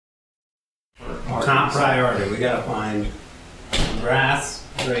top priority. We gotta find grass,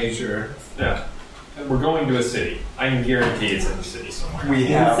 brazier. Yeah. We're going to a city. I can guarantee it's in the city somewhere. We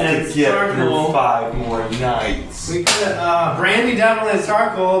have to Incense, get charcoal. through 5 more nights. We could, Brandy definitely has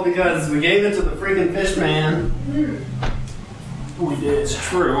charcoal because we gave it to the freaking fish man. We did. It's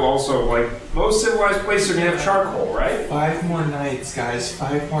true. Also, like, most civilized places are going to have charcoal, right? 5 more nights, guys.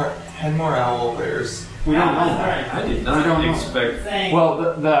 10 more owl bears. We don't know that. I did We not don't know. expect... Well,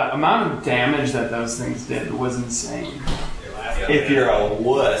 the amount of damage that those things did was insane. If you're a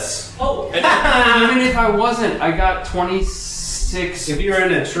wuss. Even if I wasn't, I got 26 If you were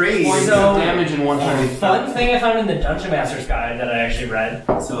in a tree, points So- of damage in one turn. Fun thing I found in the Dungeon Master's Guide that I actually read.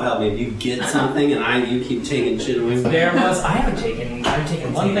 so help me. If you get something and you keep taking shit away from me. There was I've taken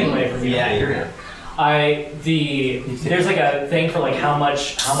one thing away from you. Yeah, you're good. There's like a thing for like how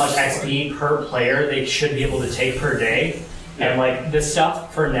much XP per player they should be able to take per day, and like this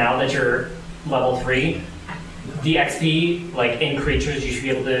stuff for now that you're level 3, the XP like in creatures you should be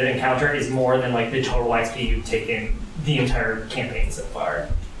able to encounter is more than like the total XP you've taken the entire campaign so far.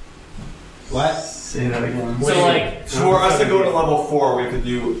 What? Say that again. So like For us to go to level 4, we could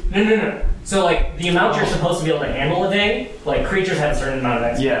do... no. So like the amount you're supposed to be able to handle a day, like creatures have a certain amount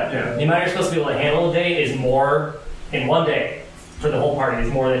of XP. Yeah. The amount you're supposed to be able to handle a day is more in one day for the whole party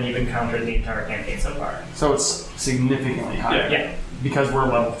is more than you've encountered in the entire campaign so far. So it's significantly higher. Yeah. Because we're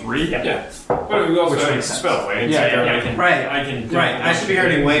level 3? Yeah. But we also Which have makes sense. spell away. Yeah, yeah. I can, Right. I can do Right, I should be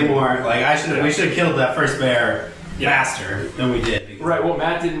hurting way more. Like we should have killed that first bear faster than we did. Right, well,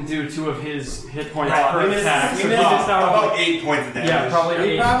 Matt didn't do 2 of his hit points Right, per we missed- attack. we So he missed missed out on about 8 points of damage. Yeah, probably We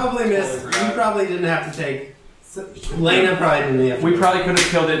 8. probably missed. We probably didn't have to take. Lena probably didn't have to. We probably could have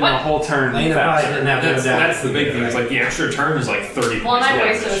killed it in a whole turn. Lena probably faster. didn't have to go down. That's the big thing. It's like the extra turn is like 30 Well, and points I of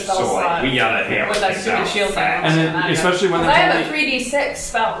wasted a damage. spell So like slot we gotta hammer with that things stupid out shield thing. fast. And then, especially when I have there's a only... 3d6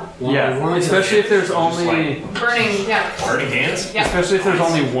 spell. Yeah, especially if there's only... Burning, yeah. Burning hands? Yeah. Especially if there's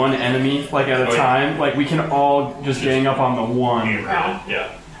only one enemy, like at a Oh, yeah. time, like we can all just gang up on the one.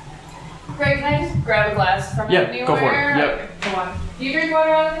 Yeah. Greg, can I just grab a glass from Yeah, anywhere? go for it. Yep. Okay, come on. Do you drink water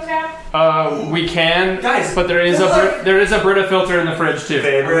out of the tap? We can, Guys, but there is a Brita filter in the fridge too.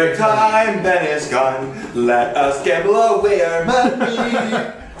 Favorite time, then is gone. Let us gamble away our money.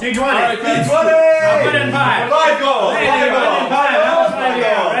 D20. Alright, D20! I'll put in 5. 5 gold! Hey, 5 put gold! in 5. How much money do you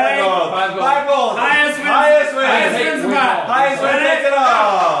have? Ready? 5 gold! Highest wins. Highest wins! Highest wins the pot. Highest wins takes it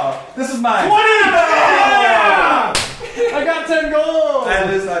all! This is mine! 20! Yeah! I got 10 gold! And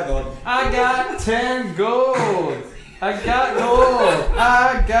this is 5 gold. I got 10 gold! I got gold!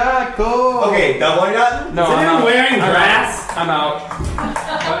 I got gold! Okay, doubling that? No, Is I'm anyone out. wearing I'm brass? out. I'm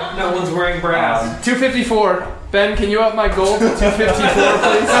out. No one's wearing brass. 254. Ben, can you up my gold to 254,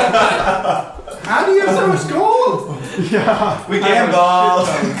 please? How do you have so much gold? We gamble!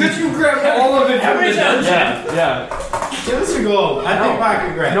 Could you grab all of it from the dungeon? Yeah. Give us your gold. I think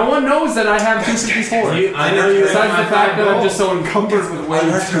pocket Greg. No one knows that I have 254. I know you. Besides the fact that I'm just so encumbered with weight. On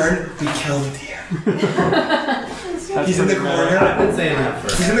our turn, we kill the deer. That's He's in the pretty bad. I've corner. been saying that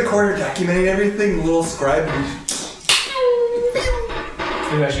He's for. in the corner documenting everything, the little scribe.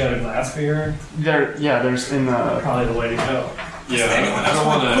 You actually got a glass for your There's in the... probably the way to go. Yeah, I don't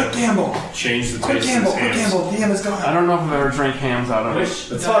want Quick to gamble! change the Quick taste of gamble! his Quick hands. gamble! The ham is I gone. don't know if I've ever drank hams out of it.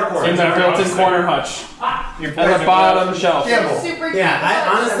 It's hardcore. In the built-in corner hutch. You're At the bottom shelf. Gamble. Super Yeah,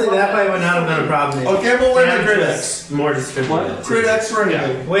 honestly, that probably would not have been a problem. Oh, gamble win the Damage crit was X. More distributed. Crit X for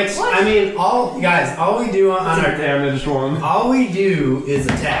anything. Which I mean, all we do on our Damaged one. all we do is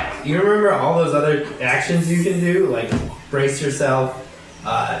attack. You remember all those other actions you can do, like brace yourself.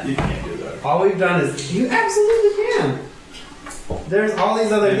 You can't do that. All we've done is you absolutely can. There's all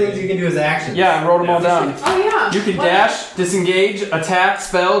these other things you can do as actions. Yeah, I wrote them all down. Oh, yeah. You can What? dash, disengage, attack,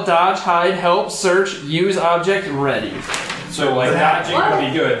 spell, dodge, hide, help, search, use object, ready. So like dodging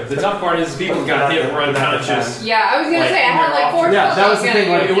would be good. The tough part is people got hit or unconscious. Yeah, I was gonna Like, say, I had like 4 Yeah, that was the spells thing.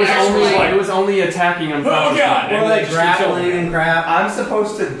 Like it was actually- only attacking Oh unconscious. god! Or And like just kill grappling them. and crap. I'm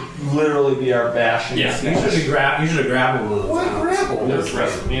supposed to literally be our bashing. Yeah. You should have grappled one of those. What owls. grapple? That's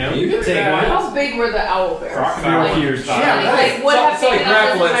right. You know? You can take one. How big were the owl bears? Crocodile Like, huge. Yeah, Like, would have taken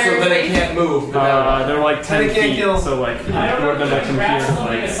up this entire space? can't move. They're like 10 And it can't feet, kill. so like it would have been like from here,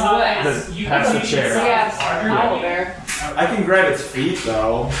 like the, past the chair. Yes, owl bear. I can grab its feet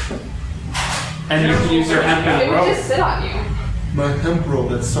though. And you can use your It hemp would rope. just sit on you. My hemp roll,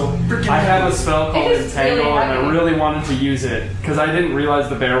 that's so freaking. I have a spell called It is Entangle, really and I heavy. really wanted to use it because I didn't realize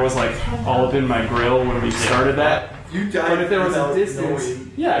the bear was like all up in my grill when we started that. You died. But if there was a without distance,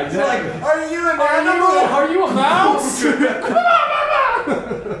 knowing. yeah, You're like, exactly. are you an animal? Are you a mouse?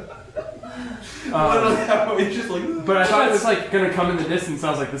 He's just like. But I thought it was like gonna come in the distance. I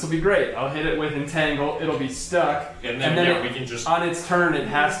was like, this will be great. I'll hit it with Entangle. It'll be stuck. And then it, we can just. on its turn, it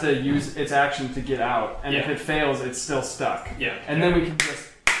has to use its action to get out. And if Yeah. it fails, it's still stuck. Yeah. And then we can just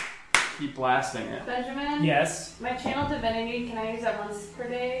keep blasting it. Benjamin? Yes. My channel divinity, can I use that once per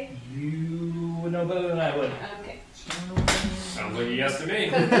day? You would know better than I would. Okay. Sounds like a yes to me.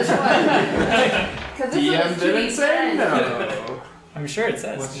 Because this one. Because this one DM is didn't say 2d10. no. I'm sure it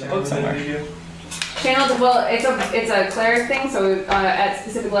says. What's in the book somewhere. Channel, well, it's a cleric thing, so at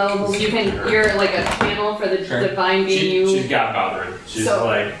specific levels you can, you're like a channel for the divine being She's you. got bothering. She's So-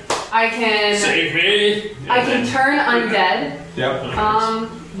 like, I can save me. I can turn undead.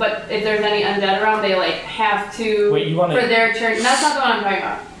 Yep. But if there's any undead around, they like have to Wait, you want for to? their turn. That's not the one I'm talking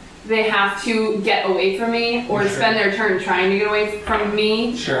about. They have to get away from me or spend their turn trying to get away from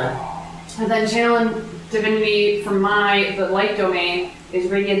me. Sure. And then channel and divinity for the light domain is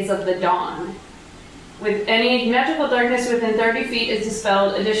Radiance of the Dawn. With any magical darkness within 30 feet is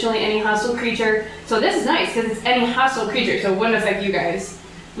dispelled. Additionally, any hostile creature. So this is nice because it's any hostile creature, so it wouldn't affect you guys.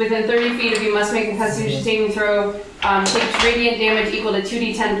 Within 30 feet of you must make a Constitution saving throw. Takes radiant damage equal to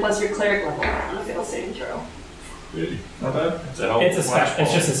 2d10 plus your cleric level on a failed saving throw. Not bad. It's a It's a spell.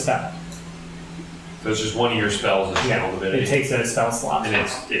 It's just a spell. So it's just one of your spells is channel divinity. It takes a spell slot. and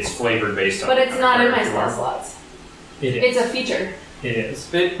it's flavored based on. But it's not in my where you spell are. slots. It It's is. a feature. It is.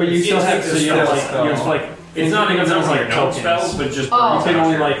 But you still have to. You have like. It's not even those like like no tokens. spells, but just. Oh. You can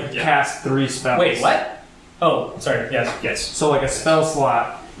only like Yeah. cast 3 spells. Wait, what? Oh, sorry. Yes. Yes. So like a spell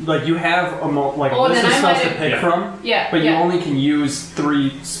slot, like you have a like a Oh, list then of I spells might- to pick Yeah. from, Yeah. but you yeah. only can use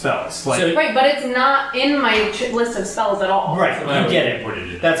 3 spells. Like So- Right, but it's not in my list of spells at all. Right. You get it. Put it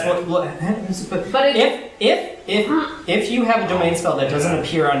in That's there. what. But it, If you have a domain spell that doesn't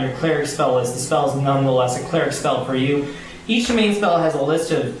appear on your cleric spell list, the spell is nonetheless a cleric spell for you. Each domain spell has a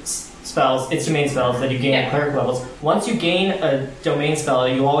list of spells, its domain spells that you gain at Yeah. cleric levels. Once you gain a domain spell,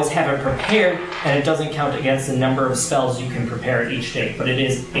 you always have it prepared, and it doesn't count against the number of spells you can prepare each day, but it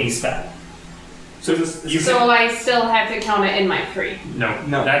is a spell. So you so can, I still have to count it in my 3. no,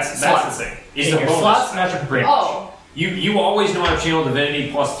 that's Slots. the thing. It's In the your bonus. slots, not your prepared. Oh, You always know how to channel divinity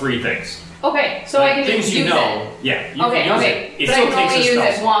plus 3 things. okay. So I can things just you use know. it. Yeah. You Okay, can use okay. it. It But I still can takes only a use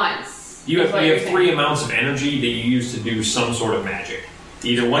spell it slot. once. You is have what you you're have 3 saying. amounts of energy that you use to do some sort of magic.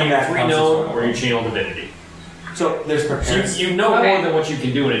 Either one And your that 3 counts as know well. or you channel divinity. So there's So prepared. you know Okay. more than what you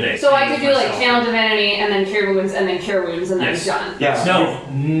can do in a day. So I you could use do like myself. channel divinity and then cure wounds and then cure wounds and then Yes. done. Yeah.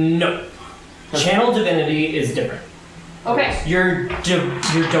 No. Channel divinity is different. Okay. Your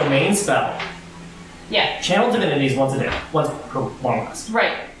domain spell. Yeah. Channel divinity is once a day, once per long rest.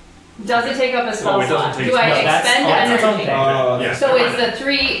 Right. Does it take up a spell it doesn't slot? take Do I spell- that's expend its own energy? thing. Yeah. So it's the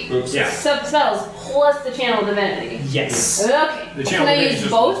 3 Oops. Yeah. sub spells plus the channel divinity. Yes. Okay. The Can channel I divinity use is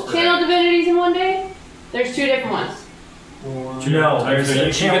just both once per channel day. divinities in one day? There's 2 different ones. No, there's So a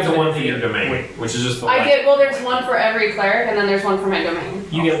you channel get the one for divinity. your domain, Wait, which is just the I light. get, well, there's one for every cleric and then there's one for my domain.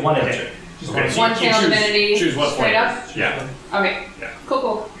 you get one a day. Okay, so One you channel choose, divinity choose what straight flavor. up? Yeah. Okay. Yeah.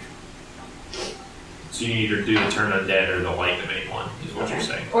 Cool. So you either do the turn undead or the light domain one, is what you're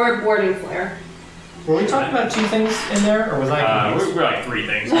saying. Or warding flare. Were we talking about 2 things in there, or was I confused? We're like 3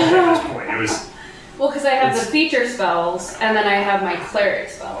 things at this point. It was Well, because I have It's- the feature spells and then I have my cleric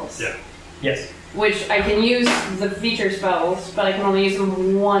spells. Yeah. Yes. Which I can use the feature spells, but I can only use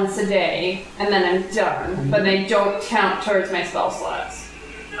them once a day, and then I'm done. But they don't count towards my spell slots.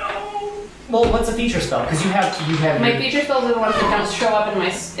 Well, what's a feature spell? Because you have My your- feature spells are the ones that don't show up in the no,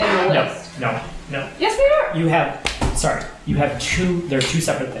 list. no. Yes, they are. You have, sorry, you have 2. They're 2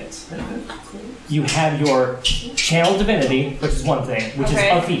 separate things. You have your channel divinity, which is one thing, which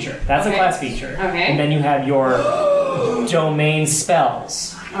Okay. is a feature. That's Okay. a class feature. Okay. And then you have your domain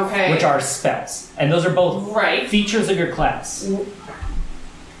spells, Okay. which are spells, and those are both right. features of your class.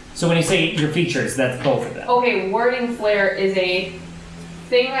 So when you say your features, that's both of them. Okay, warding flare is a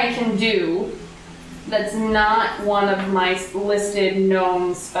thing I can do that's not one of my listed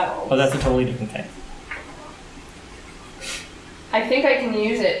known spells. Oh, that's a totally different thing. I think I can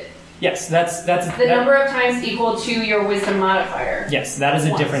use it. Yes, that's The that- number of times equal to your wisdom modifier. Yes, that is a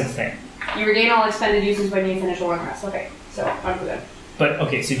Once. different thing. You regain all expended uses when you finish a long rest. Okay, so I'm good. But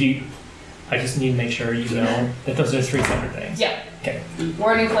okay, so I just need to make sure you know that those are 3 separate things. Yeah. Okay.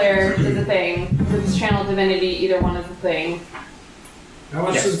 Warding flare is a thing. This channel divinity, either one is a thing. How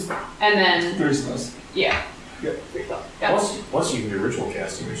much Yes. is And then, 3 spells? yeah. Yep. Yeah. Plus you can do ritual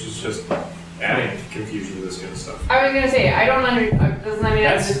casting, which is just adding confusion to this kind of stuff. I was gonna say, I don't doesn't that mean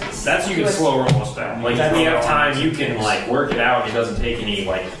That's you can slow roll a spell. Like if you have time, you can like work it out. It doesn't take any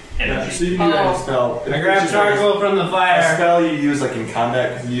like energy. So you can do any spell. I grabbed charcoal from the A fire. spell you use like in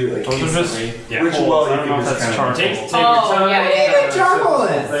combat because you like Those are just Yeah. which holes. well I you don't know can if just that's kind of charcoal. Take Oh, your time. yeah, yeah, yeah. Charcoal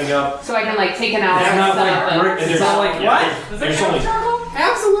is. Thing up. so I can like take an hour It's and not set like up brick. It's not like Yeah. What? Does There's it count only- charcoal?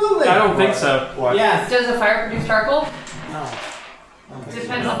 Absolutely. I don't think so. What? Yes. Does a fire produce charcoal? No.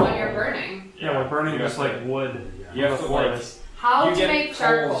 Depends on what you're burning. Yeah, we're burning just like wood. You have to like How You to get make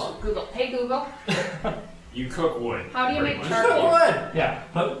charcoal? coals. Google. Hey Google. you cook wood. How do you pretty make much. charcoal? Wood. Yeah,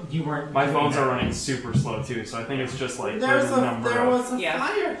 but you weren't. My phones are running super slow too, so I think it's just like There number was a Yeah.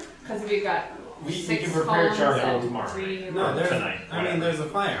 fire. Because we've got We 6 can prepare phones charcoal and tomorrow. 3 No, there's. Tonight, I mean, there's a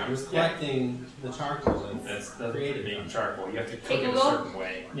fire. I'm just Yeah. collecting the charcoal. That's the created. making charcoal. You have to cook Hey, it a Google. certain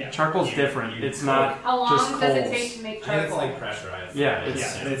way. Yeah. Charcoal's different. You It's cook. not How long just does it coals. take to make I think it's charcoal? like pressurized. Yeah,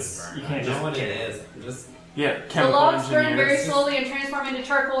 it's You I can't know just what get it it. is. I'm just. yeah, The chemical logs burn very engineers. slowly and transform into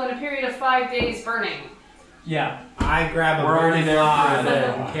charcoal in a period of 5 days burning. Yeah. I grab a We're already burning there for log a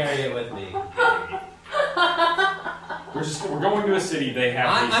day. and carry it with me. We're going to a city. They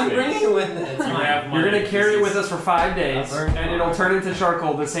have these I'm things. bringing it with me. It's You fine. have You're money. gonna carry it with us for 5 days, A burnt and log. it'll turn into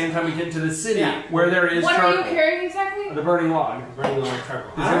charcoal the same time we get into the city Yeah. where there is What charcoal. are you carrying exactly? The burning log. Burning log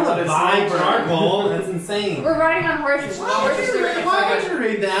charcoal. Is I that don't what want to it's buy like? charcoal. That's insane. We're riding on horses. Why would you read that? Why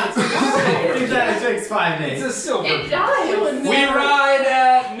would you that? It takes 5 It's days. a silver. It does. We ride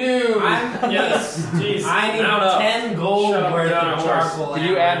at noon. Yes. Jeez. I need Mount up. 10 gold Shut up, worth down, of horse. charcoal. Can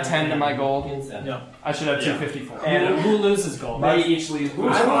you add 10 to my gold? No. I should have Yeah. 254. Who loses gold? They each leave. I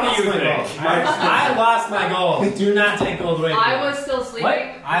Which one lost do you my think? gold. I lost my gold. Do not take gold away from me. I was still sleeping. What?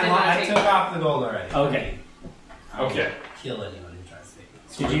 I took off the gold already. Okay. Okay. Kill anyone who tries to take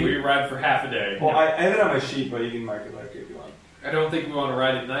it. So Did we you? ride for half a day. Well, I have it on my sheet, but you can mark it like if you want. I don't think we want to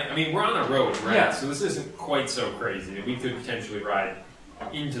ride at night. I mean, we're on a road, right? Yeah. So this isn't quite so crazy. We could potentially ride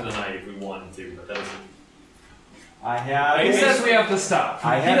into the night if we wanted to, but that doesn't. I have. He says we have to stop.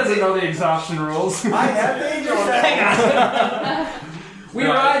 I He have doesn't to- know the exhaustion rules. I have the angel effect. We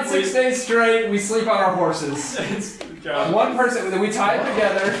No, ride we- 6 days straight. We sleep on our horses. One person, we tie it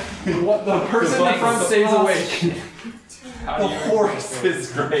together. The person in the front stays awake. How The do you- horse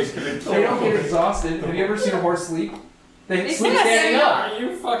is great. They don't get exhausted. Have you ever seen a horse sleep? They They sleep sit standing up. up, Are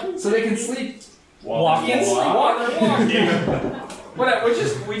you fucking? so they can sleep. Walking. Walking. What?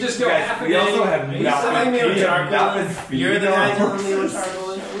 We just go Guys, half a we day. also have Are you telling me what charcoal is? You're the guy telling me what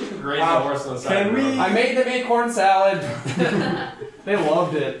charcoal is? We can graze the horse on the side Can of the road. we- I made them acorn salad. They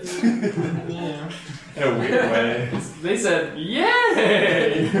loved it. Yeah. In a weird way. They said,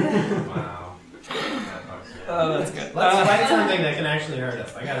 "Yay!" Wow. Oh, that's good. Let's fight something that can actually hurt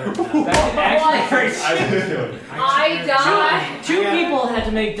us. I gotta hurt now. That can actually hurt. I've been doing it. I died. Two people had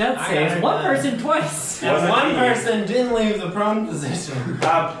to make death I saves. got One it. person twice. And Wasn't one me. person didn't leave the prone position.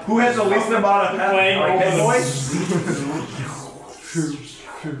 Who has the least amount of Playing like, over the voice?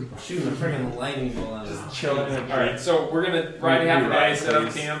 Shooting a friggin' lightning bolt out of his Chilling. All right, so we're gonna ride half a day, set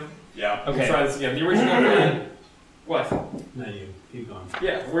up camp. Yeah. We'll Okay. try this again. The original plan. What? No, you. Keep going.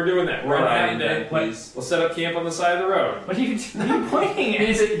 Yeah, we're doing that. We're We're on half a riding day. then, please. We'll set up camp on the side of the road. What are you pointing at?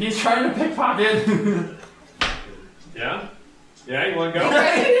 He's trying to pickpocket. Yeah? Yeah, you wanna go?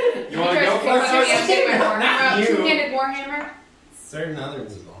 You You wanna go? Not you. Two-handed warhammer. Certain other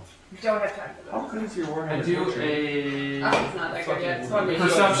people. Don't have time for How that. good is your warhammer? I do Oh, a it's not that good yet. It's one we do.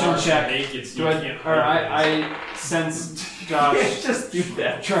 Perception check. Naked, so Do you I? can't Or hide I sense Josh Just do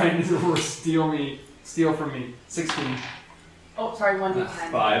that. trying to steal from me. 16. Oh, sorry, 1d10.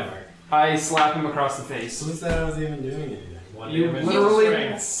 5. I slap him across the face. Who said I was even doing anything? You damage. literally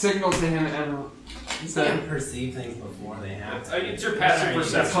Strength. signal to him and You said, can't perceive things before they happen. It's your passive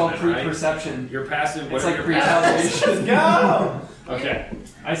perception. it's called then, right? pre-perception. Your passive. It's whatever like your passive is. pre-calculation. Go! Okay.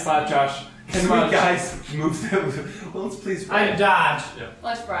 I slap Josh. Can we guys move them? Well, let's please. I dodge.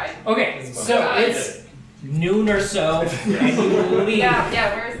 Let's ride. Okay, so it's noon or so, and you leave.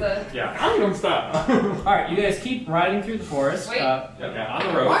 Yeah, where's the... Yeah. I'm gonna stop. All right, you guys keep riding through the forest. Wait. Yeah. On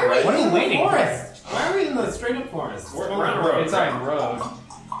the road. Why are right? we What are in you the waiting for? forest? Why are we in the straight up forest? We're on a road. It's on the road.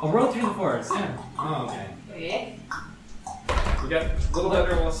 A road through the forest. Yeah. Oh, okay. Wait. We got a little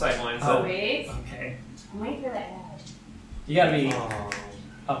better sight lines. Oh. Wait. Okay. Wait for that. You gotta be Oh,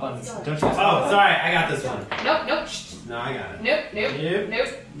 up on this. Don't you? sorry. I got this one. Nope, nope. No, I got it. Nope, nope, Yep. nope.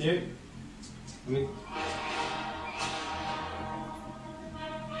 Yep. Let me-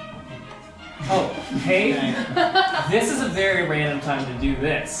 Oh, hey, Okay. this is a very random time to do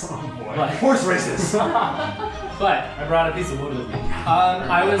this. But, Horse races. but I brought a piece of wood with me.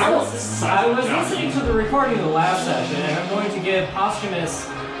 I was listening to the recording of the last session, and I'm going to give posthumous,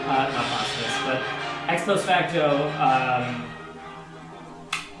 not posthumous, but ex post facto,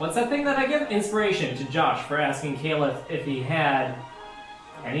 what's that thing that I give? Inspiration to Josh for asking Caleb if he had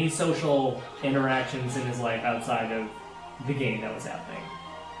any social interactions in his life outside of the game that was happening.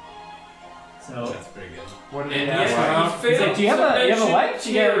 So That's pretty good. What did he And ask yeah, about? he he's failed like, do you have a to wife?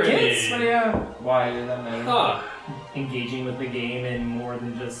 Do you have mention kids? What do you have? Why did that matter? Huh. Engaging with the game and more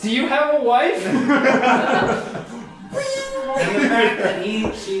than just. Do you have a wife? And the fact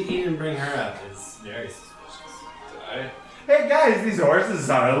that she didn't bring her up is very suspicious. Hey guys, these horses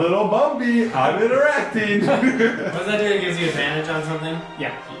are a little bumpy. I'm interacting. What does that do? It gives you advantage on something?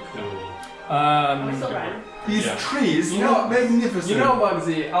 Yeah. Cool. I'm still riding. These Yeah. trees You look know- magnificent. You know,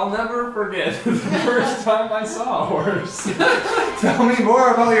 Bugsy, I'll never forget the first time I saw a horse. Tell me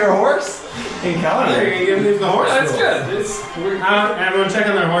more about your horse Oh, you're encounter. gonna give me the horse. That's rules. good. Everyone check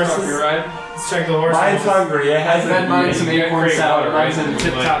on their horses. Fuck, you're right. Let's check the horses. Mine's hungry. It I hasn't fed mine eaten. some Yeah, acorn great salad. water, Mine's right? in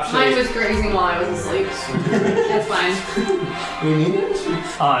tip-top Mine shape. was grazing while I was asleep. That's fine. We need it?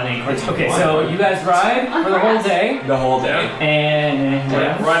 On acorns. Okay, so you guys ride for the whole day, The whole day. Yeah. and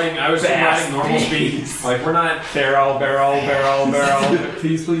We're riding. I was Fast riding normal speed. pace. Like we're not. Barrel.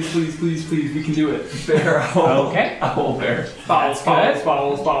 Please, please, please, please, please, we can do it. Barrel. Okay. Owl bear. Bowels, That's bowels, good.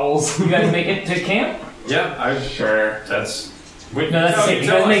 bowels, bowels. you guys make it to camp. Yeah, I. Sure. That's. Wait, No, that's the same. You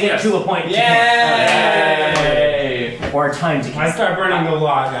guys make it to a point. To Yay! camp. Or a time to I camp. start burning the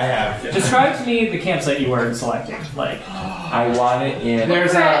log I have. Describe to me the campsite you were selecting. Like, I want it in.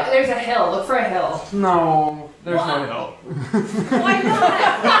 There's There's a hill. Look for a hill. No, there's no hill. Why not?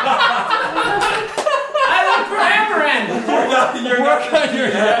 I look for Amaranth! Work on your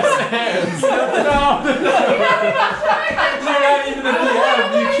yes hands. You're not even a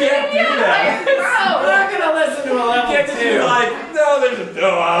DM. You can't do that. I'm not gonna listen to a level You can't just be 2. like, no, there's no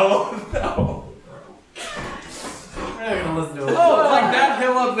owl. No. We're not gonna listen to a Oh, like that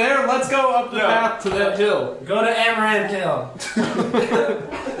hill up there? Let's go up the path to that hill. Go to Amaranth Hill.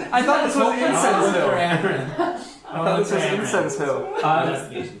 I thought this was I'll Incense look for Hill. Amaranth. I thought this was Incense Hill.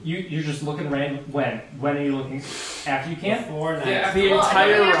 Investigation. you're just looking random. When are you looking? After you camp? Before night. Yeah, the Well,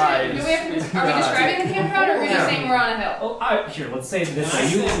 entire do we have ride. to, are we describing the campground or are we just saying we're on a hill? Oh, here. Let's say it this way.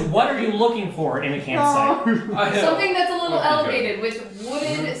 What are you looking for in a campsite? Something that's a little Would be good. elevated with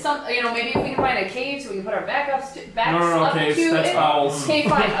wooden, maybe if we can find a cave so we can put our backups No, up caves. to That's it. owls. Okay,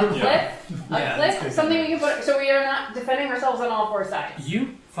 fine. A cliff, Yeah, that's good. something we can put, so we are not defending ourselves on all four sides.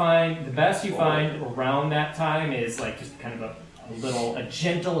 You find the best you find around that time is like just kind of a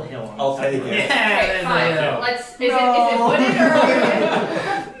gentle hill. On I'll the side take of it. the road. Okay, there's fine. a hill. Let's. Is it wooded or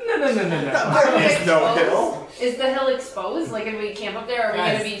No. There is no hill. is the hill exposed? Like, if we camp up there, are we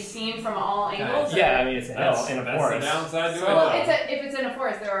Guys. going to be seen from all angles? Yeah, I mean it's a hill in a That's forest. the downside to it. Well, if it's in a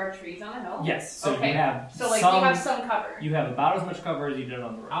forest, there are trees on the hill. Yes, so Okay. you have So like some. we have some cover. You have about as much cover as you did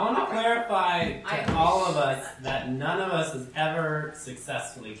on the road. I want to clarify to I- all of us that none of us has ever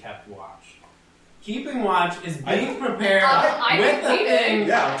successfully kept watch. Keeping watch is being prepared I with think the we did. thing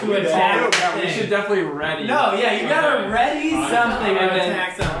Yeah, to we did. attack Yeah, the we thing. should definitely ready. No, yeah, you gotta ready Fine. something to And then-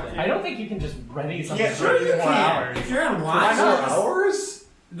 attack something. I don't think you can just ready something Yeah, for Sure you 4 can. hours. If you're on For watch, 4 hours?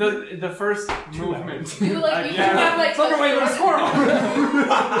 The first movement. You like you can have like Look away from a squirrel.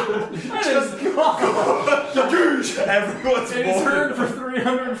 Just go. Everyone's It is heard for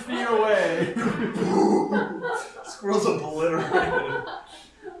 300 feet away. Squirrels obliterated.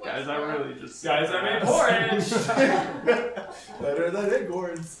 Guys, I really just. Guys, I made porridge. Better than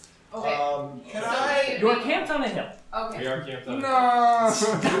acorns. Okay. Can So I? You are camped on a hill. Okay. We are camped out. No.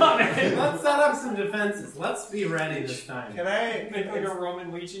 let's set up some defenses. Let's be ready this time. Can I? Make like a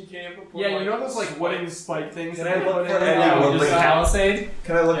Roman legion camp. Yeah, you know those like wooden spike things. Can that I they look put for in? any Yeah, we woodland- just- Palisade.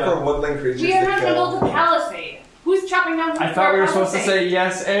 Can I look Yeah. for woodland creatures We are to not going to kill? build a palisade. Who's chopping down? I thought we were supposed to say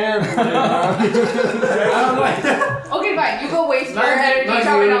yes and. Okay, fine. You go waste your Nice- energy nice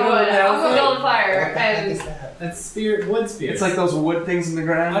chopping you down build wood. a I'll go palisade. build a fire. What the heck And is that? That's spear, wood spears. It's like those wood things in the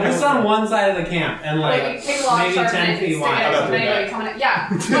ground. just on one side of the camp and like you like take a log, maybe sharpen 10 it, and feet stick it wide. at I'll do anybody that. coming in.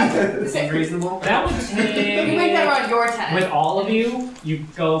 Yeah. Seem reasonable? That would You make that take. around your tent. With all of you, you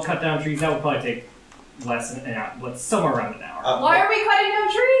go cut down trees. That would probably take less than an hour. Somewhere around an hour. Why are we cutting down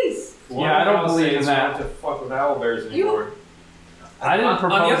trees? Yeah, I don't believe in that. To fuck with owl bears anymore. I didn't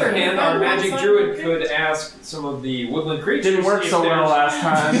propose On the other it. hand, our magic druid could ask some of the woodland creatures. Didn't work if so well there's- last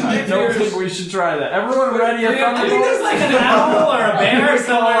time. I if don't there's- think we should try that. Everyone ready a I think I think there's thunderbolt? like an owl or a bear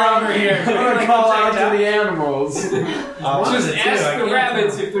somewhere over here. I'm gonna call out to the animals. Just One of the two, ask I the can't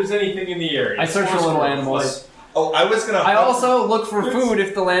rabbits tell. if there's anything in the area. I searched for little animals. Oh, I was gonna. I also look for food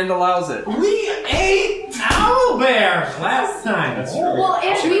if the land allows it. We ate owlbear last time. That's true. Well,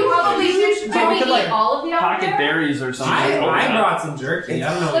 and we probably should. Can we could, eat like, all of the Pocket owlbear? berries or something. I brought some jerky.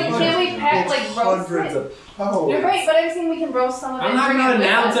 I don't know. Like, what can you we pack, like, roast hundreds it? of pounds. You're right, but I'm saying we can roast some of it. I'm not and bring gonna it with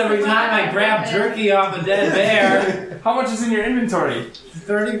announce us. every time I grab jerky off a dead bear. How much is in your inventory?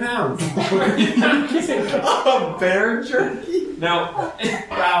 30 pounds. Oh, bear jerky? Now,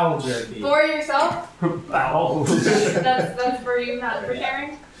 Fowl jerky. For yourself? Wow. That's for you, not for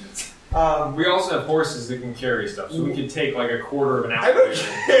sharing? we also have horses that can carry stuff, so we could take like a quarter of an hour. I don't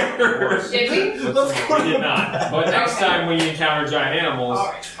care. Did we? We did not. But next time we encounter giant animals,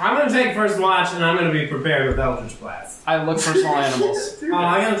 I'm gonna take first watch and I'm gonna be prepared with Eldritch Blast. I look for small animals. Oh,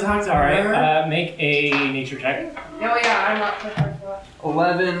 I gotta talk to All her. right, make a nature check. Oh yeah, I'm not prepared for that.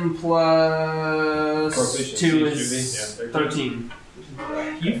 11 plus Proficiency 2 should is be, yeah, 13.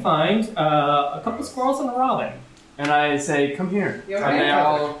 You find a couple squirrels and a robin. And I say, come here. You And okay? they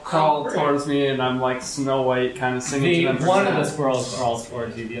all crawl towards me, and I'm like Snow White, kind of singing to them. One of the squirrels crawls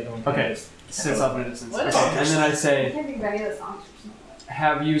towards you, the other one Okay. just sits up in a distance. What? Okay. And then I I say, can't think of any of the songs for Snow White.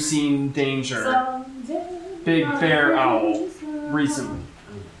 have you seen Danger? Someday Big Bear Owl. Recently.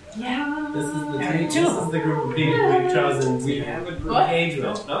 Yeah. This is the group of people we've chosen we to have a What? engage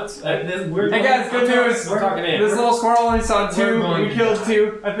with. No, it's Hey guys, good news! We're talking in. This little squirrel only saw We're 2, going- we killed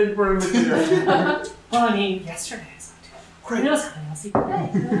 2. I think we're in the theater. Well, I mean, yesterday I saw two. Who knows how else he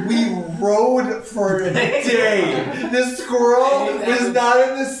could be? We rode for a day. This squirrel is not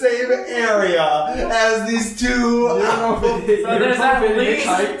in the same area as these two. So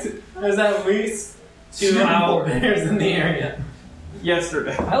there's at least 2 owl bears in the area.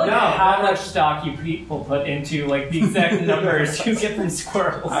 Yesterday. I like No, how that- much stock you people put into like the exact numbers you get from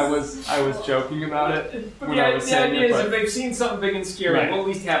squirrels. I was joking about it But when I was the saying idea it, is if but they've seen something big and scary, Right. we'll at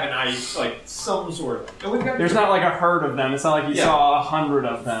least have an eye, like some sort of. And we've got there's not like a herd of them. It's not like you Yeah. saw 100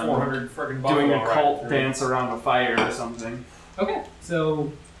 of them 400 freaking doing a buffalo cult riding through. dance around a fire or something. Okay,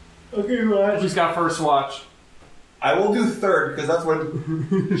 so Who's got first watch? I will do third because that's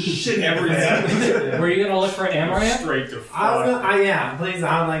when shit everything. were you gonna look for an amaranth? Straight to I was fuck. gonna, yeah, please,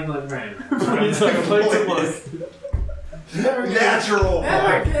 I would like to look for him. It's like a place to look. Natural.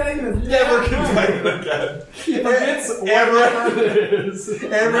 Never kidding. This Never complain again. It's Ever. whatever it is.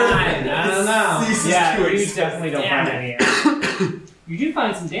 Ever. 9, I don't know. Ceases Yeah, to you exist. definitely don't Damn find any amaranth. You do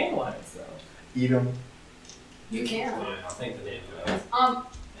find some dandelions though. Eat them. You can. I'll take the name.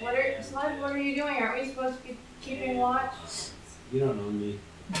 What are you doing? Aren't we supposed to be keeping watch? You don't know me.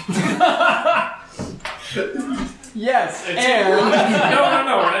 Yes, No,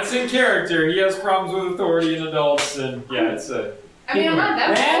 and that's in character. He has problems with authority in adults, and yeah, it's a. I mean, I'm not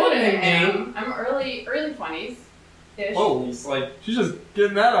that old. I Random am. I'm early 20s ish. Whoa, he's like. she's just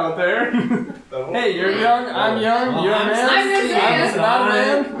getting that out there. Hey, you're young, I'm young, Well, you're a I'm man, I'm just saying. not a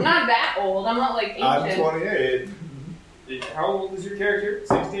man. I'm not that old. I'm not like I'm ancient. 28. How old is your character?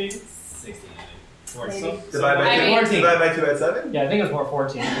 16? 16. Or Maybe. something? Divide by I two. mean- 14. Divide by 2 at 7. Yeah, I think it was more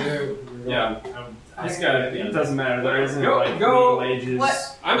 14. Yeah. He's got It it. doesn't matter, there isn't Go- like go. legal ages.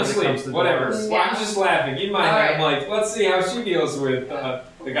 What? I'm when it asleep. comes to Whatever. doors. Well, I'm just laughing. In my head, I'm Alright. like, let's see how she deals with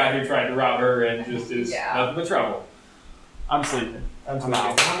the guy who tried to rob her and just is Yeah. nothing but trouble. I'm sleeping. I'm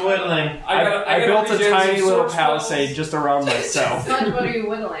out. I'm whittling. I built a tiny little palisade just around myself. Sponge, what are you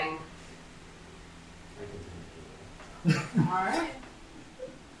whittling? Alright.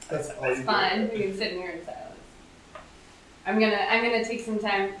 That's all you It's fine. We can sit in here in silence. I'm gonna take some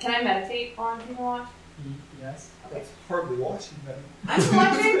time. Can I meditate while I'm keeping watch? Yes. That's hardly watching them. I'm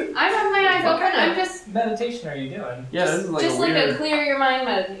watching. I have my eyes open. I'm just meditation are you doing? Yeah, this is like just a like weird. a clear your mind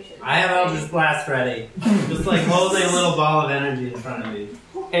meditation. I have Eldritch Blast ready. Just like holding a little ball of energy in front of me.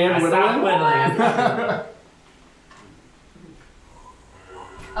 And I stopped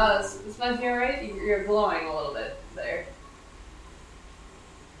whittling. Sponge, you're right. You're glowing a little bit there.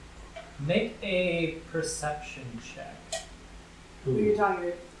 Make a perception check. Who are you talking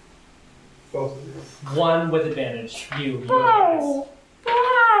to? Both of you. One with advantage. You guys.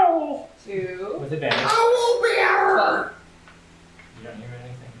 2. With advantage. 12. You don't hear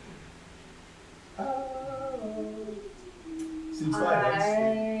anything. Seems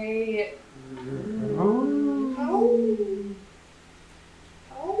fine.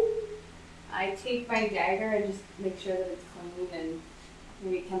 I take my dagger and just make sure that it's clean and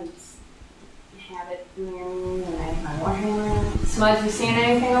maybe kind of just have it near me and I have my warhammer. Smudge, you seeing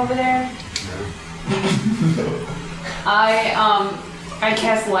anything over there? I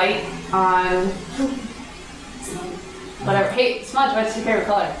cast light on whatever. Hey, Smudge, what's your favorite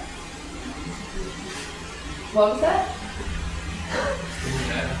color? What was that?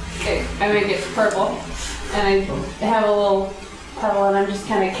 Okay, I make it purple. and I have a little pebble, and I'm just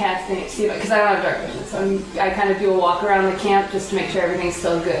kind of casting it, see, because I don't have dark vision, so I kind of do a walk around the camp just to make sure everything's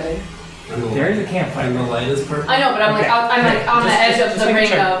still good. There is a campfire. And the light is perfect. I know, but I'm like Okay. I'm like on the edge of the making ring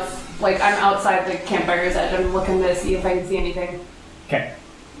sure. of like I'm outside the campfire's edge. I'm looking to see if I can see anything. Okay.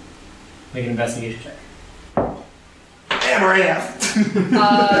 Make an investigation check. Amaranth! Did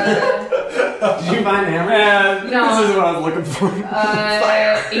you find hammer? No. This is what I was looking for.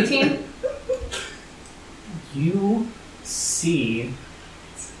 18. You see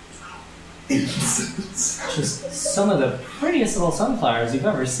just some of the prettiest little sunflowers you've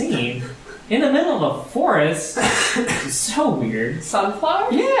ever seen in the middle of a forest. It's so weird.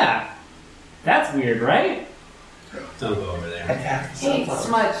 Sunflower? Yeah. That's weird, right? Don't go over there. Hey,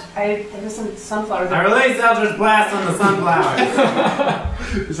 Smudge, there's some sunflowers. I release Eldritch Blast on the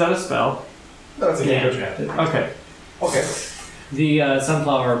sunflowers. Is that a spell? No, it's a Yeah. game. Okay. Okay. The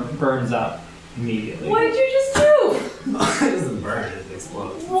sunflower burns up immediately. What did you just do? It doesn't burn, it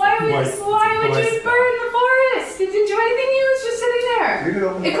explodes. Why would Forest- you forest burn the forest? It didn't do anything. He was just sitting there. Leave it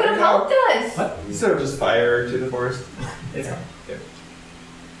open. It could have helped us. What? Instead of just fire to the forest. It's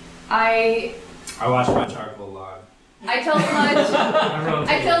I I watched my charcoal log. tell Smudge. I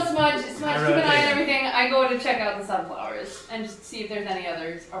I tell Smudge, keep I an wrote eye it. on everything. I go to check out the sunflowers and just see if there's any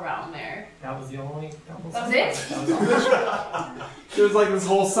others around there. That was the only. That was it? There was like this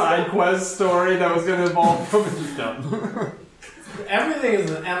whole side quest story that was going to involve just done. Everything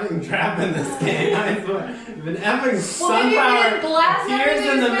is an effing trap in this game, I swear. If an effing Well, maybe you sunflower didn't blast appears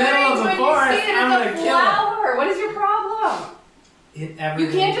everything in the middle of the when forest, you see it I'm as gonna a kill it. flower. What is your problem? It, You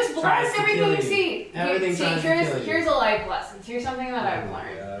everything can't just tries blast to everything kill you see. Everything See, tries to here's kill you. here's a life lesson. Here's something that I've Oh my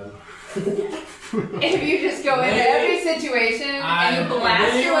learned. God. If you just go into every situation and you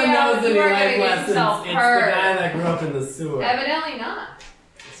blast if your way anyone out, knows you any are life going to get lessons, yourself it's the guy hurt. that grew up in the sewer. Evidently not.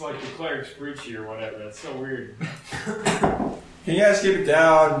 It's like the cleric's preachy or whatever. That's so weird. Can you guys keep it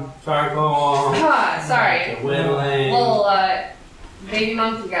down? Charcoal. Ah, sorry. Whittling. Little baby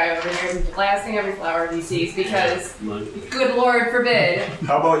monkey guy over here blasting every flower he sees because, Monkey. good Lord forbid.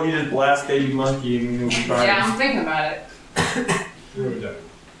 How about you just blast baby monkey and you'll be fine? Yeah, I'm thinking about it. Here we go.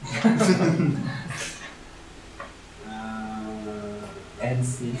 And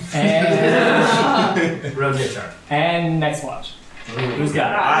see. And, Rotate chart. and next watch. Who's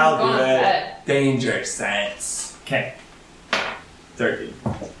got I'll I'm do going to it. bed. Danger sense. it? Okay. 13.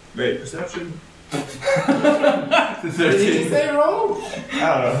 Wait, perception? Did you 13. say roll?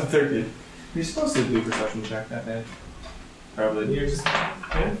 I don't know, 13. You're supposed to do a perception check that day. Probably. You're just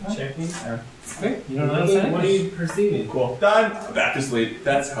checking. Wait, you don't know What are you perceiving? Cool. Done. Back to sleep.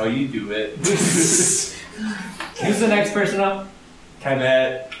 That's how you do it. Who's the next person up?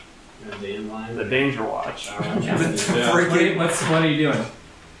 Cadet. The danger watch. Freaking. What are you doing?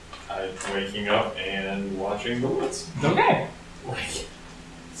 I'm waking up and watching the woods. Okay. Like,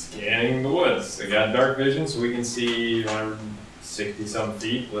 scanning the woods. I got dark vision, so we can see 160-some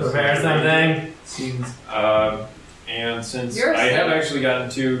feet. Prepare something. Seems And since You're I have safe. actually gotten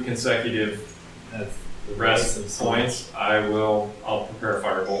 2 consecutive That's the rest points, I'll prepare a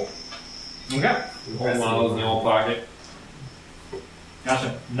firebolt. okay. Hold one of those in the old pocket.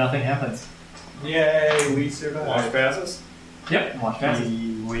 Gotcha. Nothing happens. Yay, we Watch survived. passes. Yep. Watch passes.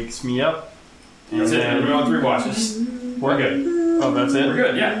 He wakes me up. That's it. We're on 3 watches. We're good. Oh, that's it? We're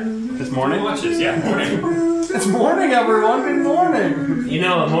good, yeah. This 3 morning? watches, yeah. Morning. It's morning, everyone. Good morning. You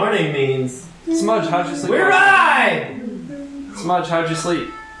know what morning means. Smudge, how'd you sleep? We ride! Smudge, how'd you sleep?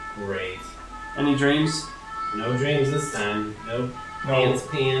 Great. Any dreams? No dreams this time. No pants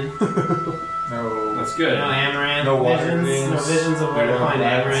peeing. No. That's good. No amaranth No water visions. things. No visions of where to No find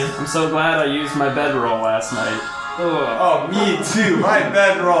lights. amaranth. I'm so glad I used my bedroll last night. Oh, me too. My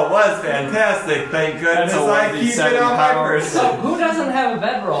bedroll was fantastic. Thank goodness That's a I lovely keep it 70 on my pounds. person. So who doesn't have a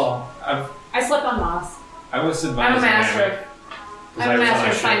bedroll? I slept on moss. I was advised. I'm a of master. hammock, 'cause I'm I a was on master a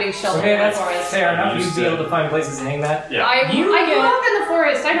of ship. finding shelter Okay, in the that's forest. fair enough. used You'd be to- able to find places to hang that. Yeah. I You grew get- up in the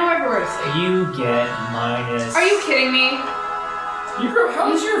forest. I know everywhere to sleep. You get minus. Are you kidding me?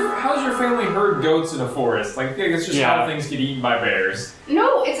 How's your family herd goats in a forest? Like, I think it's just Yeah. how things get eaten by bears.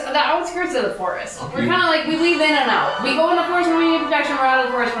 No, it's the outskirts of the forest. We're kind of like, we leave in and out. We go in the forest when we need protection, we're out of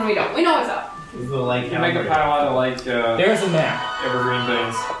the forest when we don't. We know what's up. This is like You make a pile out of, like, There's a map. evergreen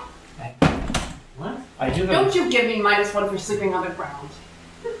things. What? I do have. Don't you give me -1 for sleeping on the ground.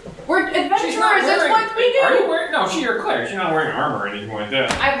 We're She's adventurers, not that's wearing- what we Are you do! wearing? No, you're Claire. She's not wearing armor or anything like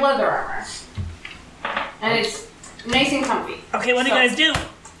that. I have leather armor. And it's nice and comfy. Okay, what do you guys do?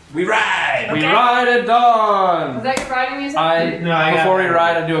 We ride. We Okay. ride at Was dawn. that your riding music? I No, I got before we that.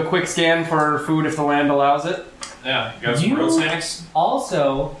 ride, I do a quick scan for food if the land allows it. Yeah, got some You- road snacks.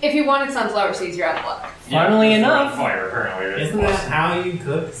 Also, If you wanted sunflower seeds, you're out of luck. funnily Yeah, enough, fire apparently. Isn't that how you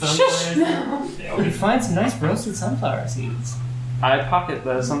cook sunflower? you find some nice roasted sunflower seeds. I pocket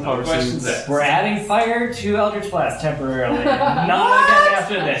the sunflower questions seeds. asked. We're adding fire to Eldritch Blast temporarily. Not again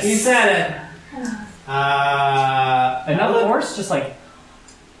after this. He said it. Enough force, just like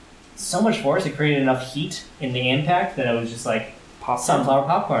so much force, it created enough heat in the impact that it was just like sunflower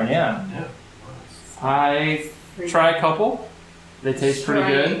popcorn. Yeah. I try a couple. They taste pretty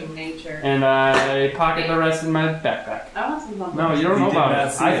good. Trying Nature. And I pocket the rest in my backpack. I want some sunflower No, you don't You know did about not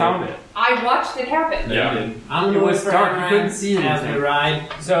it. see I it. found it. I watched it happen. Yeah. I'm It gonna was look for dark, you couldn't Amaranth see as anything. we ride.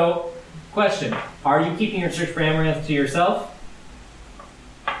 So, question: are you keeping your search for Amaranth to yourself,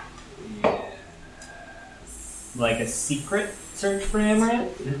 like a secret search for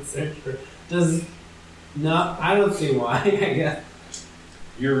Amaranth? Does no? I don't see why. I guess.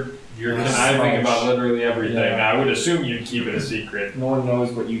 You're Yes. conniving about literally everything. Yeah. I would assume you'd keep it a secret. No one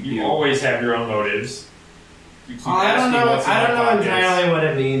knows what you You do. always have your own motives. You keep I don't asking know. what's in I my don't know pockets. entirely what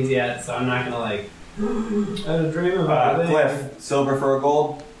it means yet, so I'm not gonna like. I had a dream about it. Cliff, silver for a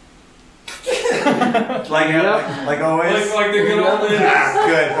gold. like always. Like the good old days. Ah,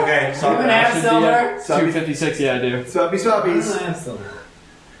 good. Okay. You Sorry. even have should be silver. 256, yeah, I do. Swappy I swappies. don't have silver.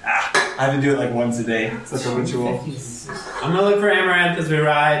 I have to do it like once a day. It's like a ritual. I'm gonna look for Amaranth as we I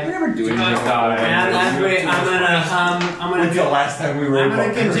ride. never do anything. And And as we, I'm gonna Until last time we were I'm gonna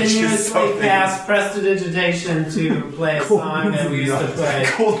able to purchase continuously something. cast Prestidigitation to play a song that we used to play.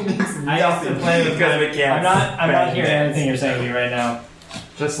 Gold means I used to nothing play with because my- we can't. I'm not hearing spend anything you're saying to me right now.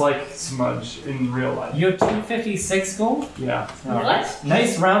 Just like Smudge in real life. You have 256 gold. Yeah. What?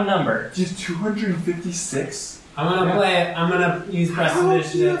 Nice round number. Just 256? I'm gonna play. I'm gonna use How do you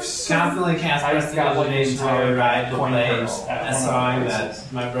Prestidigitation. have so Constantly cast I've got, like, Prestidigitation while we ride to coin play barrel at a one of song the that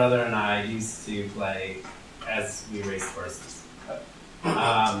places. my brother and I used to play as we raced horses.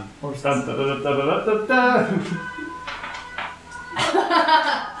 Dun, dun, dun, dun, dun, dun, dun.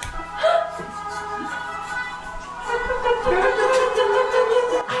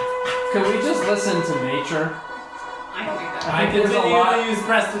 Can we just listen to nature? I can do that. I think there's a continue lot- to use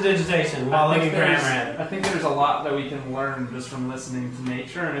Prestidigitation while I looking think for there's- Amaranth. I think there's a lot that we can learn just from listening to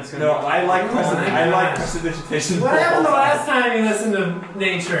nature, and it's gonna. No, be I like Oh my gosh. prestidigitation. What happened the last time you listened to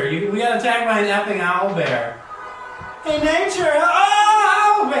nature? We got attacked by an effing owl bear. Hey, nature!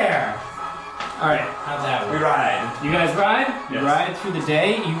 Oh, owl bear! Alright, how's that We work? ride. You guys ride? You Yes. ride through the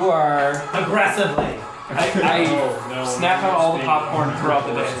day. You are. Aggressively. I Oh, no, snap out all the popcorn throughout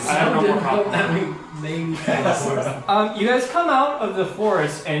the day. I have no more popcorn. That we maybe You guys come out of the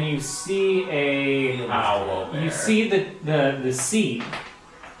forest and you see a. Owl bear. You see the sea.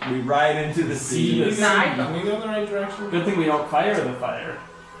 We ride into the sea. Nice. Can we go in the right direction? Good thing we don't fire the fire.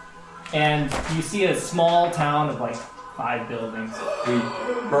 And you see a small town of like 5 buildings. We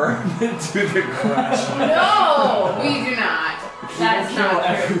burn into the ground. No, we do not. That's not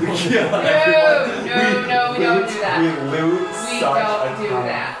true. We kill No, everyone. no, we don't do that. We loot We such don't a do town.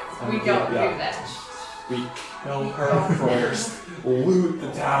 that. We Yeah, don't yeah. do that. We kill her first. Loot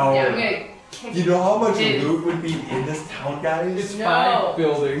the town. Yeah, I'm gonna kick You know how much It- loot would be in this town, guys? No. 5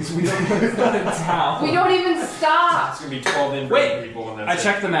 buildings. We don't it's not a town. We don't even stop. It's gonna be 12 inbred Wait, people and I that's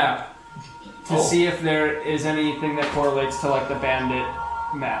checked the map to Oh. see if there is anything that correlates to like the bandit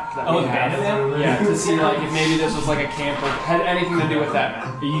map that Oh, we the have. bandit map? Yeah, to see like if maybe this was like a camp or had anything to do with that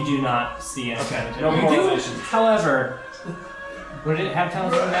map. You do not see any. Okay, no You do, correlation. however, would it have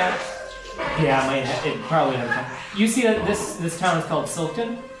towns on that? Yeah, it might. It probably have. Towns. You see that this town is called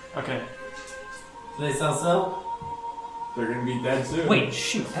Silkton. Okay. Do they sell silk? They're gonna be dead soon. Wait,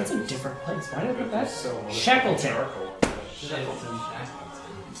 shoot, that's a different place. Why did I put that? so much Shackleton. charcoal.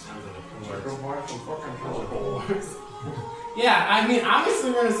 Yeah, I mean,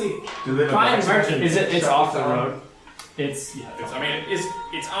 obviously we're gonna see. Do they Fine merchant. Is it? It's off the road. It's It's, I mean,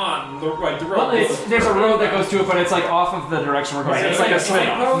 it's on the right the road. Well, It's, there's a road that goes to it, but it's like off of the direction we're going. Right, It's like a it's swing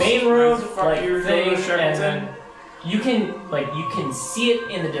like off. main road Fuck like you, thing, go to Shackleton. and then you can see it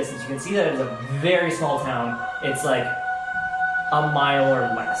in the distance. You can see that it's a very small town. It's like a mile or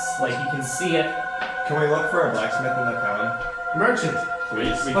less. Like you can see it. Can we look for a blacksmith in the town? Merchant.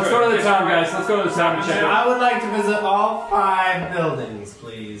 Let's go to the town, guys. Let's go to the town and check And it. I would like to visit all 5 buildings,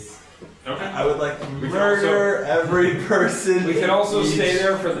 please. Okay. I would like to We can murder every person. We could also each. stay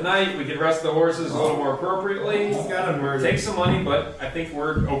there for the night. We could rest the horses a little more appropriately. He's got a murder. Take some money, but I think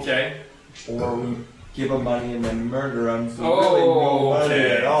we're okay. Or we give him money and then murder him, so Oh, really no money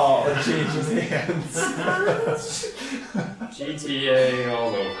okay. at all. It changes hands. GTA all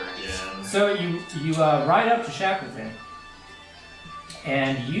over again. So you ride up to Shackleton,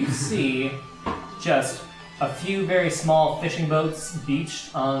 and you see just a few very small fishing boats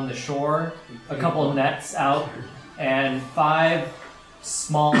beached on the shore, a couple of nets out, and 5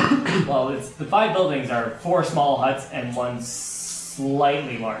 small. Well, the 5 buildings are 4 small huts and 1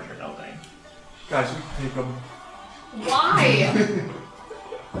 slightly larger building. Guys, we can take them. Why?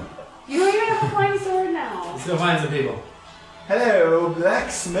 You don't even have a flying sword now. Let's go find some people. Hello,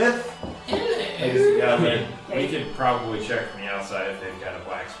 blacksmith. We could probably check from the outside if they've got a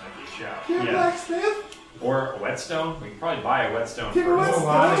blacksmithy shop. You're a blacksmith? Or a whetstone. We could probably buy a whetstone Give her first. There's a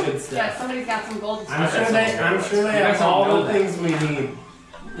lot of good stuff. Yeah, somebody's got some gold. I'm sure they have all the things we need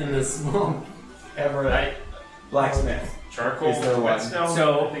in this small. Everett. Blacksmith. Charcoal, Is there one? whetstone.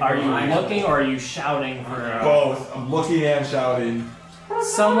 So, I think are we're you fine. looking or are you shouting for Both. I'm looking and shouting.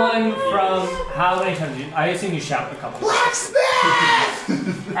 someone from? How many times? I assume you shout a couple.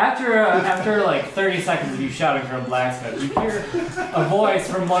 Blacksmith! After like 30 seconds of you shouting for a blacksmith, you hear a voice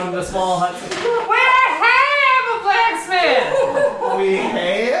from one of the small huts. We have a blacksmith. We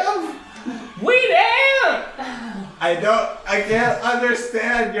have? We do. I can't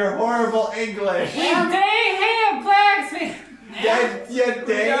understand your horrible English. We have blacksmith. You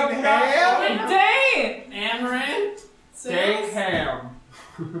dang ham? Amaranth? Steak ham.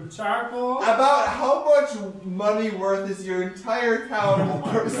 Charcoal? About how much money worth is your entire town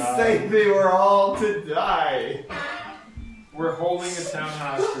for say they were all to die? We're holding a town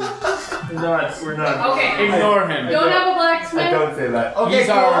hostage. We're not. Okay. Ignore him. Don't have a I blacksmith. don't say that. Okay, He's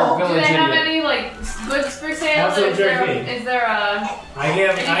our cool. Do village they have idiot. any like goods for sale? Have some Is there jerky. is there a I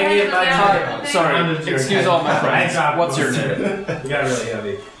give my Sorry, Sorry, excuse all my friends. What's your name? You got really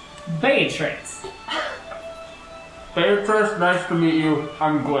heavy. Beatrix. Beatrice, nice to meet you.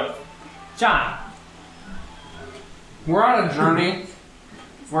 I'm Glyph. John. We're on a journey.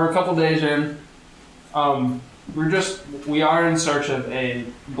 We're a couple days in. We are in search of a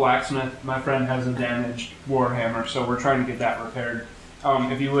blacksmith. My friend has a damaged warhammer, so we're trying to get that repaired.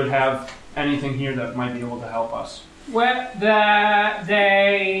 If you would have anything here that might be able to help us. Well,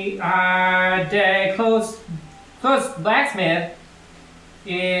 they closed blacksmith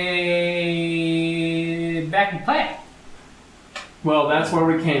back in Platt. Well, that's where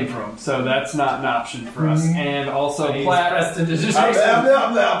we came from, so that's not an option for us. And also, Platt. Platt is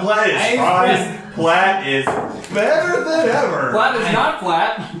fine. Platt is better than ever. Platt is not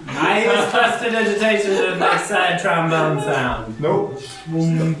flat. I use prestidigitation to make sad trombone sound. Nope.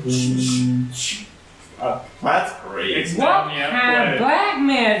 Platt's great. It's What down the kind of black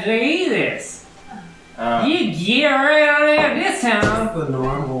man do you this? You get right on out of this town. That's the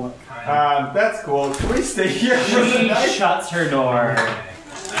normal kind. That's cool. Can we stay here for the She night? shuts her door.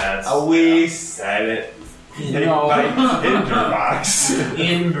 We said it. No. By Tinderbox.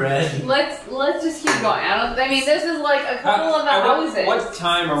 Inbred. let's just keep going. I mean, this is like a couple of houses. What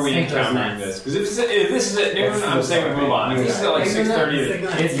time are we Think those encountering nuts. this? Because if this is at noon, I'm saying we move on. If this is at like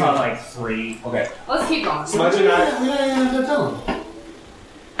 6:30, It's probably like 3. Okay. Let's keep going. Smudge and I. We don't even have to tell them.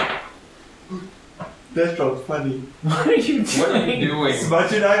 That joke's funny. What are you doing? what are you doing?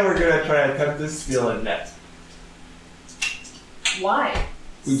 Smudge and I were gonna try to attempt to steal a net. Why?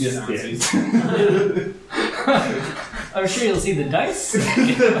 We just did. I'm sure you'll see the dice.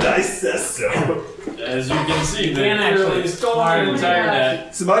 The dice says so. As you can see, You they can't clearly actually stole fire the the entire net.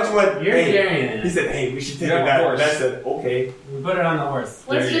 net. Smudge went, You're hey. carrying He it. said, hey, we should take Yeah, a of net. course. And I said, okay. We put it on the horse.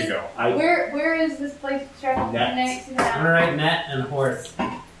 Let's There just. you go. Where is this place trapped Net. next to I'm that? gonna write net and horse.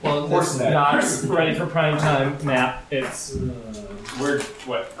 Well, Horse it's net. not ready for prime time map. It's We're,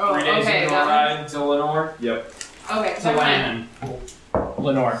 what, Oh, 3 days okay, into that our ride until Lenore? Yep. Okay, to never mind. Landon.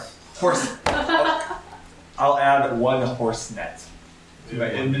 Lenore. Horse. I'll add 1 horse net to my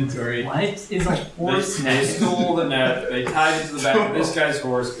inventory. What is a horse They net? stole the net, they tied it to the back of this guy's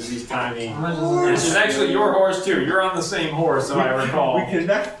horse because he's tiny. How much is Which the is actually your horse too. You're on the same horse, if I recall. We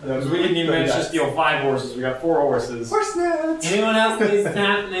connect them. Because we didn't even manage to steal 5 horses, we got 4 horses. Horse net. Anyone else needs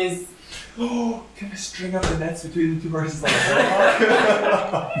net? Needs Oh, can I string up the nets between the 2 horses like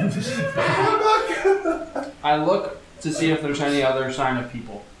that? I look to see if there's any other sign of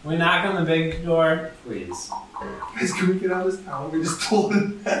people. we knock on the big door. Please. Guys, can we get out of this town? We just stole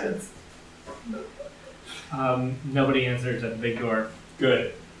the nets. Nobody answers at the big door.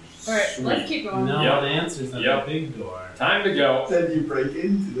 Good. Alright, let's keep going. No Yep. one answers at Yep. the big door. Time to go. Then you break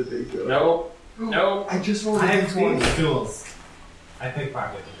into the big door. No. No. I just rolled I a have 20. these tools. I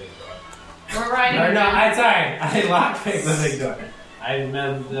pickpocket the big door. We're riding. Or no, again. I'm sorry. I lockpick the big door. I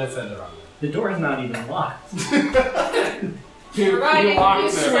meant I said it wrong. The door is not even locked. We're riding. locked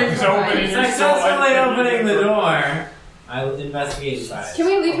These it. swings It's are opening. riding. You're so Successfully unfit. opening the door. I will investigate inside. Can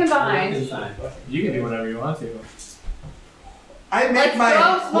we leave him Look behind? inside. You can do whatever you want to. I make Let's my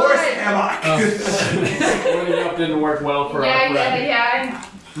go horse slide. hammock. Loading up didn't work well for our friend. Yeah.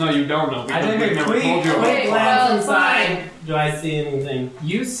 No, you don't know because I we think a never quick told you about it. Wait, glance well, inside. Do I see anything?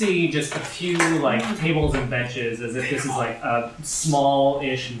 You see just a few like tables and benches, as if this is like a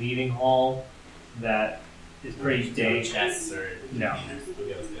small-ish meeting hall that is pretty dangerous. Chests or No.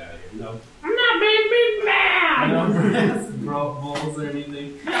 Okay, let's get out of here. No. I'm not being beat bad. No bowls or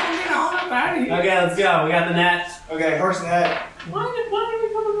anything. Okay, let's go. We got the net. Okay, horse net. Why did we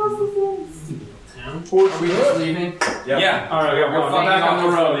come across this little Stupid town. Are we just leaving? Yeah. All right, we'll we're fall back on the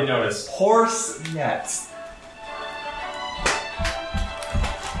road. They road. notice. Horse net.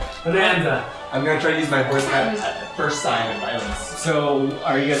 Bonanza. I'm gonna try to use my horse net at the first sign of violence. So,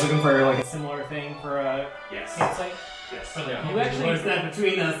 are you guys looking for like a similar thing for a Yes. campsite? Yes. You actually- What's that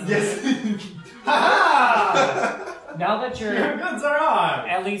between us? Yes. Ha Now that ha! you're Your goods are on.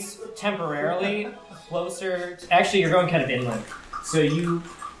 at least temporarily closer. Actually, you're going kind of inland, so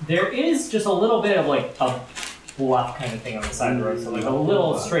there is just a little bit of like a bluff kind of thing on the side of the road, so like a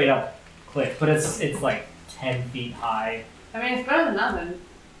little straight up cliff, but it's like 10 feet high. I mean, it's better than nothing.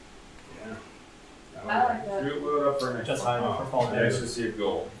 I like that. You load up for next Just one. high enough for fall I damage. actually see a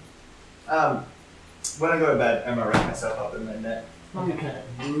goal. When I go to bed, I'm gonna wrap myself up in my net. Okay.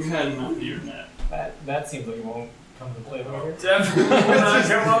 Go ahead and empty your net. That seems like it won't come to play over here. Definitely not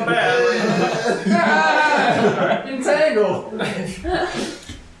come up bad. Entangle.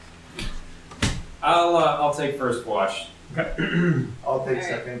 I'll take first watch. I'll take Alright.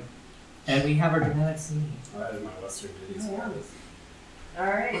 second. And we have our dramatic scene. That is my Western Ditties. All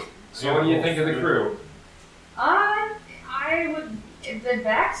right. So what do you think of the crew? I would. The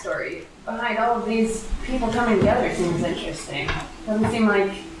backstory behind all of these people coming together seems interesting. Doesn't seem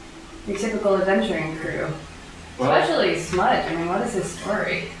like your typical adventuring crew. Well, Especially Smudge. I mean, what is his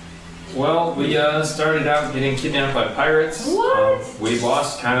story? we started out getting kidnapped by pirates. What? We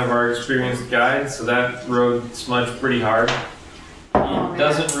lost kind of our experienced guide, so that rode Smudge pretty hard. He Oh, man.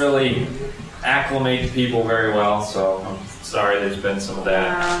 doesn't really acclimate to people very well, so I'm sorry there's been some of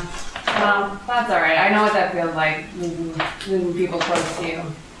that. Well, that's alright. I know what that feels like, losing people close to you.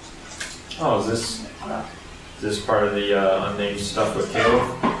 Oh, is this part of the unnamed stuff with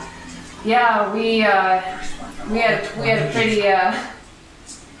Caleb? Yeah, we had a pretty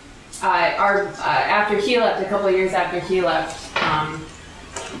after he left, a couple of years after he left, I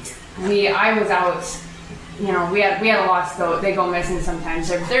was out. You know, we had a lost goat. They go missing sometimes.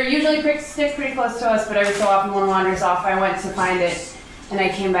 They're usually pretty close to us, but every so often one wanders off. I went to find it, and I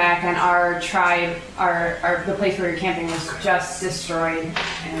came back, and our tribe, the place where we were camping, was just destroyed,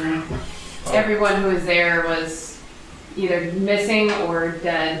 and everyone who was there was either missing or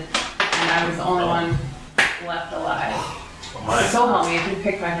dead, and I was the only one left alive. Oh my. So help me, if you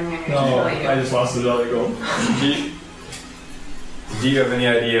pick my name, I'm gonna kill you. just lost a dollar gold. Do you have any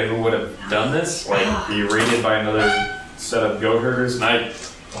idea who would have done this? Like, be raided by another set of goat herders? And I mean,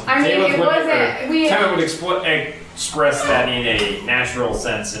 Caleb it would- wasn't. We. Kevin would express that in a natural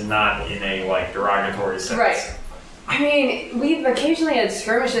sense and not in a like derogatory sense. Right. I mean, we've occasionally had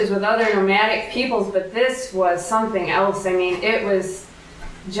skirmishes with other nomadic peoples, but this was something else. I mean, it was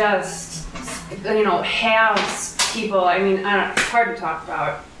just, halves people. I mean, I don't. It's hard to talk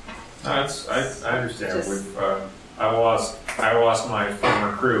about. No, I understand. Just- We've I lost my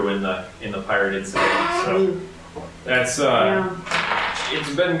former crew in the pirate incident. I So mean, that's yeah. it's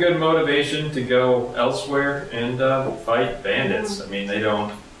been good motivation to go elsewhere and fight bandits. I mean, they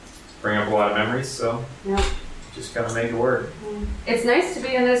don't bring up a lot of memories, so Yeah. just gotta make it work. It's nice to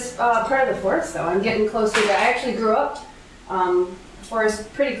be in this part of the forest, though. I'm getting closer to. I actually grew up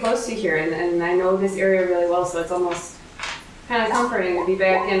forest pretty close to here, and I know this area really well, so it's almost kind of comforting to be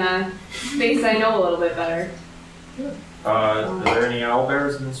back in a space I know a little bit better. Are there any owl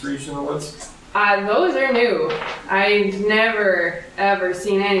bears in this region of the woods? Those are new. I've never ever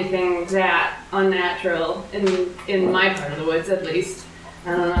seen anything that unnatural in my part of the woods, at least.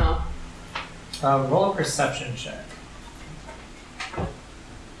 I don't know. Roll a perception check.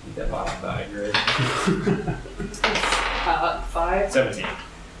 Keep that bottom bag, right? 5. 17.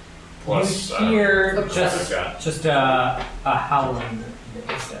 Plus, You hear I've just a howling in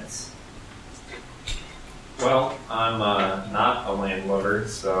the distance. Well, I'm not a land lover,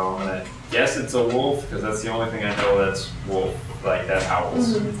 so I'm gonna guess it's a wolf because that's the only thing I know that's wolf, like that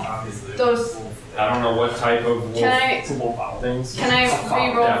howls. Obviously. Those. I don't know what type of wolf Can I? It's a wolf owl. things. Can I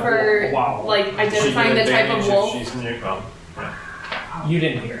re-roll Yeah. for Wow. like She identifying get the type of advantage if wolf? she's near. Well, You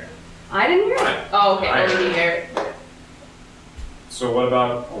didn't hear it. I didn't hear it. I- Oh, okay. I I didn't heard it. hear it. so what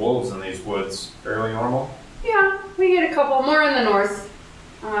about wolves in these woods? Fairly normal. Yeah, we get a couple more in the north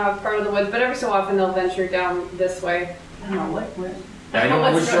part of the woods, but every so often they'll venture down this way. I don't know what. I don't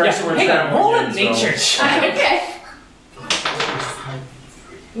know which direction we're Hang on, traveling roll a in, nature so. check. Okay.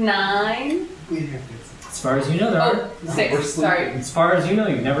 9. As far as you know, there are. Oh, 6. Sorry. As far as you know,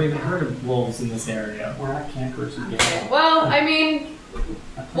 you've never even heard of wolves in this area. We're not campers again. Well, I mean,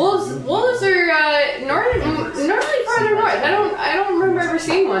 wolves are normally farther north. I don't remember ever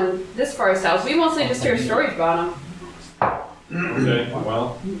seeing one this far south. We mostly just hear stories about them. Okay,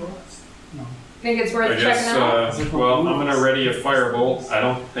 well, Think it's I worth guess, checking out? well, I'm gonna ready a firebolt. I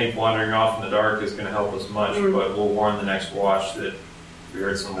don't think wandering off in the dark is gonna help us much, but we'll warn the next watch that we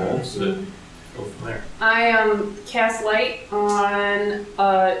heard some wolves that go from there. I cast light on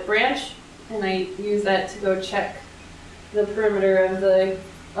a branch, and I use that to go check the perimeter of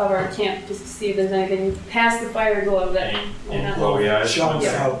our camp just to see if there's anything past the fire glow that. Any glowy eyes? Jumps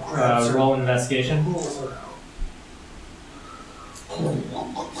out, grabs her. Roll investigation.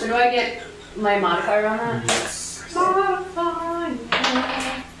 So do I get my modifier on that? Modifier.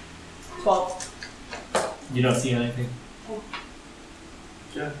 12. You don't see anything.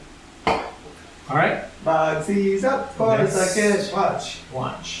 Yeah. All right. Bugsy's up for a second.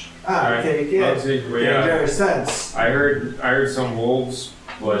 Watch. I take it. Bugsy, we, Danger sense. I heard some wolves,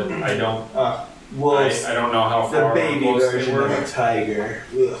 but I don't. Wolves. I don't know how The far baby close they version were. of a tiger.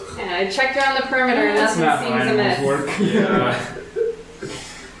 Ugh. And I checked around the perimeter, and That's nothing not how seems animals amiss. work. Yeah.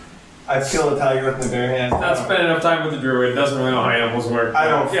 I've killed a tiger with my bare hands. Not spend enough time with the druid. Doesn't really know how animals work. I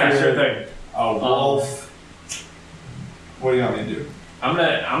don't Yeah, fear sure it. thing. A wolf. What do you want me to do? I'm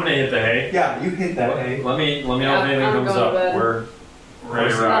gonna hit the hay. Yeah, you hit that hay. Let me know Yeah, if anything I'm comes going up. to bed. We're ready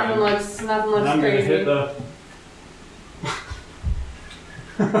to Nothing ride. looks And I'm gonna crazy. hit the.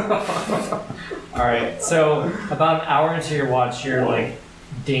 All right. So about an hour into your watch, your like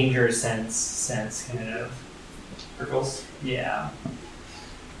danger sense kind of. Prickles. Yeah.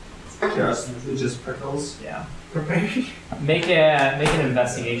 Just prickles. Yeah. Make an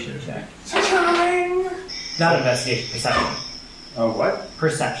investigation check. Not investigation, perception. Oh, what?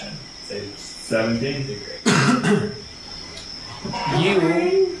 Perception. 17.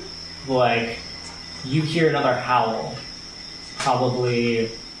 You hear another howl,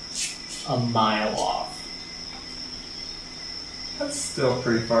 probably a mile off. That's still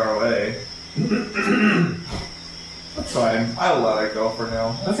pretty far away. That's fine. I'll let it go for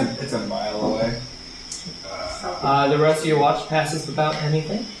now. It's a mile away. The rest of your watch passes without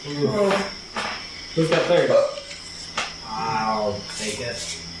anything. Who's got third? I'll take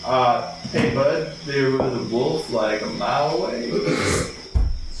it. Hey bud, there was a wolf like a mile away.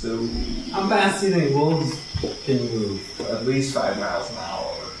 So How fast do you think wolves can move? at least 5 miles an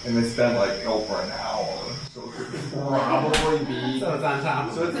hour. And it's been like over an hour. So it could probably be. So it's on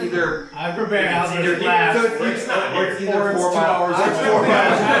top. So it's either. I prepared It's Eldritch either, Blast. so it's either 4 2 hours. It's 4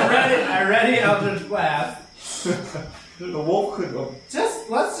 miles. I ready Eldritch Blast. The wolf could go.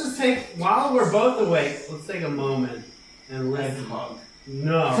 Let's just take, while we're both awake, let's take a moment and listen. Hug.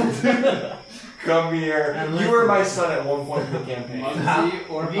 No. Come here. And You were my son at one point in the campaign.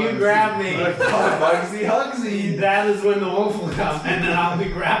 If you grab me, Bugsy Hugsy. that is when the wolf will come, and then I'll be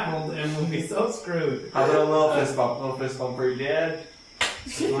grappled and we'll be so screwed. How about a little fist bump? Little fist bump for your dad.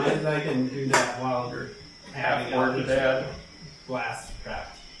 As long as I can do that while we're having Half word to dad. Blast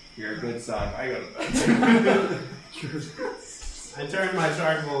trapped. You're a good son. I go to bed. I turn my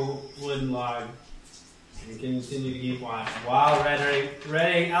charcoal wooden log and continue to keep watch while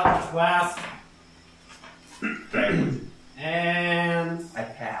ready Eldritch Blast. And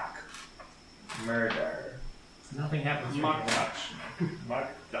Attack. Murder. Nothing happens. Muck during your watch.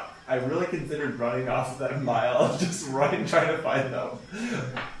 I really considered running off that mile, just running, trying to find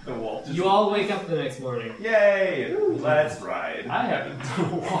the wolf. Just- You all wake up the next morning. Yay! Let's ride. I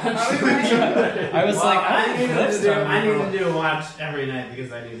haven't watched. I was like, I need this to do. time I we need to do a watch every night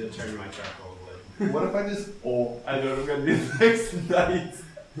because I need to turn my charcoal wood. What if I just? Oh, I know what I'm gonna do next night.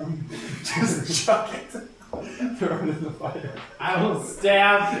 Just chuck it. Throw it in the fire. I will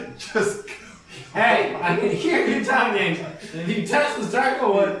stab. Just. Hey, I can hear you talking. If you touch the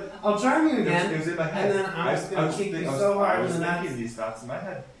charcoal wood, I'll charm you It again. was in my head. And then I'm just gonna kick you I was- so hard I was in the thinking nuts. these thoughts in my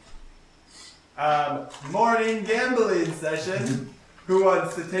head. Morning gambling session. Who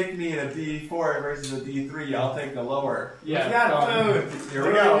wants to take me in a D4 versus a D3? I'll take the lower. Yeah. We got food. Here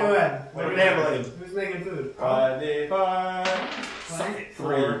What we are go. we doing? What are we Gambling. doing? Who's making food? 5D5. What?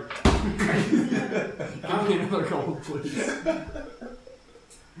 3. Give me another gold, please.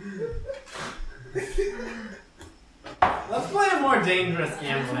 Let's play a more dangerous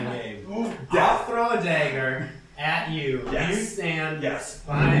gambling game. I'll throw a dagger, at you. Yes. You stand Yes.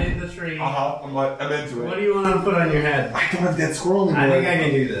 by the tree. I'm into What it. do you want to put on your head? I don't have that squirrel anymore. I think I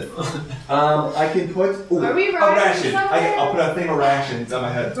can do this. I can put Are we a riding ration. somewhere? I'll put a thing of rations on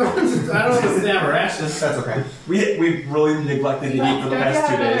my head. I don't understand rations. That's okay. We really neglected to eat for the Don't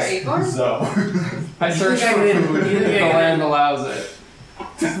past you 2 have days. another acorn? So I searched think for I can- food. you think I The can- land allows it.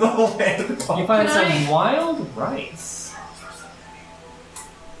 the land. You find Can some I- wild rice.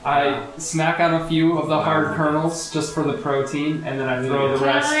 I snack on a few of the hard kernels just for the protein, and then I throw the Can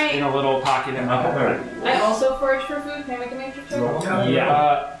rest I- in a little pocket in my head. I also forage for food. Can I make a nature check?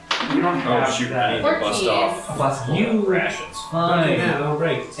 Yeah. You don't have Oh shoot, I need that. to bust 14. off You rations. Don't take find that, it'll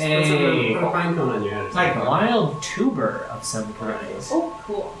break. Just Hey. put a pine cone on your head. a wild tuber of some kind. Oh,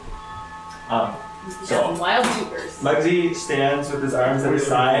 cool. So Wild tubers. Muggsy stands with his arms at his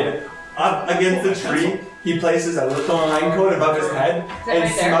side, up against the tree. He places a little pine cone above his head, that and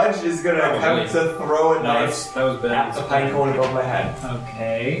right there? Smudge is gonna attempt to throw a knife That was at the pine cone above my head.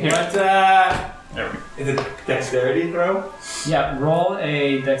 Okay. What, There we go. Is it dexterity throw? Yeah, roll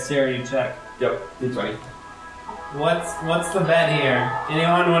a dexterity check. Yep, D20. what's the bet here?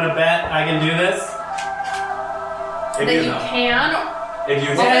 Anyone want to bet I can do this? If That you you know. can. If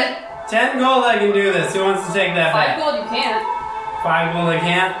you Well, hit, 10 gold I can do this. Who wants to take that 5 bet? gold you can't. 5 gold I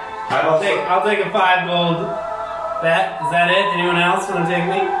can't? I've I'll also, take a 5 gold bet. Is that it? Anyone else want to take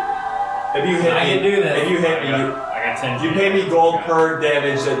me? if you hit I me, can do this. if you hit I me, got 10. you pay me gold per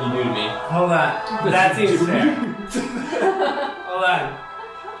damage that you do to me. Hold on. That seems fair. Hold on.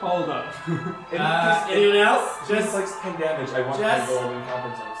 Hold up. Anyone else? Just like 10 damage, I want 10 Just- gold in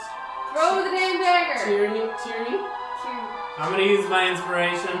compensation. Throw the damn dagger. Tyranny? I'm gonna use my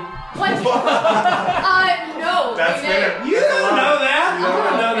inspiration. What? no. That's you did. fair. You don't know that? You I don't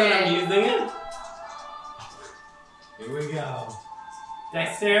don't know that Okay. I'm using it. Here we go.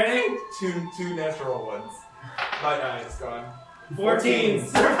 Dexterity? Two natural ones. My eye's gone. 14.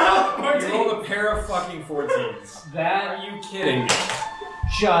 You rolled a pair of fucking 14s. That Are you kidding me?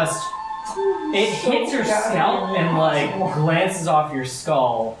 just it hits your scalp and like glances off your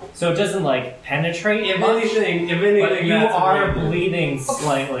skull, so it doesn't like penetrate If much, anything, but you that's are a reason. bleeding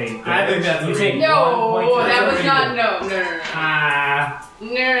slightly. I think that's You a take reason. No, 1 point. that was That's not. a No. Ah,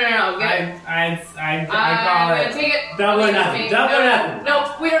 No. Get it. I I'm call gonna it. take it. Double or Leave it to nothing. me. Double or No, nothing.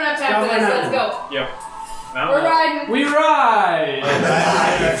 No, we don't have time Double for or this. Let's nothing. go. Yep. We're riding. We ride!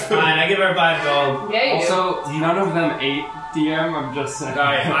 That's fine. I give her 5 gold. Yeah, you do. Also, none of them ate DM, I'm just saying.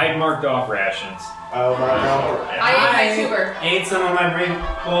 I marked off rations. Oh my god. I ate my tuber. Ate some of my big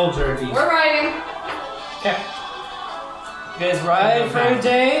bull jerky. We're riding. You guys ride for a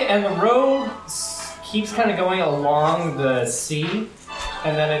day, and the road keeps kind of going along the sea,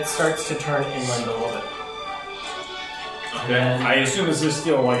 and then it starts to turn inland a little bit. Okay. I assume this is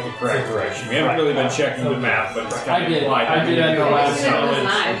still like the correct direction. We haven't really been checking the map, but it's kind I of did. implied. I did at the last time. It was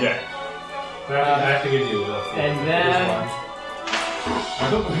nine. Okay. I have to give you a And then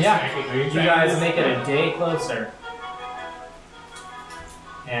you guys make it a day closer.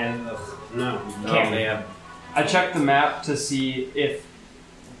 And No. camp. I checked the map to see if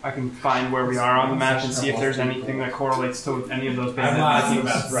I can find where we are on the map and see if there's anything that correlates to any of those bandit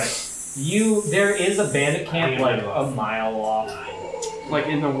camps. Right. There is a bandit camp like a mile off Like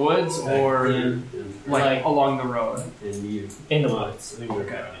in the woods or like along the road. in the woods.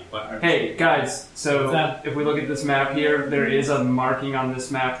 Hey guys, so What's that? if we look at this map here, there is a marking on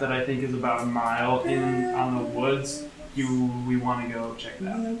this map that I think is about a mile in on the woods. We want to go check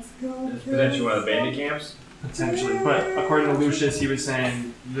that out. Potentially one of the bandit camps. Potentially, but according to Lucius, he was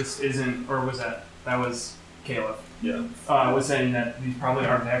saying this isn't, or was that was Caleb? Yeah. Was saying that these probably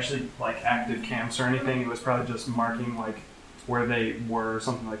aren't actually like active camps or anything. It was probably just marking like where they were or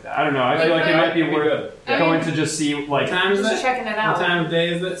something like that. I don't know. I feel like it might be worth going to just see What like. time is Just it? checking it What out. time of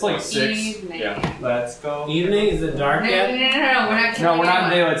day is it? It's like 6. Evening. Yeah. Let's go. Evening? Is it dark No, yet? we're not. No, we're not in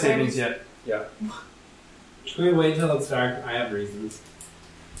checking daylight it savings yet. Can we wait till it's dark? I have reasons.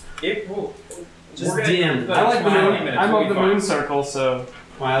 It will. Just dim. I like the moon. 20 minutes, I'm we'll of be the fine. moon circle, so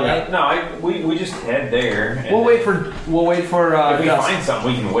Twilight? No, we just head there. and we'll then wait for If we dusk. find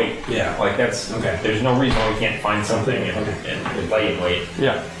something, we can wait. Yeah. Like that's Okay. There's no reason why we can't find something and lay and wait.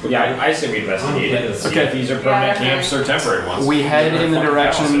 Yeah. But yeah, I say we investigate it. See Okay. if these are permanent Yeah, camps or temporary ones. We head in the Fucking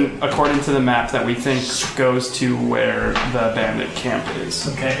direction, according to the map, that we think goes to where the bandit camp is.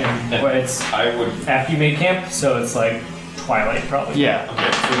 Okay, and well, it's I would. after you made camp, so it's like twilight probably. Yeah.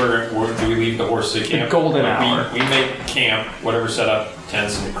 Okay, so do we leave the horses at camp? golden Like, hour. We make camp, whatever set up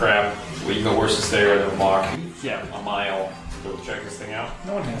tents and crap. We leave the horses there and then walk Yeah. a mile to check this thing out.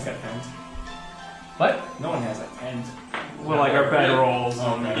 No one has got pens. What? No one has a tent. Well, like our bedrolls.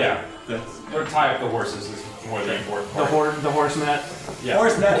 Yeah, or tie up the horses is more the important part. The horse net. Yeah.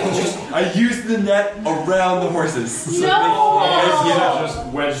 Horse net. I used the net around the horses. No! Yeah, just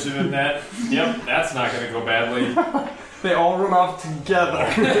wedged in a net. Yep, that's not going to go badly. They all run off together.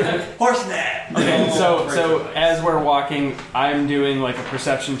 Horse net. Okay, so as we're walking, I'm doing like a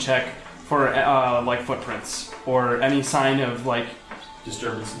perception check for like footprints or any sign of like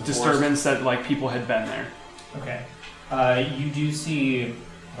Disturbance that like people had been there. Okay. You do see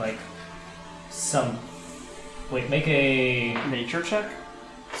like some. Wait, make a Nature check.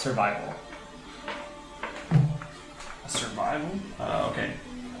 survival. A survival. Okay,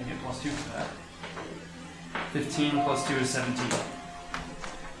 I get +2 for that. 15 + 2 is 17.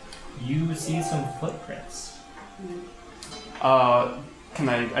 You see some footprints. Can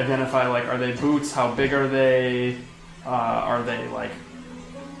I identify like are they boots? How big are they? Are they like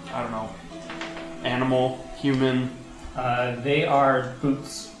I don't know, animal, human? They are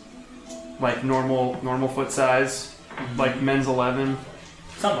boots. Like normal foot size, like men's 11,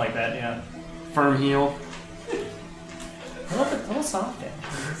 Something like that, yeah. firm heel. A little soft.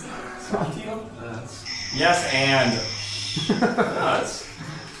 Yes, and.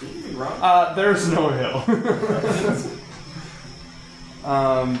 There's no hill.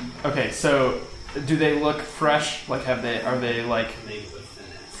 Okay, so do they look fresh? Like are they like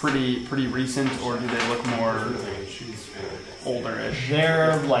pretty recent, or do they look more older-ish?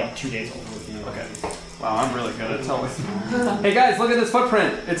 They're like 2 days old. Okay. Wow, I'm really good at telling. Hey guys, look at this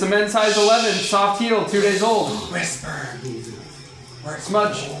footprint. It's a men's size 11, soft heel, 2 days old. Whisper.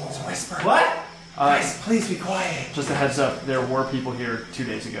 Smudge. Whisper. What? Guys, please be quiet. Just a heads up, there were people here 2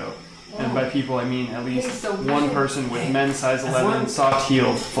 days ago. And by people, I mean at least So one weird. person with men's size 11, long- soft heel.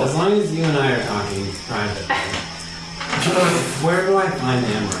 As long as you and I are talking privately. Where do I find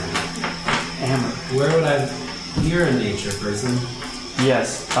Amaranth? Hammer. Where would I... You're a nature person.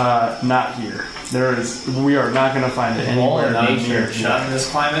 Yes, not here. We are not going to find it Roll anywhere in near nature. here. Not in this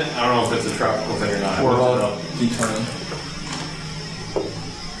climate. I don't know if it's a tropical thing or not. I Or- looked it up.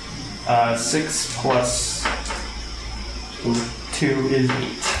 D20. 6 plus 2 is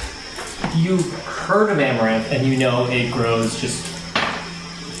 8. You've heard of amaranth, and you know it grows just.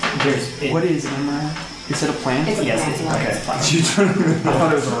 What is amaranth? Is it a plant? It's a Yes, plant. it's okay. I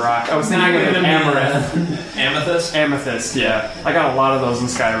thought it was a rock. I was thinking of amaranth. Amethyst? Amethyst, yeah. I got a lot of those in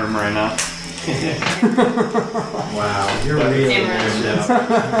Skyrim right now. Wow, you're really Amaranth. good. It's a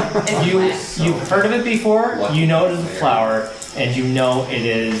plant. You've heard of it before. You know it is a flower, and you know it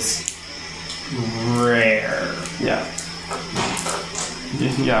is rare. Yeah.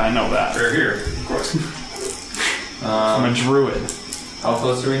 Yeah, I know that. They're here, of course. I'm a druid. How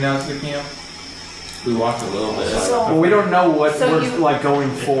close are we now to the camp? We walked a little bit. Well, we don't know what So we're you- like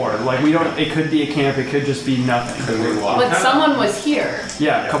going for. Like we don't. It could be a camp. It could just be nothing. We walked. But someone was here,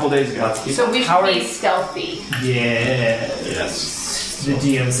 Yeah, a couple days ago. so we How should are be you- stealthy. Yeah. Yes. The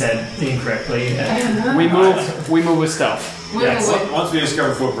DM said incorrectly. We move with stealth. We Yes. would- Once we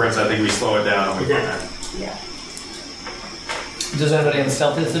discover footprints, I think we slow it down and we can. yeah. Does anybody have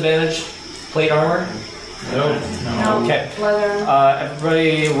stealth disadvantage? Plate armor? No. No. Okay. Leather.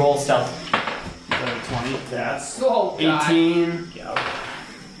 Everybody roll stealth. 20. That's Oh, God. 18.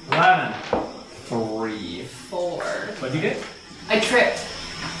 11. 3. 4. What'd you get? I tripped.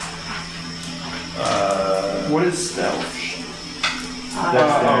 What is stealth?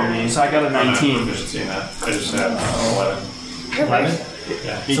 Uh, So I got a I'm not 19. proficient in that. I just have 11. You're 11? right.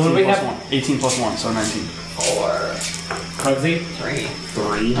 Yeah. 18 So what do we plus have? 1. 18 plus 1, so 19. 4. Pugsy? 3.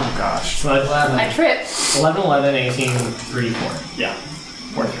 3. Oh gosh. So that's I tripped. 11, 11, 18, 3, 4. Yeah.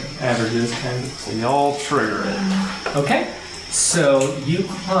 4, 3. Averages kind of. So y'all trigger it. Okay. So you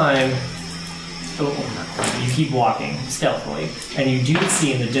climb. Oh, not climb. You keep walking stealthily, and you do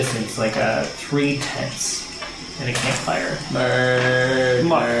see in the distance like 3 tents and a campfire.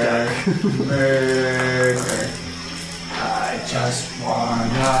 Murder. I just wanna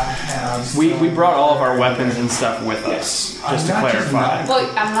have. We brought all of our weapons and stuff with us, just to clarify. Well,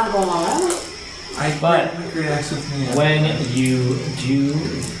 I'm not going around. But my great axe with me. when you do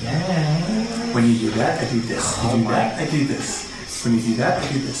that, When you do that, I do this. You do that, I do this. When you do that, I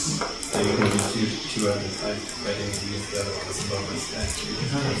do this. So you can use two weapons. I didn't use the other one. It's above my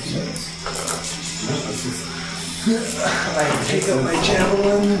I take up my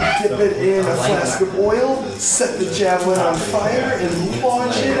javelin, dip it in a flask of oil, set the javelin on fire, and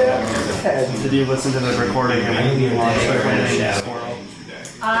launch it at her head. Did you listen to the recording of the launch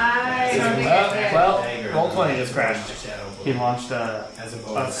I don't think I did. well, roll 20 just crashed. Shadow he launched a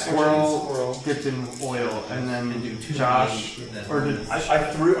squirrel dipped in oil, and then Josh, or did I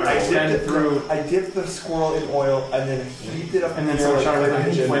dipped the squirrel in oil and then heaped it up and in then the someone air shot like with a a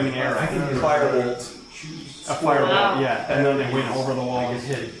pigeon. flaming arrow. Firebolt. A firebolt, Wow. yeah, and then it went over the wall and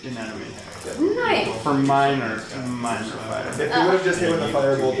hit an enemy. Nice. For minor fire. If you would have just hit with the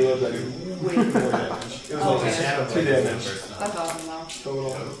firebolt, it would have been way more damage. It was like 2 damage That's awesome though.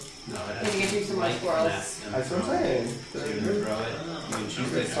 total. Can you get you some more squirrels? That's what I'm saying.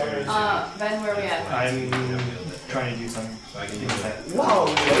 Ben, where are we at? I'm trying to do some. Wow,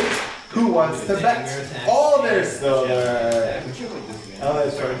 wait. Who wants to bet all their silver? Oh,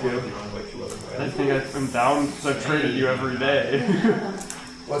 that's trying to. I think I'm down because I've traded you every day.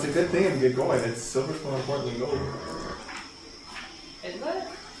 Well, it's a good thing if you get going. It's silver's more important than gold. Is it?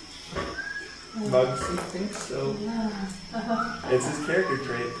 Muggsy thinks so. It's his character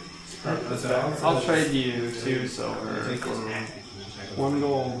trait. I'll trade you 2 silver for 1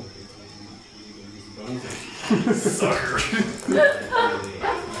 gold. Sucker.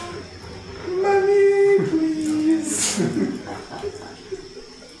 Money, please.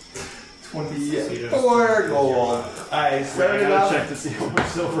 24 gold. I started gotta off. check to see how much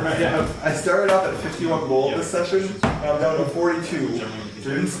silver I have. I started off at 51 gold this session. I'm down to 42.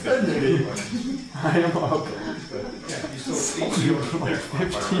 Didn't spend any. I am up. 15 Oh my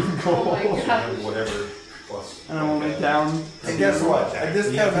gold. god. Whatever. Plus. And I'm only down. And guess what? I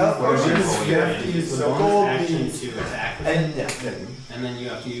just have health potions. So gold means to attack with and it, nothing. and then you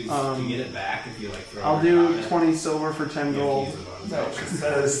have to use to get it back if you like throw I'll it do on it. 20 silver for 10 You gold. have to use a bonus No, action. it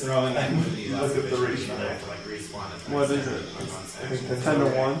says Throwing it would be less look at the efficient, ratio. you have to like respawn it. What is it? I think 10 to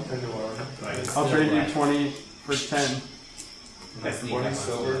 1. 10 to 1. Like, it's I'll still trade you like- 20 for 10. That's neat, 20 how much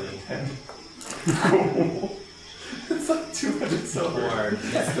silver, really- 10 gold. It's like 200 silver. Or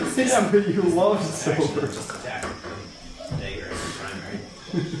Yeah, but you love silver. just attack dagger as the primary.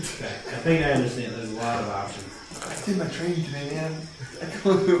 I think I understand. There's a lot of options. I did my training today, man. I can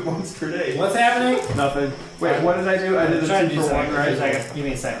only do it once per day. What's happening? Nothing. Wait, what did I do? I did Try a to 2 do for 1, second. right? Second. Give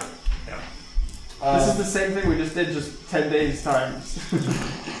me a second. This is the same thing we just did, just 10 days times.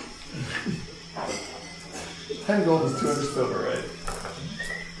 10 gold is 200 silver, right?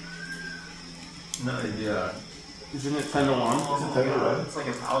 No, yeah. Isn't it 10 to 1? Is it 10 to 1? It's like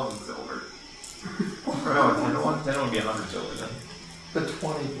 1,000 silver. No, 10 to 1. 10 would be 100 silver then. The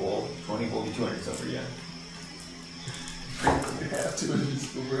 20 gold. 20 will be 200 silver, yeah. You have 200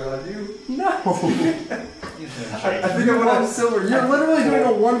 silver on you. No! I think I want to silver. You're literally doing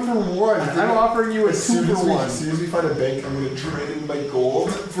a 1 for 1. I'm offering you a 2 As soon for 1. as we find a bank, I'm going to trade in my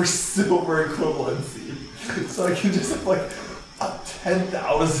gold for silver equivalency. So I can just have like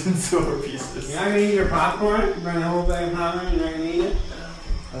 10,000 silver pieces. You're not gonna eat your popcorn? Bring a whole bag of popcorn. You're not gonna eat it?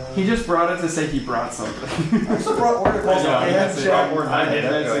 He just brought it to say he brought something. I also brought oracles I know, and that's Jack. I did.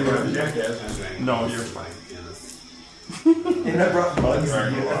 Jackass. No, you're And I brought bugs.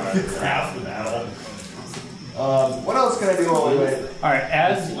 It's half the battle. What else can I do while we wait? All right,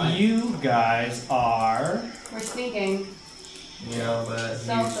 as you guys are, We're sneaking. Yeah, but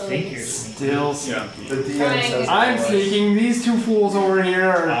Stealthily. think you're still Yeah. the DM says I'm sneaking. These 2 fools over here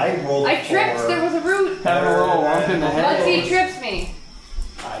are I rolled I tripped. four. There was a root. having a little lump in the head. Luxie trips me.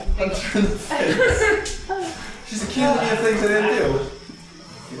 I punched her in the face. She's accusing me of things I didn't do.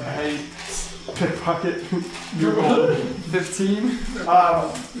 I pickpocket. Your gold. 15.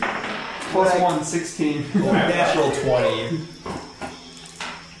 Plus 1, 16. Natural 20.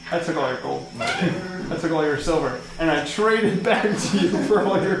 I took all your gold. I took all your silver. And I traded back to you for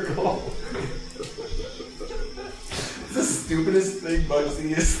all your gold. The stupidest thing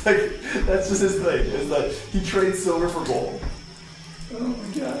Bugsy is like, that's just his thing, is that he trades silver for gold. Oh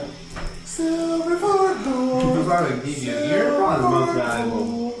my god. Silver for gold. You're probably the most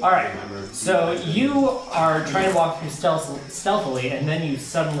valuable. all right. So you are trying to walk through stealthily, and then you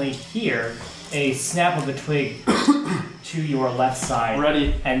suddenly hear a snap of a twig to your left side.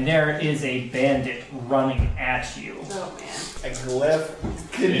 Ready. And there is a bandit running at you. Oh man. A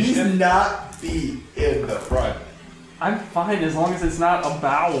glyph. Can he not be in the front? I'm fine as long as it's not a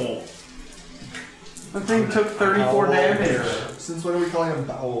bowel. The thing took 34 damage. Since when are we calling them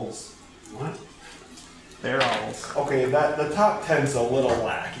bowels? What? They're owls. Okay, the top 10's a little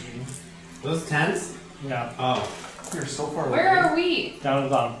lacking. Those tents? No, Oh. You're so far Where away. are we? down at the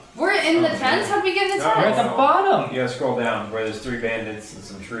bottom. We're in the tents? How'd we get in the No, We're at tents? the bottom. You gotta scroll down where there's 3 bandits and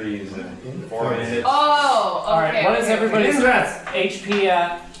some trees and 4 bandits. Oh, okay. All right. What is okay, everybody's okay. HP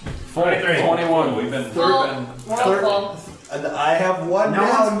at? 23. 21. We've been. Full. We've been We're all full. And I have one No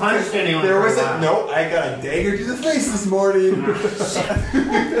down. one's punched anyone There for was a a while. no. I got a dagger to the face this morning.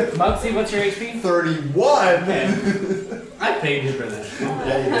 Mugsy, what's your HP? 31. I paid you for that.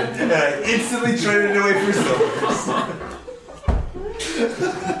 Yeah, you did. And I instantly traded it away for silvers.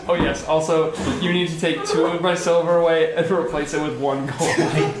 Oh yes. Also, you need to take 2 of my silver away and replace it with 1 gold.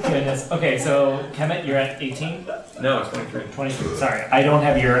 My goodness. Okay, so Kemet, you're at 18? No, it's 23. 23. Sorry, I don't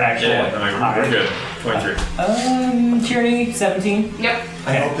have your actual. Yeah, no, we're good. 23. Tierney, 17. Yep.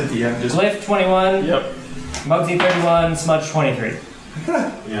 I hope the DM just. Glyph, 21. Yep. Mugsy, 31. Smudge, 23.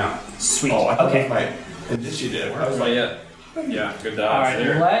 Yeah. Sweet. Oh, I thought Okay. it was my initiative. I was Not like, yet. Yeah, good dodge Alright,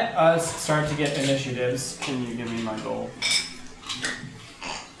 there. let us start to get initiatives. Can you give me my gold?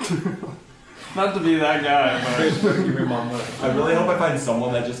 Not to be that guy, but Give me my money. I really hope I find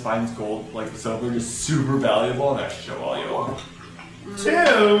someone that just finds gold, like silver, just super valuable, and I show all you.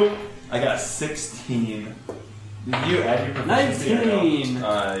 2. I got a 16. Did you add your proficiency or no? 19. You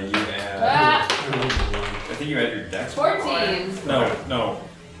add. Ah, I think you add your dex. 14. No,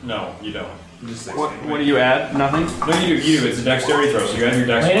 you don't. Just 16. What do you add? Nothing. No, you do. It's a dexterity throw, so you add your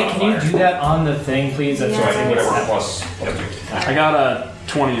dex Lana, can you modifier. do that on the thing, please? That's Yeah. right. I think it's Whatever, that. plus. I got a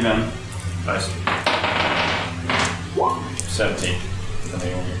 20 then. Nice. 17.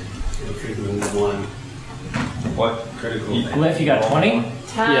 Freaking 1. What? Critical. Glyph, you got 20?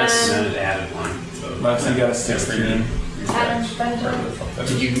 10. Yes. And then it added 1. So Maxie got a 16. 10. Benjamin.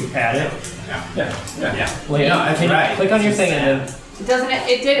 Did you add it? Yeah. Lana, No, that's can you right. click on your thing and then Doesn't it?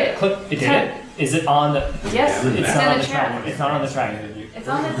 It did it. click. It did it? Is it on the. Yes. Yeah, It's It's not in on the the track. chat. It's not on the track. It's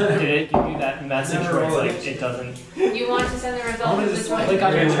on the. Did it give you that message Never where it's roll like it. it doesn't. You want to send the results of this one? Click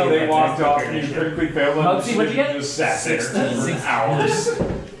on your token. They walked Click off your and you initiative. quickly failed them. Mugsy, what'd you get? Just sat there 16. for hours.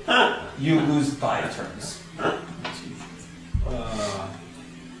 You lose 5 turns. I'm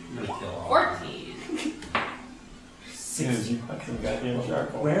gonna kill all. 14. 16.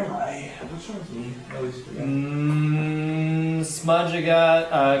 Where am I? Which one's me? Smudge, you got.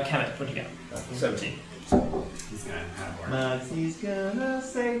 Kemet, what'd you get? 17. He's gonna have more. Maxie's gonna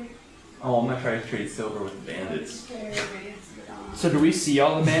say. Oh, I'm gonna try to trade silver with bandits. So do we see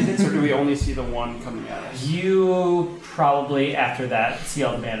all the bandits, or do we only see the one coming at us? You probably, after that, see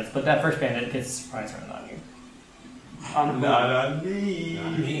all the bandits, but that first bandit gets a surprise round on you. On Not on me.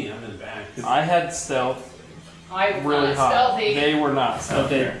 Not me, I'm in the back. I had stealth I was really not high. stealthy. They were not But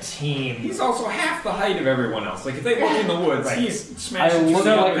stealthy. the team. He's also half the height of everyone else. Like, if they look in the woods, Right. he's I smashing look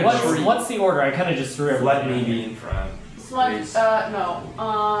through like the a other tree. tree. What's the order? I kind of just threw Let everything me in. be in front. Smudge. Please. No.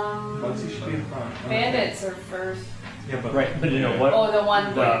 Maxie should be in front. Bandits are first. Yeah, but Right, but you know what? Oh, the one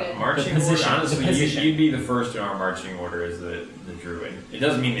The bandit. Marching The position, order, honestly, the position. You'd be the first in our marching order as the druid. It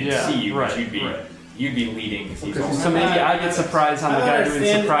doesn't mean they'd Yeah, see you, right, but you'd be leading because he's also So maybe I get surprised on the guy doing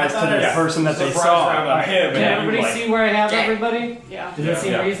surprise to the Yeah. person that they Surprise saw. round on him. Can and everybody you'd be see where I have everybody? Yeah. Does that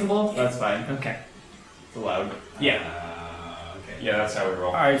seem Yeah. reasonable? that's fine. Okay. It's allowed. Yeah. Okay. Yeah, that's how we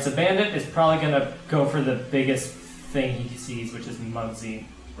roll. Alright, so Bandit is probably gonna go for the biggest thing he sees, which is Mugsy.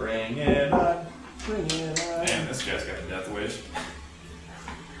 Bring it on. Bring it on. Man, this guy's got a death wish.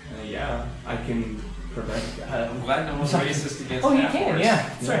 Yeah, I can prevent that. I'm glad no one's racist against Oh, you half can, orcs. yeah.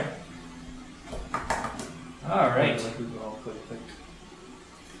 That's right. Alright. Like, we go all click, click.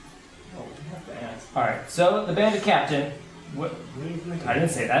 Oh, we have to ask. Alright, so the Bandit Captain. What? I didn't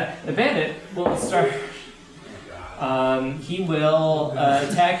say that. The Bandit will start. He will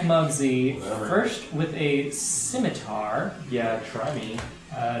attack Mugsy first with a scimitar. Yeah, try me.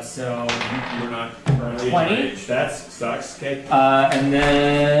 So We're not 20. That sucks. Okay. And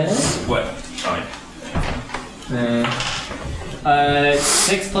then What? Fine.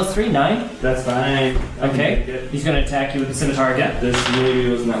 6 plus 3, 9. That's fine. Okay. He's gonna attack you with the scimitar again. This maybe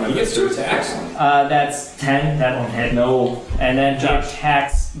was not my He gets best 2 attacks. That's 10. That won't hit. No. And then he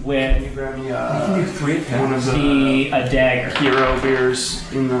attacks with grab me you can do 3 attacks. One of a dagger. hero beers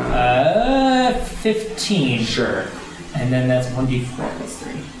in the. 15. Sure. And then that's 1d4 plus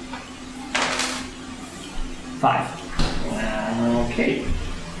 3. 5. Okay.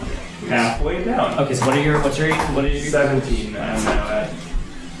 Halfway down. Okay, so what are your 17. I'm now at.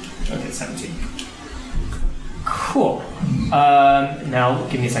 Okay, 17. Cool. Now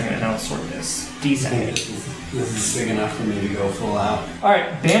give me a second and I'll sort this. D7. This is big enough for me to go full out.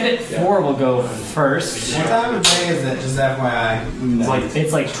 Alright, Bandit 4 will go first. What time of day is it? Just FYI.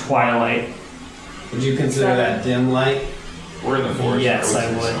 It's like twilight. Would you consider that dim light? We're in the forest. Yes,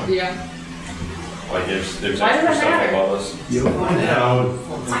 I would. Yeah. Like, there's Why does extra that stuff matter? above us. You'll find out.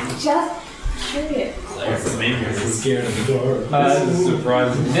 I'm just curious. What's the name here? I'm scared of the door. This is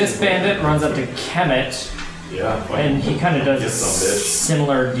surprising. This bandit runs up to Kemet Yeah. And he kind of does a Get some, bitch.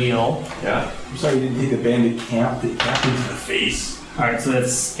 similar deal. Yeah. I'm sorry you didn't take the bandit captain to the face. Alright, so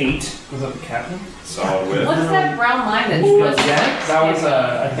that's 8. Was that the captain? Solid with. What's that brown line that Ooh, was that was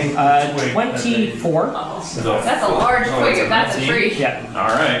I think 24. So, That's a large Oh, twig it's if that's a 19? tree. Yeah.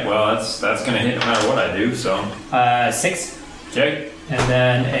 all right. Well, that's gonna hit no matter what I do. So 6. okay. And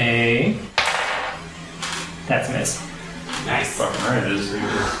then a. That's a miss. Nice. Fucking right. It is.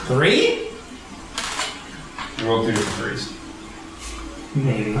 3? You roll 2 different 3s.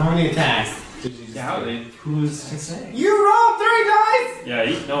 Maybe. How many attacks? Who's to say? You rolled 3 dice!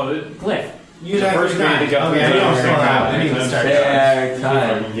 Yeah. No. Glyph. You The died first 3 grade, times. they got Okay, I three don't times. roll out. I need to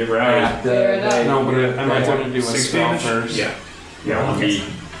start. Fucking get right. Fair enough. No, but I might want to do a 6 spell damage? first. Yeah. Yeah. Okay.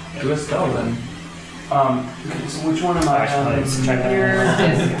 Do a spell then. Okay, so which one am I Actually, on? let's check that. You're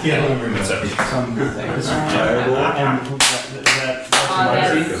this. Kill What's him. up? Some things.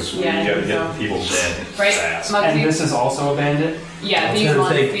 That's- Because we yeah, gotta so- get people dead Right, fast. And Muggsy? this is also a bandit? Yeah, I was these gonna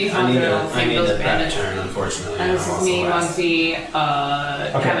ones, say, these I ones need are a- all I same need those a that bandits. turn, unfortunately. And this is me, Muggsy,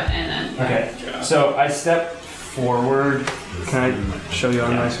 Okay. Kevin, and then. Okay, so I step forward. Can I show you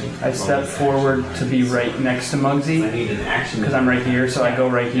on my screen? I step forward to be right next to I Muggsy need an action. because I'm right here, so I go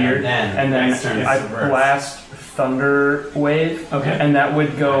right here, and then next turn is I reverse. blast Thunder Wave, Okay. and that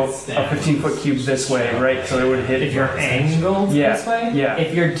would go a Stand. 15-foot cube this way, right? So it would hit. If you're angled Yeah, this way? yeah.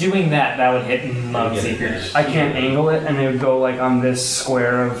 If you're doing that, that would hit Muggsy. If you're, I can't angle it, and it would go like on this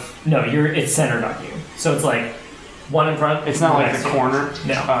square of. no, it's centered on you. So it's like one in front. It's not like next the to you. corner.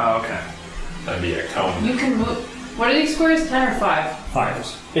 No. Oh, okay. That'd be a cone. You can move. What are these squares? 10 or 5?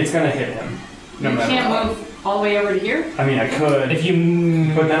 5. It's gonna hit him. No You matter can't what. move all the way over to here? I mean, I could. If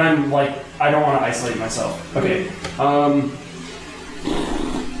you. But then I'm like, I don't want to isolate myself. Okay.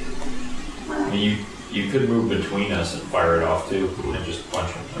 I mean, you could move between us and fire it off too, and just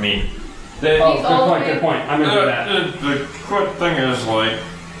punch him. I mean, Oh, He's all the way- good point. I'm gonna do that. the quick thing is like,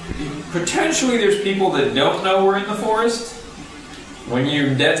 potentially there's people that don't know we're in the forest. When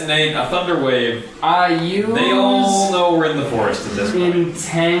you detonate a thunder wave, I use they all know we're in the forest at this point.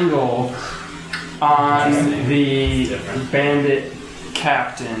 Entangle on the bandit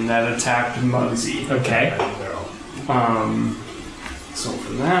captain that attacked Muggsy. Okay. So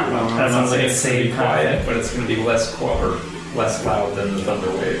for that one, That sounds like a It's gonna be save quiet, but it's gonna be less loud than the thunder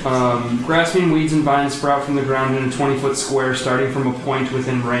wave. grasping weeds and vines sprout from the ground in a 20-foot square starting from a point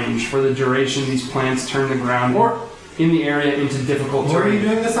within range. For the duration, these plants turn the ground in the area into difficult What are you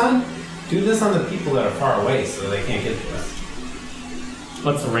terrain. doing this on? Do this on the people that are far away so they can't get to us.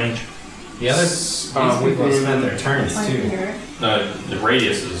 What's the range? The other these people have within- spent their turns too. Here. The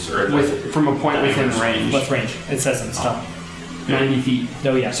radiuses are From a point within range. What's range? It says in stone. 90 feet.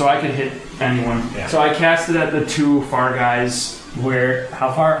 Oh, yeah. So I could hit anyone. Yeah. So I cast it at the two far guys. Where?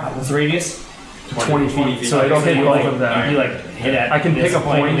 How far? What's the radius? 20 feet. So So it'll hit you both like, of them. You like hit at. I can this pick a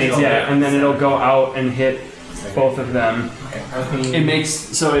point, and yeah, it's- and then it'll go out and hit both of them. Okay. It makes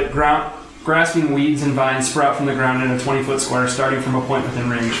so it grasping weeds and vines sprout from the ground in a 20-foot square, starting from a point within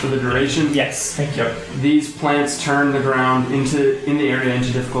range. For the duration, Yes. Thank you. these plants turn the ground in the area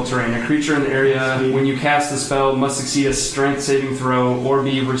into difficult terrain. A creature in the area, when you cast the spell, must succeed a strength saving throw or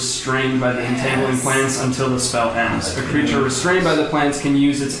be restrained by the entangling plants until the spell ends. A creature restrained by the plants can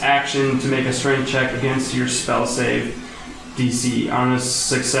use its action to make a strength check against your spell save DC. On a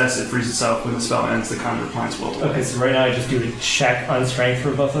success, it frees itself. When the spell ends, the conjure plants will away. Okay, so right now I just do a check on strength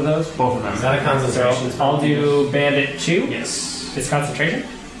for both of those. Both of them. Is that a concentration? So I'll do Bandit 2. Yes. It's concentration?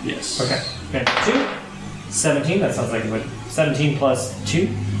 Yes. Okay. Bandit 2. 17, that sounds like it would. 17 plus 2.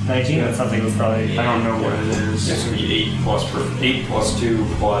 19, that sounds like it would probably. I don't know what it is. It's gonna be 8 plus 2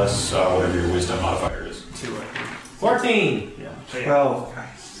 plus whatever your wisdom modifier is. 2, I think. 14. Yeah. 12.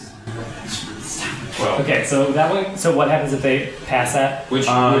 Well, Okay, so that one. So what happens if they pass that? which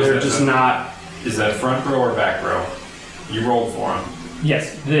They're is just that, not. is that front row or back row? You rolled for him.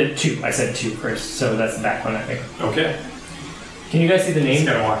 Yes, the 2. I said 2 first, so that's the back one, I think. Okay. Can you guys see the He's name?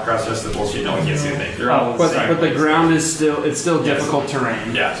 gonna walk across just the bullshit. No, he can't see the thing. They're all Oh, But the sideways. ground is still. It's still Yes. difficult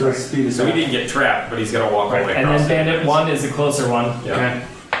terrain. Yeah. So his speed is So he up. didn't get trapped, but he's gotta walk all the way And across. then it. Bandit 1 is a closer one. Yeah. Okay.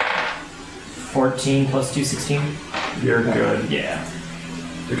 14 plus 2, 16. You're good. Yeah.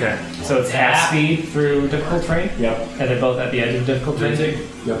 Okay. So it's half speed through difficult terrain, Yep. and they're both at the edge of difficult terrain.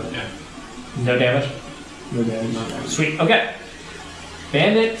 Yep. No damage. No damage. Sweet. Okay.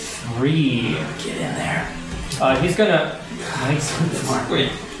 Bandit 3. Get in there. He's gonna. Nice. Wait,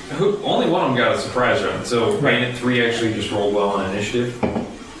 only one of them got a surprise round. So Bandit 3 actually just rolled well on initiative.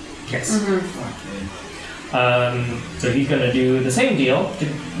 Yes. So he's gonna do the same deal to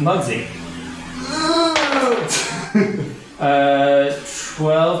Muggsy.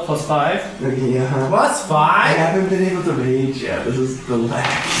 12 plus 5. Yeah. Plus I 5? haven't been able to rage yet. This is the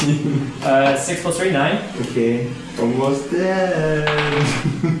last. 6 plus 3, 9. Okay. Almost dead.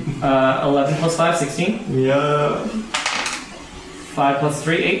 11 plus 5, 16. Yeah. 5 plus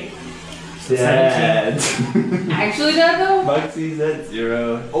 3, 8. Dead. Actually dead though? Muxie's at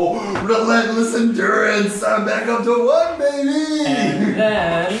 0. Oh, relentless endurance. I'm back up to 1, baby. And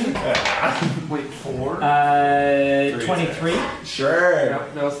then Wait, 4? 23 Sure.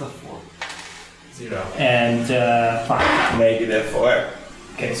 Yep, that was the 4. 0. and 5. Negative 4.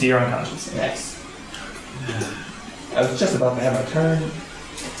 Okay, so you're unconscious. Yes. I was just about to have my turn.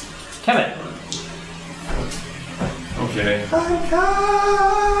 Kevin. Okay. Unconscious.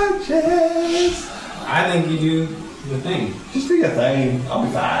 I think you do the thing. Just do your thing. I'll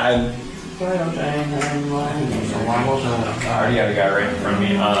be fine. I already got a guy right in front of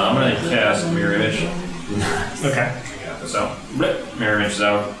me. I'm gonna cast Mirror Image. Okay. So, Mirror Image is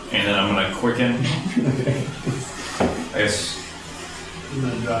out, and then I'm gonna quicken. I guess. I'm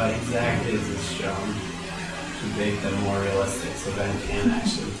going to draw exactly as it's shown to make them more realistic so Ben can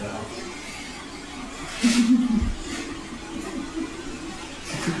actually tell.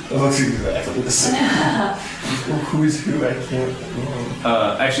 It looks exactly the same. Who's who? I can't.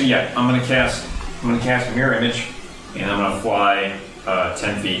 Actually, yeah. I'm gonna cast Mirror Image, and I'm gonna fly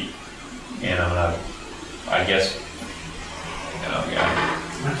 10 feet, and I'm gonna, I guess. Oh yeah.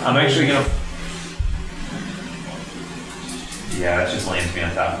 I'm actually gonna. Yeah, it just lands me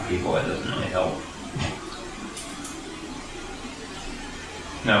on top of people. That doesn't really help.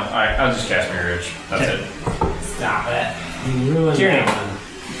 No, alright, I'll just cast Mirror Image. That's it. Stop it. You ruined Tyranny. that one.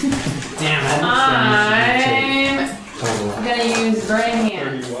 Damn it. I'm gonna use Burning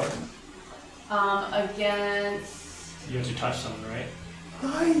Hand 31. against. You have to touch someone, right?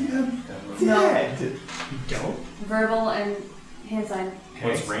 I am No. dead. You don't? Verbal and hand sign.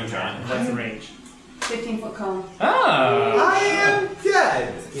 What's range on it? What's the range? 15-foot cone. Oh! I am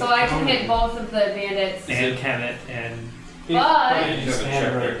dead. So I can hit both of the bandits. And Kemet and. But You You just stand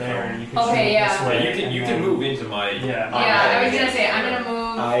check right their there cone. and you can Okay, shoot yeah. this way. Yeah, you can move into my. Yeah. yeah, I was gonna say I'm gonna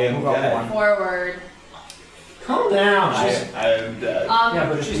move I am Move up dead. one. forward. Calm down. I am dead. Yeah,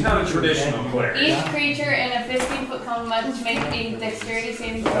 but She's not a traditional player. Each creature in a 15-foot cone must make a dexterity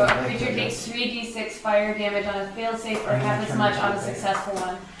saving throw. A creature takes 3d6 fire damage on a failed save or half as much on a successful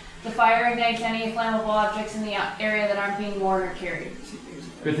one. The fire ignites any flammable objects in the area that aren't being worn or carried.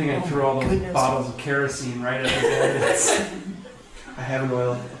 Good thing I threw all those bottles of kerosene right at the bandits. I have an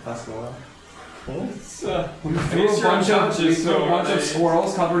oil. That's oil. We threw a bunch of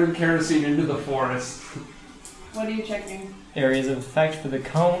squirrels covered in kerosene into the forest. What are you checking? Areas of effect for the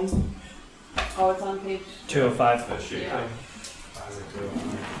cone. Oh, it's on page 205. That shit. Yeah.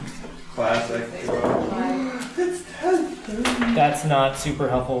 Classic. Five. It's dead. That's not super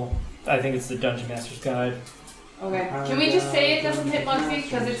helpful. I think it's the Dungeon Master's Guide. Okay. Can we just say it doesn't hit Bugsy?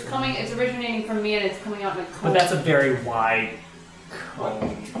 Because it's originating from me and it's coming out in a cone. But that's a very wide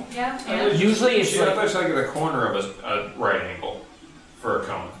cone. Yeah? Yeah. Usually it's She's like, like the corner of a right angle for a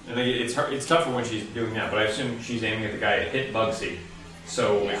cone. And it's tougher when she's doing that, but I assume she's aiming at the guy that hit Bugsy.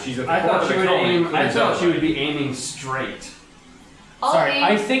 So if she's at the I corner thought of she the would cone, aim. it I clears thought out she would Bugsy. be aiming straight. I'll sorry,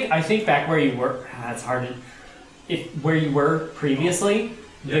 aim- I think back where you were, that's hard to, where you were previously,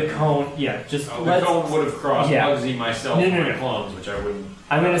 the Yeah. cone, just Oh, the let's, cone would have crossed Yeah. Bugsy myself No, and no, my no. clones, which I wouldn't.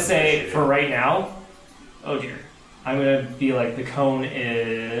 I'm gonna say appreciate. for right now, oh dear, I'm gonna be like the cone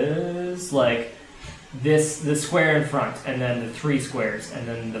is like the square in front, and then the 3 squares, and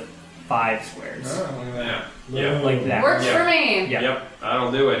then the 5 squares, Yeah. like that. Works Yeah. for me. Yeah. Yep,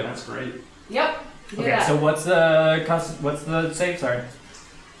 that'll do it. That's great. Yep. Do Okay, that. so what's the save? Sorry.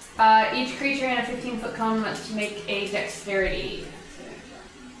 Each creature in a 15-foot cone must make a dexterity.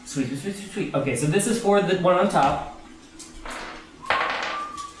 Sweet. Okay, so this is for the one on top.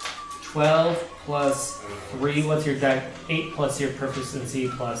 12 plus 3. What's your deck? 8 plus your proficiency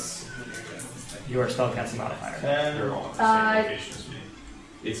plus your spellcasting modifier. They're all in the same location as me.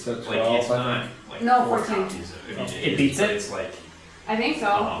 It's So like 12, it's not like No, 4 14. copies of It beats it? It's like I think so.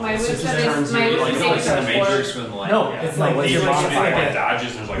 My it's wisdom just is turns my you like wisdom like is the 4. Matrix when like No, it's like it's your like modifier.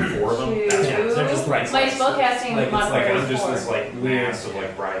 dodges and there's like 4 of them. Two. That's Yeah, they're just right. My spellcasting like it's like modifier I'm is just 4. this like mass of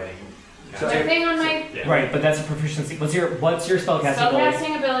like writhing. So My thing on my Yeah. Right, but that's a proficiency. What's your spellcasting ability?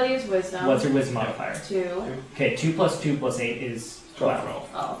 spellcasting ability is wisdom. What's your wisdom modifier? 2. Okay, 2 plus 2 plus 8 is 12. 12.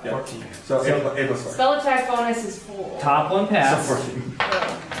 Oh. Yeah. 14. So 8 plus 4. Spell attack bonus is 4. Top one So pass. 14.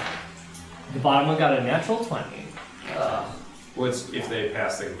 The bottom one got a natural 20. What's if they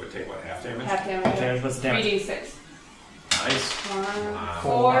pass? They would take what, half damage? Half damage. Damage, what's the damage? 3d6. Nice. 1, Wow.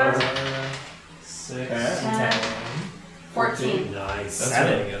 4, 6, Okay. 10. 14. Nice. That's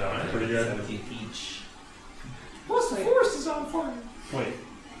 7. really good on it. Pretty good. 17 each. Plus the forest is on fire. Wait,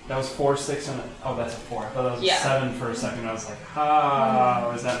 that was 4, 6, and oh, that's a 4. I thought that was Yeah. a 7 for a second. I was like,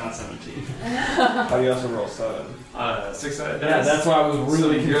 how is that not 17? How do you also roll 7? 6-sided dice. Yeah, that's why I was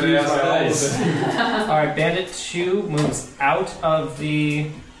really Some good confused ass by all of dice. it. Alright, Bandit 2 moves out of the.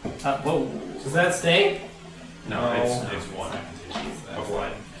 Whoa. Does that stay? No, it's 1. Before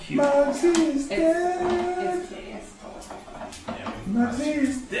I. Moxie's dead. It's tedious.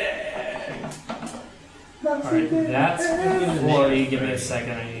 Moxie's dead. Alright, that's 40. Give me a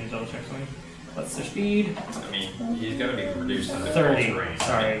second. I need to double check something. What's their speed? I mean, he's got to be reduced to the 30. terrain.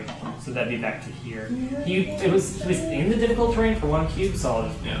 Sorry. So that'd be back to here. He was in the difficult terrain for 1 cube, so I'll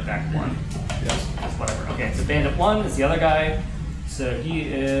just back 1. Yes. Just whatever. Okay, so Bandit 1 is the other guy. So he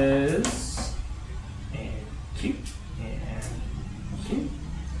is. And cube. And cube.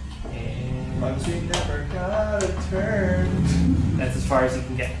 And. Moxie never got a turn. That's as far as you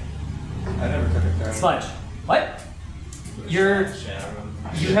can get. I never took a turn. Smudge. What? You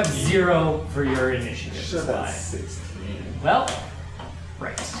have 0 for your initiative. Should Why? have 16. Well,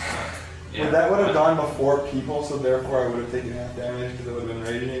 right. Yeah. Well, that would have gone before people, so therefore I would have taken half damage because it would have been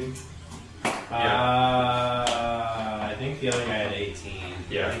raging. I think the other guy had 18.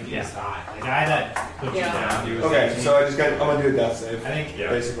 Yeah. I think he was hot. The guy that put Yeah. you down, he was Okay, 18. so I'm gonna do a death save. I think, Yeah.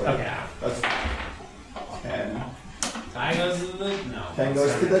 Basically. okay. That's 10. Tie goes to the, no. 10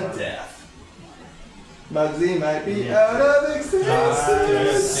 goes to the death. Muggsy might be Yeah. out of Do I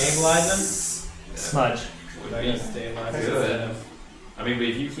existence. stabilize him? Smudge. Do I gotta stabilize him? Good. I mean, but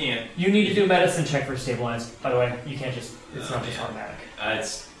if you can't, You need to do a medicine check for stabilize. By the way, you can't just. It's not just automatic.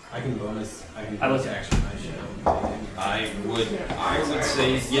 it's. I can bonus I was- action my shit. I would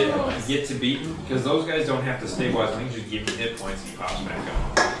say get to beaten because those guys don't have to stabilize. I think just give me hit points and he pops back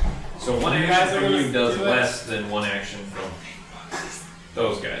up. So one You guys action are from gonna you does do it? less than one action from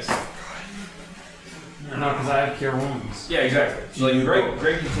those guys. No, because I have cure wounds. Yeah, exactly. So like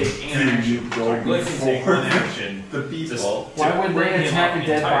Greg can take an action. Greg can take one action. The people. Why would bring they him attack up a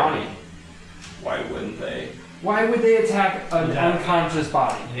dead entirely. body? Why wouldn't they? Why would they attack an Yeah. unconscious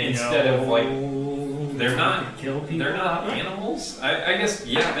body? Instead of like they're not kill people. they're not animals. I guess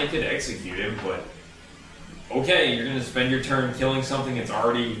yeah they could execute him, but okay, you're gonna spend your turn killing something that's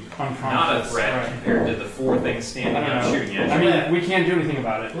already Unconscious. not a threat Right. compared to the 4 things standing I don't up know. shooting at I you. mean, we can't do anything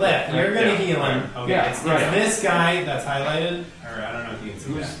about it. Left, you're gonna Yeah. heal him. Okay, Yeah, it's right. this guy that's highlighted, or I don't know if you can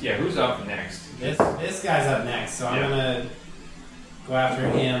see Who's up next? that. This guy's up next, so I'm Yeah. gonna go after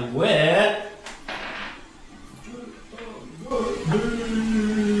him with.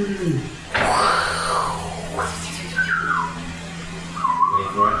 Wait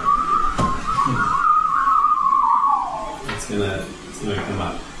for it. It's gonna come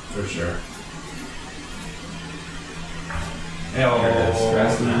up for sure. Oh,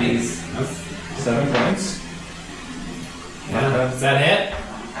 That's nice. 7 points. Yeah. Does that hit?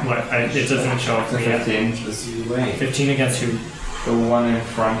 What? It doesn't show up for me yet. 15. Just you wait. 15 against who? The one in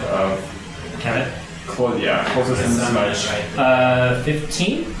front of Kenneth? closest in Smudge.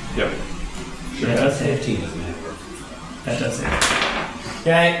 15? Yep. Yeah, that's it. 15 doesn't hit. That does it.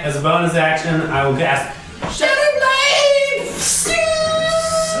 Okay, as a bonus action, I will cast Shadow Blade!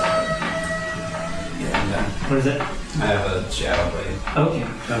 What is it? I have a Shadow Blade. Okay.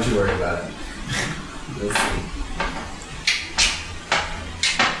 Don't you worry about it. We'll see.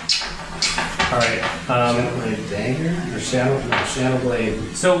 Alright. Shadow Blade dagger? Or Shadow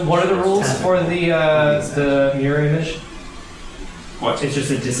Blade. So what are the rules for the mirror image? What? It's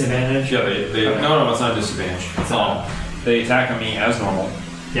just a disadvantage? Yeah, no, it's not a disadvantage. They attack on me as normal.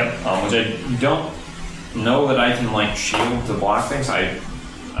 Yep. Which I don't know that I can like shield to block things.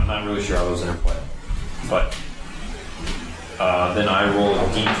 I'm not really sure how those interplay. But then I roll a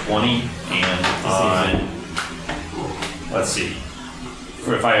d20 and on let's see.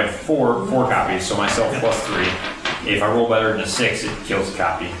 If I have four copies, so myself plus 3. If I roll better than a 6, it kills a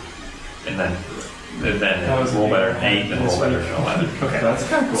copy. And then roll better than 8, then roll better than 11. Okay. That's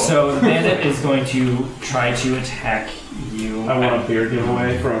kind of cool. So the bandit is going to try to attack you. I want a beer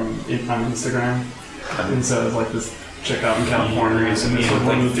giveaway from on Instagram. And so it's like this chick out in California. So me with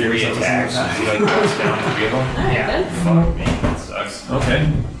like 3 attacks. He like goes down 3 of them. Yeah. Fuck me, that sucks.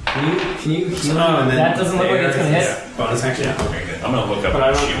 Okay. Can you heal him and then That doesn't look like it's gonna hit. Bonus action? Yeah. Okay, good. I'm gonna look up But what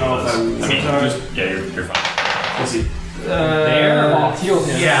I don't shield know if does. I I mean, sometimes- just you're fine. We'll see. There. I'll heal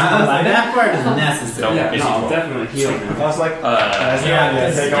him. Yeah, that part is necessary. No. Yeah, Is no, he I'll 12? definitely heal him. I was like, Yeah,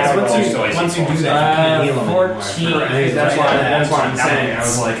 because take once all the you rolls. once you do that, you can't heal him 14. anymore. That's why I'm saying. I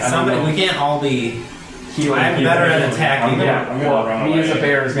was like, I don't Somebody, know. we can't all be. Healing I'm people. better at attacking. Yeah, I'm gonna run me as a away.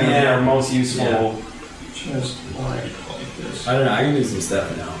 bear is going to be Yeah. our most useful Just like this. I don't know. I can do some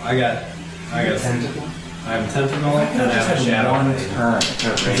stuff now. I got Tentacle? I have a tentacle and I have a shadow.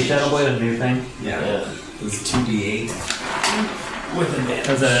 Is the Shadow Blade a new thing? Yeah. It's 2d8 with advantage.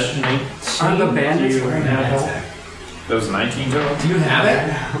 As a 19, Aren't the bandits you wearing have Attack. Those 19 total? Do you have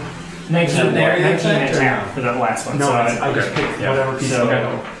it? 19 there, you 19 have attack that? for the last one. No, so I just okay. picked Yeah. whatever piece So- of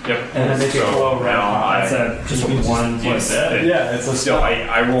metal. Yep. And then make it glow red. That's a just a one plus. that. Yeah, it's a Still,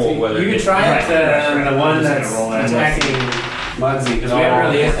 I roll whether You can it's- try it Right. to the one I'm just that's gonna roll that. attacking Muggsy because we haven't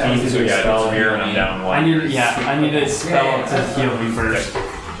really hit that. So yeah, it's here and I'm down one. I need a spell to heal me first.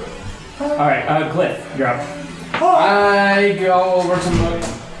 Alright, Cliff, you're up. I go over to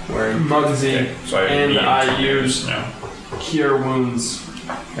Muggsy Okay, so I and need I to use now. Cure Wounds.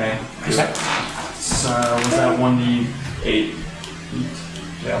 Okay. So was that 1d8?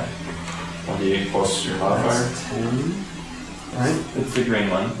 Yeah. 1d8 plus your modifier. 10. Right? It's the green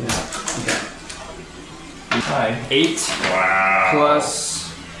one. Hi. 8 Wow. plus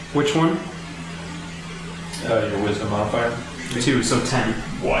which one? Your wisdom modifier. 2, so 10.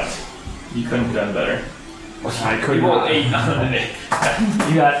 What? You couldn't have done better. I could You rolled not. 8 on an 8.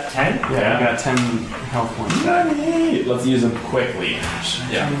 You got 10? Yeah, I got 10 health points back. Hey, let's use them quickly.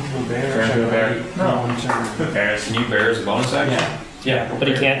 Yeah. Turn into a bear. No. Who cares? Can you bear as a bonus action? Yeah. But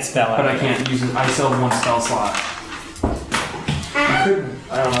he can't spell it. But I can't use it. I still have 1 spell slot. You couldn't.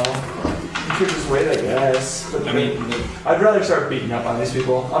 I don't know. You could just wait, I guess. But I mean, I'd rather start beating up on these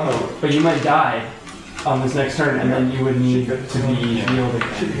people. I'm a. But you might die on this next turn, and then you would need to be healed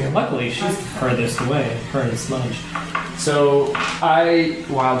again. Luckily, she's furthest away, furthest smudge. So I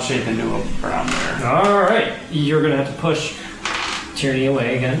wild shape into a brown bear. Alright, you're gonna have to push Tyranny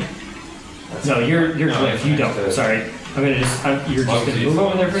away again. No, you're No, Cliff, you don't. it's- Sorry. You're just gonna Muggsy. move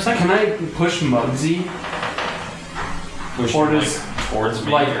over there for a second? Can I push Muggsy? push Or him, does- like, towards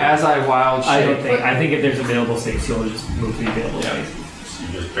me. Like or- as I wild I don't shape? think. I think if there's available space, you'll just move to the available Yeah. space. So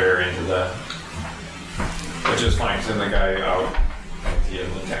you just bear into that. Which is fine, because then the guy out. He has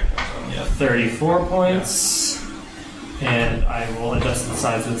an attack on him. Yeah. 34 points. And I will adjust the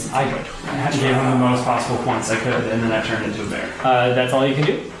size of this. I gave him the most possible points I could, and then I turned into a bear. That's all you can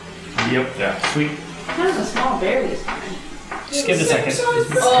do? Yep. Yeah. Sweet. Kind of a small bear this time. Just give it a second.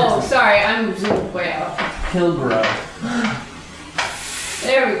 Oh, sorry, I'm zoomed way out. Hillbrow.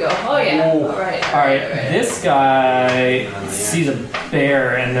 There we go. Oh yeah. Ooh. Alright. Alright, this guy sees a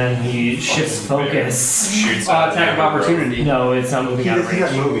bear and then he shifts focus. Shoots out Attack of the opportunity. No, it's not moving out of He's not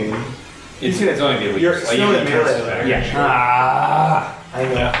range. moving. It's only be You're still in melee. Yeah. I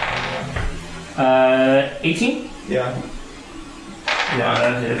know. 18? Yeah. Yeah,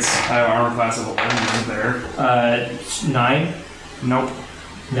 that hits. I have armor class of 11 there. 9? Nope.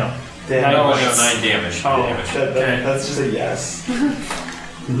 No. Damn. No, it's- 9 damage. Oh. Damage. That's just a yes.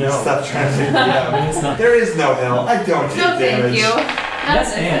 No. Stop trying to figure it out. It's not. There is no hell. I don't take No, damage. thank you.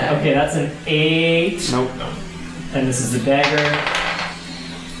 That's an, okay, that's an 8. Nope. And this is the dagger.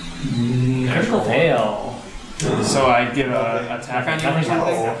 Critical fail. So I get a attack on you or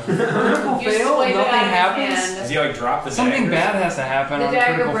something? Critical You fail? swipe it Nothing out of his happens? hand. Does he like drop the Something dagger? bad has to happen The on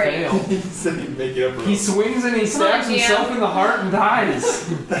dagger critical breaks. fail. He said he'd make it up. He swings and he stabs on, himself Dan. in the heart and dies.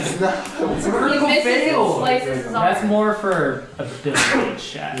 That's not. It's a He critical misses and fail. slices his That's arm. more for ability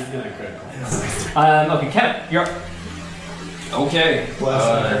chat. Okay, Kevin, you're up. Okay. Bless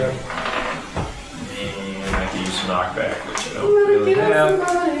And I can use some knockback, which I don't really have.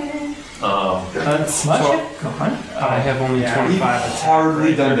 Smudge? So- Go on. I have only 25 attack.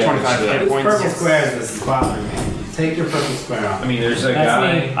 hardly done 25 damage. hit This points. purple square is this bothering me. Take your purple square off. I mean, there's a That's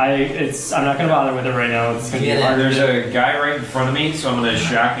guy. me. I'm not gonna bother with it right now. It's gonna be Get hard. There's a guy right in front of me, so I'm gonna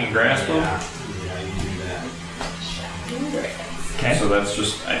shock and grasp him. Yeah, you can do that. Okay. So that's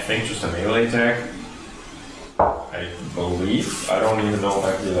just, I think, just a melee attack. I believe. I don't even know if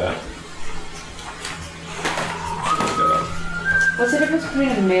I can do that. What's the difference between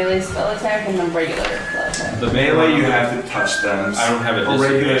a melee spell attack and a regular spell attack? The Melee, you have to touch them. I don't have a A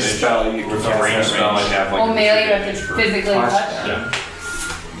regular disadvantage. spell, you can With a cast range at spell, I range. have like Oh, a melee, you have to disadvantage for- physically touch. touch?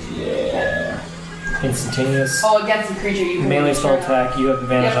 Yeah. Instantaneous. Oh, against a creature you can Melee spell turn on. attack. You have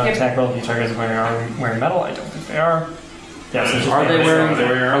advantage Yep, on yep. attack roll if you target is wearing metal. I don't think they are. Yes, it's just Are they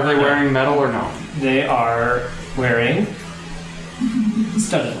melee. wearing metal or no? They are wearing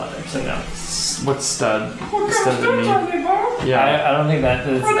studded leather. So no. What's stud? Stud to me. Yeah. I don't think that. I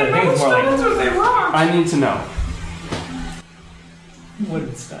think it's more like I need to know.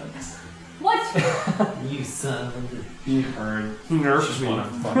 wooden studs. What? You son of a. You heard. He nerfed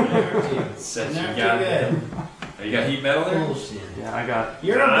me. Set you Not got too good. You got heat metal there? Bullshit. Yeah, I got.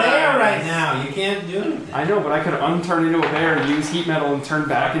 You're a bear right now. You can't do anything. I know, but I could unturn into a bear, use heat metal, and turn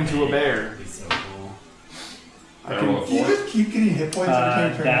back into a bear. That'd be so cool. Can I roll a Do you 4? just keep getting hit points every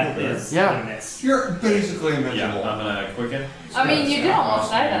time you turn That over? is Yeah. a miss. You're basically Yeah, invincible. I'm gonna quicken. I mean, you did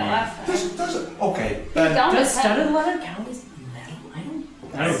almost die that last time. Okay. He's down to Does 10. studded leather count as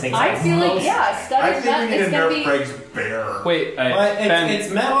metal? I don't think so. I feel like, yeah, I studded think that we need is to gonna nerf be. Craig's bear. Wait, But Ben,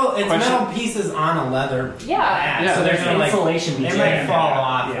 it's metal. It's question. metal pieces on a leather. Yeah. mat, Yeah, so they're there's gonna like insulation they between might them. fall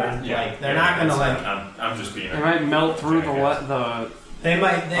off. Yeah. Or, like they're not gonna like. I'm just being. it might melt through the. They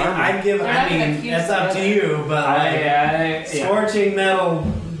might. They, Armor. I'd give. They're I not gonna mean, fuse it's up to together. you, but like yeah. scorching metal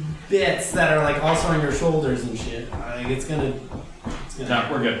bits that are like also on your shoulders and shit. Like it's gonna. No,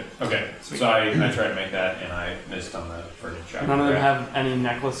 we're good. Okay, so I tried to make that and I missed on the friggin' shot. None of them have any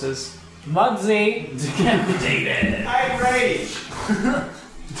necklaces. Mugsy. Dated. I rage.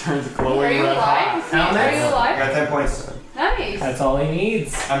 Turns Are glowing you red hot. alive? Are you I alive? got 10 points. Nice. That's all he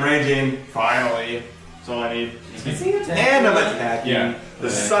needs. I'm raging. Finally. That's all I need. And And I'm attacking. Yeah. The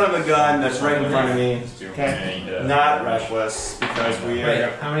son of a gun that's right in front of me. Okay. Not reckless because we Wait,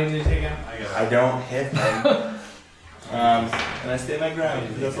 are. how many did you take out? I don't hit them. And I stay my ground.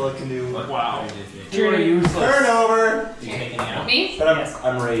 That's all I can do. Wow. You are useless. Turnover. You taking it out? Me? But Yes.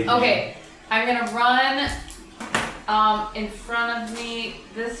 I'm raging. Okay. I'm gonna run in front of me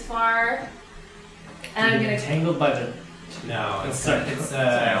this far. And I'm gonna. Tangled budget. No, it's It's it's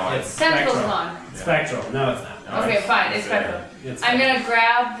Tentacles spectral. on. Spectral. No, it's not. Okay, fine. It's spectral. It's I'm gonna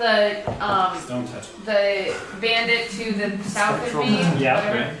grab the Just don't touch it. the bandit to the south of me, Yeah,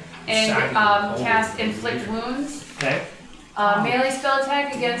 whatever, right. and Shocking. cast inflict wounds. Okay. Melee spell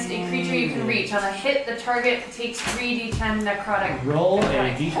attack against a creature you can reach. On a hit, the target takes 3d10 necrotic. Roll a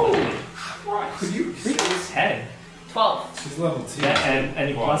necrotic. d20. Could you? 10. 12. She's level 2. Yeah, and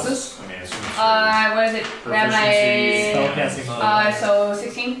any pluses? I mean, as soon as What is it? Grab Proficiency, my. So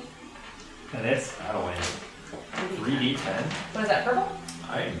 16. That is. that'll win. 3d10. What is that? Purple?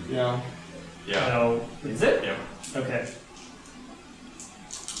 Yeah. Yeah. No. Is it? Yep. Okay.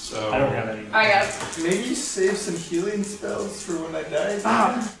 So I don't have any. I got it. Maybe save some healing spells for when I die.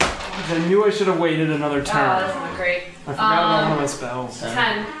 I knew I should have waited another Oh, turn. that's not great. I forgot about one of my spells.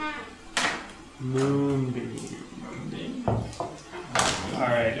 10. Moonbeam.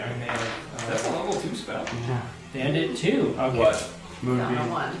 Alright, I made That's a level 2 spell. Yeah. Bandit 2. Okay. What? Moonbeam. Not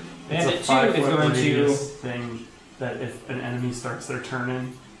one. It's Bandit a 2 5 is foot going to. radius thing that if an enemy starts their turn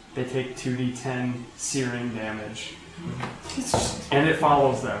in, they take 2d10 searing damage. And it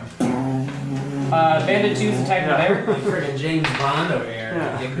follows them. Bandit 2 is attacking the bear. Friggin' James Bond over here.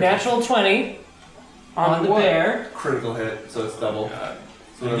 Yeah. Natural 20 on the what? bear. Critical hit, so it's double.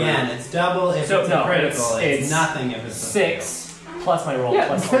 So Again, it's double if So, it's no, a critical. it's It's nothing if it's a 6 plus my roll. Yeah,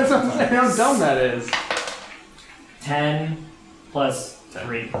 plus that's what I'm saying. How dumb that is. 10 plus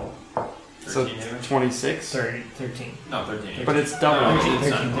 3. So 13 damage? 26. 13. No, 13. But it's double. No, 13, it's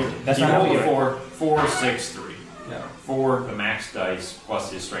 13, not. 13. That's you not how roll we the do it. 4, 6, 3. Yeah. 4, the max dice,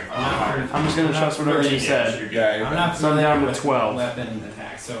 plus his strength modifier. I'm just gonna trust whatever you said. Yeah, I'm not So I'm familiar down to with 12. weapon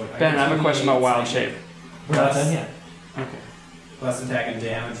attack, so Ben, I have a question about wild shape. We're not done yet. Okay. Plus attack and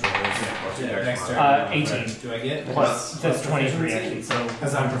damage rolls. Yeah, dexterity. 18. Do I get? Plus, that's 23 actually, so.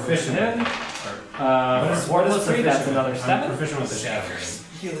 Because I'm proficient. Then, What is 4 plus proficient 3, that's with? another I'm 7. proficient with the shatter.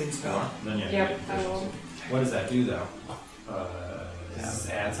 healing spell. Then yeah, Yep, you get I will. efficiency. What does that do though? Does this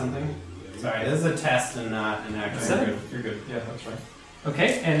add something? Sorry, this is a test and not an actual. Seven. You're good. You're good. Yeah, that's right.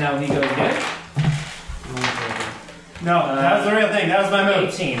 Okay, and now he goes again. No, that was the real thing. That was my move.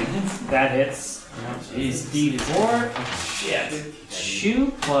 18. That hits. Is D4. Shit.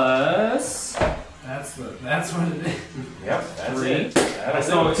 2 plus That's what it is. Yep, that's 3. it. I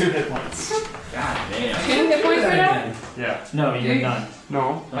still have 2 hit points. God damn. 2 hit points right now? Yeah. No, you have none.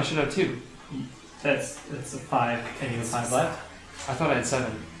 No, I should have 2. That's a 5, and you have 5 left. I thought I had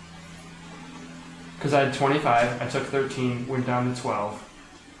 7. Because I had 25, I took 13, went down to 12.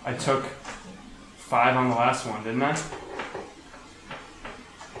 I took 5 on the last one, didn't I?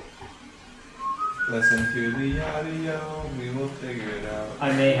 Listen to the audio, we will figure it out.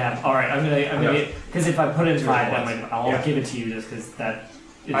 I may have. All right, I'm gonna, because if I put in 5, that might, I'll Yeah. give it to you just because that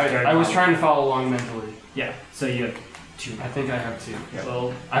is very. I was common. trying to follow along mentally. Yeah. So you have 2. I think I have 2.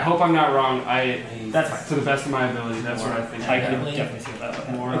 Well, I hope I'm not wrong. that's fine. To the best of my ability, that's what I think. I can Definitely. definitely see that.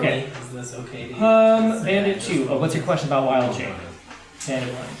 Okay. Morally, Okay. is this okay to Bandit 2. Oh, what's your question about wild shape?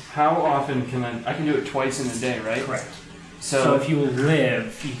 Bandit 1. How often can I can do it twice in a day, right? Correct. So, So if you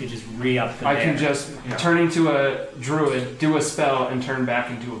live, you could just re-up the I bear. can just turn into a druid, do a spell, and turn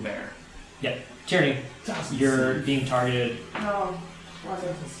back into a bear. Tierney, you're being targeted. No.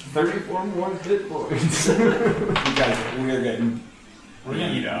 34 more hit points. You guys, we are getting. We're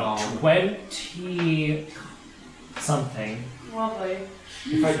getting Yeah. 20 something. Well played.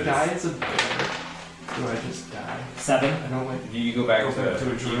 If I die as a bear, Do I just die? 7. I don't like You go back Go to back to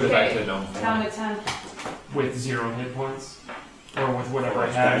a you druid. go back to gnome form. Count to 10. with 0 hit points, or with whatever I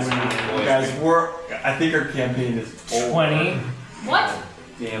Guys, have. Guys, I think our campaign is over. 20. What?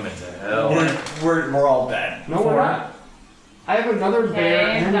 Damn it to hell. We're all dead. No, we're not. I have another bear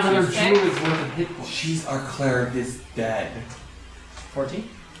Okay, and down another to 6. druid's worth of hit points. Our cleric is dead. 14.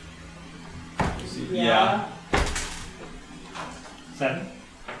 Yeah. 7.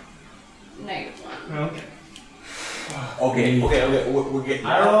 -1. Okay. Okay. We're getting.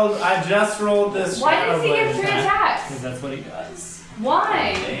 I just rolled this. Why Shadow does he Blade get 3 attack. attacks? Because that's what he does.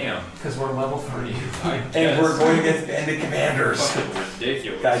 Why? Damn. Because we're level 3. And we're going against bandit commanders. Fucking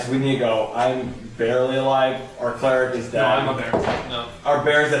ridiculous. Guys, we need to go. I'm barely alive. Our cleric is No, dead. I'm a bear. No. Our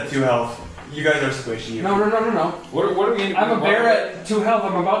bear's at 2 health. You guys are squishy. No. What are we? I'm a bear at 2 health.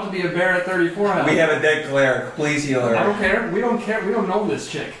 I'm about to be a bear at 34 health. We have a dead cleric. Please heal her. I don't care. We don't care. We don't know this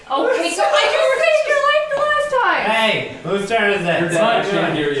chick. Okay, so I just saved your life the last time! Hey, whose turn is it? Your It's dad my can't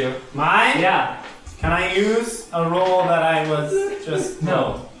turn. hear you. Mine? Yeah. Can I use a roll that I was just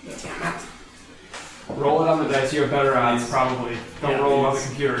No. Roll it on the dice. You have better odds, probably. Don't Yeah, roll on the please.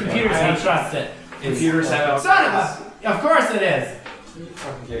 computer. Computers I don't have trust it. Computers have. Son of a! Of course it is. You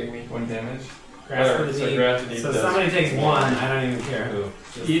fucking kidding me? 1 damage. Grasp Whatever, of the so knee. grasp of the knee So does- somebody takes 1. I don't even care who.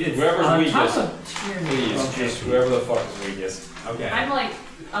 It's Whoever's on weakest. top of tier Please, Okay. just whoever the fuck is weakest. Okay. I'm like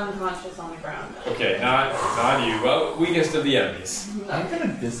unconscious on the ground. Okay, not you. Well, weakest of the enemies. I'm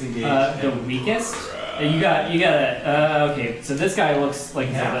gonna disengage. The weakest? You got okay, so this guy looks like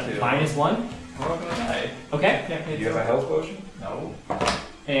he's at a -1. We're not gonna die. Okay. Do you have a health potion? No.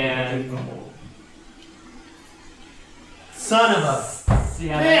 And Son of a.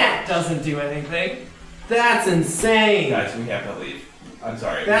 yeah, that doesn't do anything. That's insane. Guys, we have to leave. I'm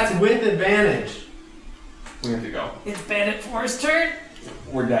sorry. That's with advantage. We have to go. It's Bandit 4's turn.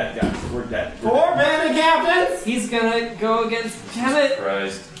 We're dead, guys. We're dead. 4 bandit captains? He's gonna go against Kemet.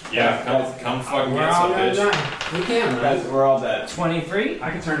 Christ. Yeah, come fucking We're get all some, gonna bitch. die. We can, right? Guys, we're all dead. 23. I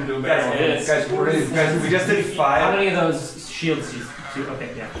can turn into a bear. Guys, we just did How 5. many of those shields do you okay,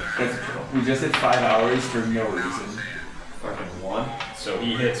 yeah. Guys, we just did 5 hours for no reason. Fucking 1. So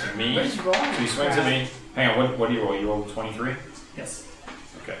he hits me. What's wrong? So he swings at me. Hang on, what do you roll? You rolled 23? Yes.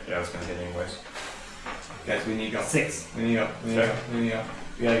 Okay, yeah, I was gonna hit anyways. Guys, we need to go. 6. We need to go. We need to go. We need to go.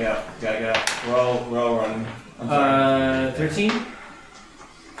 We gotta get out. We gotta get out. We're all running. I'm sorry. 13.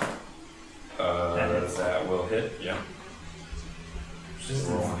 That will hit. Yeah. Just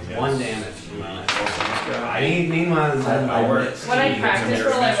Roll against 1 damage. Meanwhile, I work. When I practice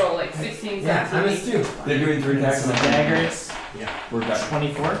roll, I roll like 16, yeah, I 17. missed 2. They're doing 3 attacks on the Daggers. We're done.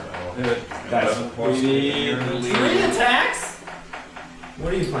 24. I'll hit it. Guys, 11 plus we need the- to leave. 3 attacks?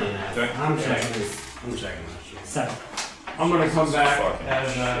 What are you playing as? Okay. I'm checking this. I'm checking this. 7. I'm gonna come back Fucking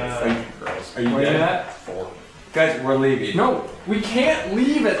as shit. Christ. Are you Where you dead? at? 4. Guys, we're leaving. No, we can't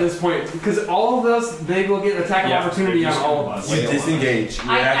leave at this point because all of us, they will get attack of Yeah, opportunity on just- all of us. You disengage.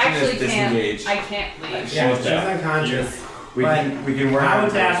 Your I action is actually can't. disengage. I can't leave. Yeah, She's she's down. unconscious. We can work How on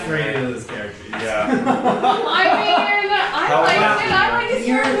attached it. are you to this character? Yeah. I mean, I like it. I like his He's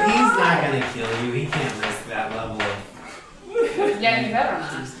character. not gonna kill you. He can't risk that level of. Yeah, you better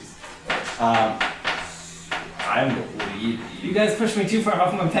not. I'm leaving. You guys pushed me too far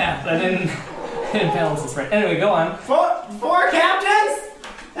off my path. I didn't balance this right. Anyway, go on. 4 captains?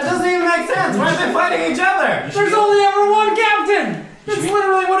 That doesn't even make sense. Why are they fighting each other? There's only ever 1 captain! That's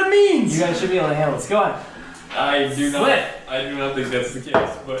literally what it means! You guys should be able to handle this. Go on. I do not. Split. I do not think that's the case,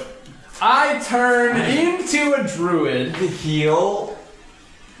 but I turn into a druid. Heal.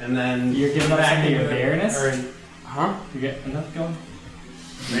 And then You're giving up back some of your into it. bareness? Or- Huh? You get enough going?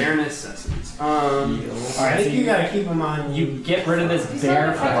 Bare necessities. I think you gotta keep them on. You get rid of this You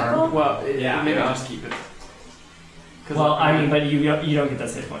bear said technical? form. Well, Yeah. maybe Yeah. I'll just keep it. Well, I mean, but you don't get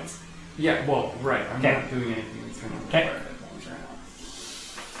those hit points. Yeah, well, right. I'm Okay. not doing anything that's going to Okay. require hit points right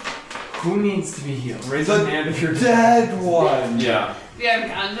now. Who needs to be healed? Raise The your hand if you're dead one. yeah, The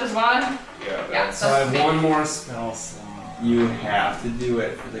unconscious one? yeah. Yeah, So I have that's me. 1 more spell slot. You have to do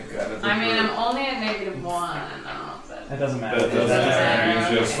it for the good of the I mean, group. I'm only at -1. But That doesn't matter. That doesn't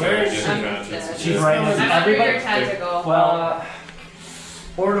matter. You just Where is disadvantage. She's right. I'm under Everybody. your tentacle. Well,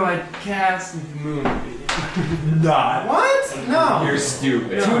 Or do I cast Moon? Not. What? No. You're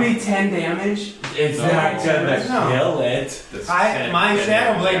stupid. 2d10 damage? It's No. not gonna No. kill it. My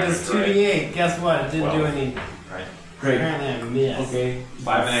Shadow Blade does Right. 2d8. Guess what? It didn't do any. Great. Apparently I missed. Okay.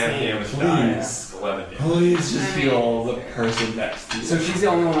 5.5 damage Please. dies. 11 damage. Please just I mean- heal the person next to you. So she's the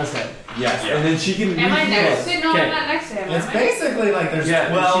only one that's dead. yes, Yeah. and then she can. Am I re-heal next us. to? No, Okay. I'm not next to him. It's am I? basically like there's Yeah, is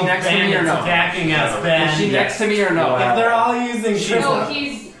she 12 next to me or bandits no? attacking us, Ben. Is she next to me or no? If they're all using No, triple.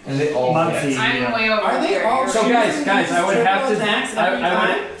 he's. And they all Muncie. hit. I'm way over Are they here. all So guys, I would have to. attacks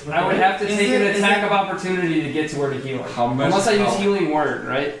I would have to Is take it- an is attack it- of opportunity to get to where to heal it. How much? Unless I use how- healing word,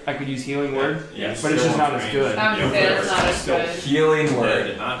 right? I could use healing word, Yeah, but it's just not as good. I would say that's not as Still good. Healing Did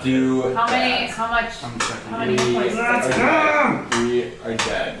word. not Do How many? that. How much? I'm checking. How many We points? are dead. We are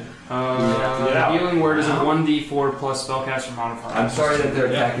dead. Healing word is a 1d4 plus spellcaster modifier. I'm sorry that they're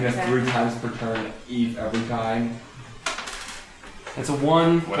attacking us Okay. 3 times per turn every time. It's a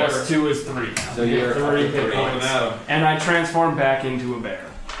 1 Whatever. plus 2 is 3. So you're 30 up to hit three. points. Adam. And I transform back into a bear.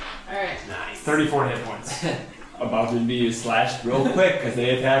 Alright. 34 hit points. About to be slashed real quick because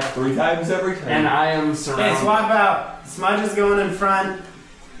they attack 3 times every turn. And I am Hey, surrounded. swap out. Smudge is going in front.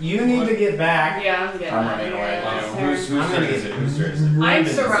 You need to get back. Yeah, I'm getting I'm out of running here. away. That's Whose fair. I'm turn gonna is get- it? Whose turn is it? I'm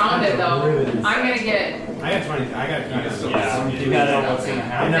surrounded though. Ruined. I'm gonna get. I got 20. I got Yeah, you you gotta know what's gonna I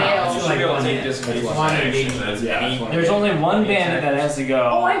happen. know. Fail. I You feel should like be able one to take hit. disengage One action. engagement. That's Yeah, any. that's one. There's only one bandit that has to go.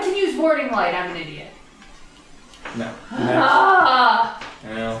 Oh, I can use warding light. I'm an idiot. No. Ah!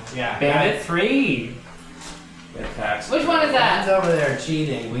 No. Yeah. Bandit 3. It attacks. Which one is That's that? over there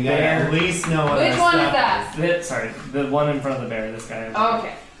cheating. We gotta Bear. at least know what Which our one is stuff that? Sorry, the one in front of the bear. This guy.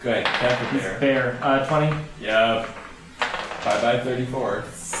 Okay. Good. Attack the bear. Bear. 20. Yep. Bye 34.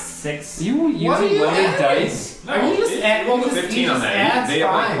 6. You What are using you weighted adding? dice? No, Are you just it- add- roll you the just- 15 you on just that. add They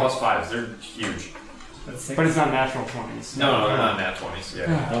have like five. plus 5s. They're huge. That's 6. But it's not natural 20s. No, they're not nat 20s.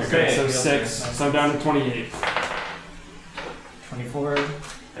 Yeah. Okay, so 6. So I'm down to 28. 24.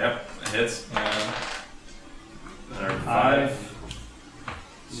 Yep. Hits. Or 5. 5.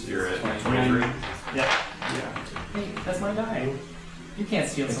 So you're at 23. Yeah. Yeah. Hey, that's my die. You can't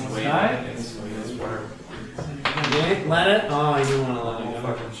steal someone's Wait, die. it's whatever. Yeah, let it. Oh, you do want to let it go.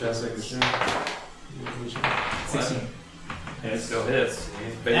 Fucking Chessex. 16. It still hits.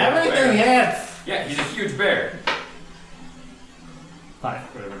 He's big Everything bear. hits. Yeah, he's a huge bear. 5.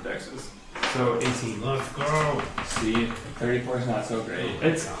 Whatever Dex is. So 18. Let's go. See, 34 is not so great.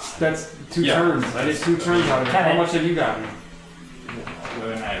 That's 2 Yeah. turns. I did 2 turns out of it. How much have you gotten?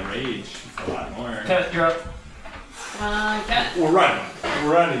 When I rage, it's a lot more. Cut, you're up. Okay. We're running.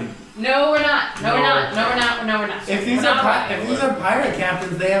 We're running. No, we're not. No, we're not. No, we're not. No, we're not. If these We're are not if these are pirate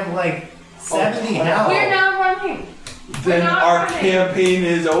captains, they have like 70 health. We're not running. Then not our running. campaign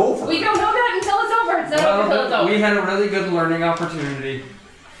is over. We don't know that until it's over. It's not over until it's Well, we over. had a really good learning opportunity.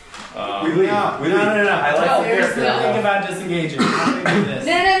 We leave. No, we no, leave. no, no. I like No, the bear. Seriously, think about disengaging. How do we do this?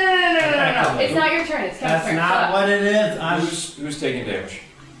 No. It's not your turn. It's Kevin's That's turn. not Shut up. what it is. I'm. Who's taking damage?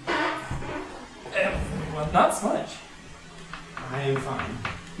 Not Smudge. I am fine.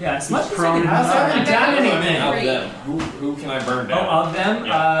 Yeah, Smudge is prone. taking I also haven't done anything. Of them. Who can I burn Oh, down? of them,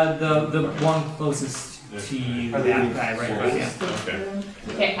 Yeah. the one closest to you, that guy right now. Yeah. Okay.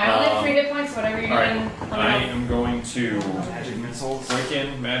 Okay, I only have 3 hit points. Whatever you're Alright. doing. let me I know. am going to Magic missiles. break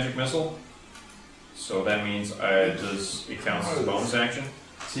in magic missile. So that means it counts as a bonus action.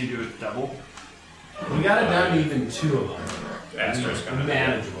 So you do it double. We got it down to even 2 of them. Asterisk on it.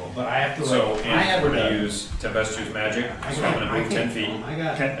 Manageable, but I have to like. So, I have and we're to going to use Tempestuous Magic. So I'm going to move 10 feet I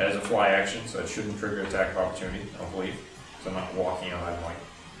got Okay. as a fly action, so it shouldn't trigger attack of opportunity, I don't believe. So I'm not walking out, I'm like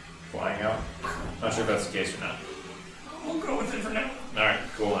flying out. Not sure if that's the case or not. We'll go with it for now. Alright,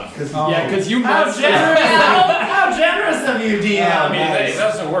 cool enough. Yeah, because you How messed generous! up. How generous of you, DM! I mean, it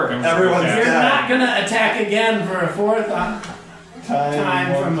doesn't work. I'm just Everyone's gonna You're cast. not gonna attack again for a 4th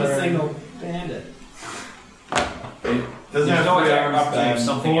time one from a turn. single bandit. Doesn't There's have no to attack of be opportunity if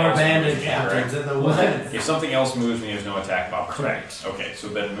something 4 else bandit moves me, right? captains in the woods. If something else moves me, there's no attack of opportunity. Correct. Okay, so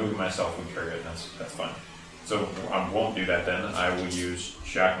then moving myself would trigger it, that's fine. So I won't do that then. I will use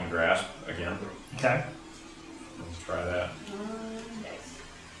Shocking Grasp again. Okay. Let's try that.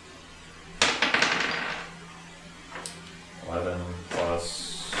 11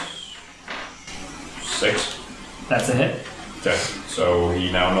 plus 6. That's a hit. Okay, so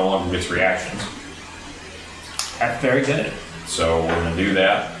he now no longer gets reactions. That's very good. So we're gonna do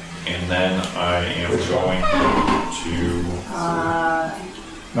that, and then I am going to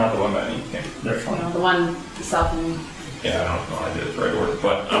not the one by me. Okay. They're fine. The one south of me. Yeah, I don't know. I did it the right order,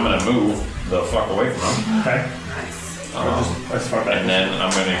 but I'm gonna move the fuck away from him. Okay. As far back. And then I'm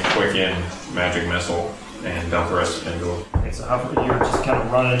gonna quicken Magic Missile and dump the rest of it into him. Okay, so how you're just kind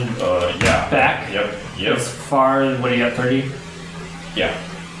of running Yeah. back Yep. Yep. as far as what do you got? 30. Yeah.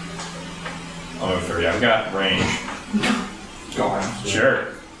 I'll move 30. I've got range. Go on. Sure.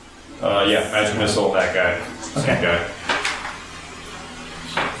 Yeah. Magic Missile. That guy. Same Okay. guy.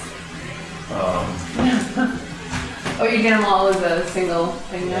 Oh, you get them all as a single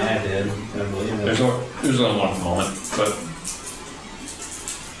thing now? Yeah, I did. I believe it. There's only one at the moment, but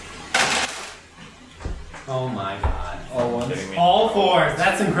Oh my god. All ones. Kidding me? All 4s.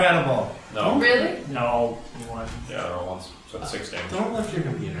 That's incredible. No. Really? No, you want. Yeah, they're all ones. So it's 6 damage. Don't lift your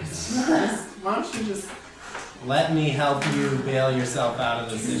computer. Why don't you just let me help you bail yourself out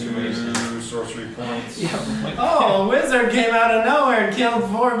of the situation? 2 sorcery points. Oh, a wizard came out of nowhere and killed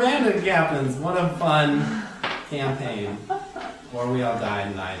 4 bandit captains. What a fun campaign. Or we all died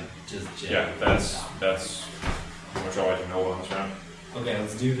and I just jammed. Yeah, that's pretty much all I can know on this round. Okay,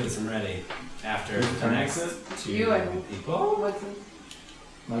 let's do this. I'm ready. After the next two You and- people. What's it?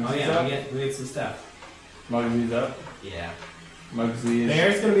 Oh yeah, we get some stuff. Mugsy's up. Yeah. Mugsy is.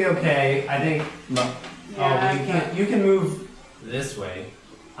 Bear's gonna be okay. I think. No, Oh, you can't. You can move this way.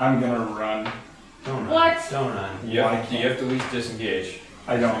 I'm gonna run. Don't run. What? Don't run. You Why have, you have to at least disengage.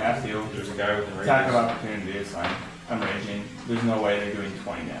 I don't have to. There's a guy within Attack of radius. opportunity is fine. I'm raging. There's no way they're doing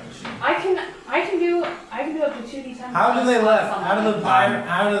 20 damage. I can do up to 2d10. How do they left? Out of the pirate?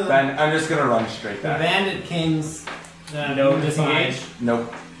 Out of the Then I'm just gonna run straight back. bandit kings? No disengage?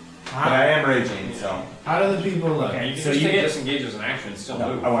 Nope. But I am raging, so. How do the people look? Okay. You can So just you take get- disengage as an action and still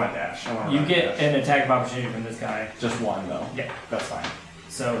No, move. I want to dash. I want to You run get dash. an attack of opportunity from this guy. Just one though. Yeah. That's fine.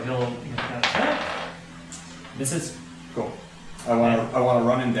 So he'll attack. This is. Cool. I want to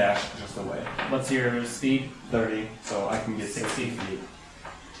run and dash just away. What's your speed? 30, so I can get 60 feet.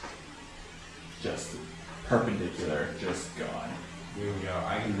 Just perpendicular, just gone. Here we go.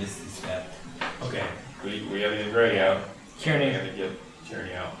 I can miss the step. Okay. We have to get Greg out. We Kieran. have to get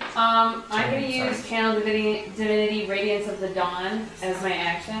Tyranny out. I'm gonna use Channel Divinity Radiance of the Dawn as my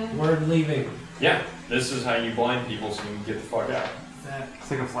action. Word leaving. Yeah, this is how you blind people so you can get the fuck out.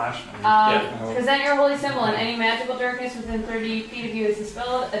 It's like a flash. Present your holy symbol, and any magical darkness within 30 feet of you is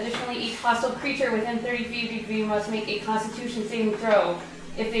dispelled. Additionally, each hostile creature within 30 feet of you must make a Constitution saving throw.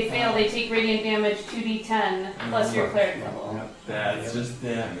 If they fail, they take radiant damage 2d10 plus your cleric level. That's just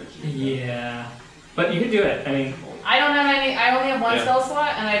damage. Yeah. But you can do it. I mean, I don't have any. I only have one Yeah. spell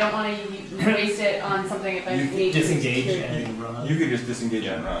slot, and I don't want to waste it on something if I You need to. disengage and run. You could just disengage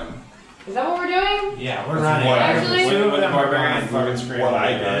and run. Is that what we're doing? Yeah, we're That's running. what I- Actually- Two of When the them are barbarian gone. fucking scream. What I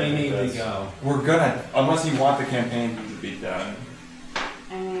Yeah, We need to that's- go. We're gonna, unless you want the campaign to be done.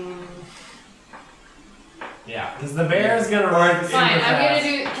 I mean, Yeah, because the bear's gonna run. super fine. I'm gonna fast.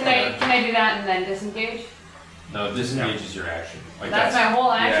 do. Can I do that and then disengage? No, disengage is your action. Like That's my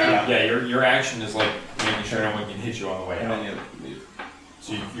whole action. Yeah, your action is like making sure no one can hit you on the way And out. then you leave.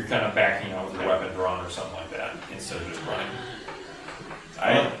 So you're kind of backing out with your weapon drawn or something like that instead of just running.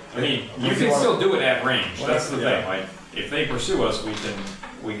 I mean, you can still do it at range. That's the thing. Like, if they pursue us,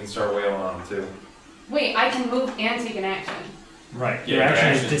 we can start wailing on them too. Wait, I can move and take an action. Right. Yeah, your action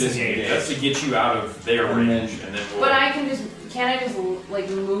is action's disengage. That's to get you out of their And then- range, and then we'll. But I can just. Can I just like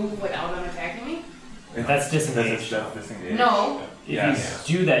move without them attacking me? That's disengage. That's disengage. No. If Yes.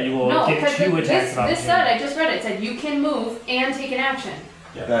 you do that, you will No, get because 2 attacks of this said, opportunity. I just read it, said you can move and take an action.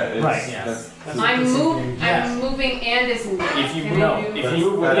 That is, Right, yes. that's, I'm Yes. moving and disengaging. If you Can move, I do- if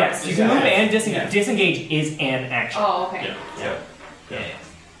you move with Yes, you can move and disengage. Yeah. Disengage is an action. Oh, okay. Yeah. Yeah.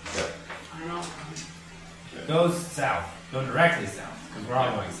 I don't know. Goes south. Go directly south. Because we're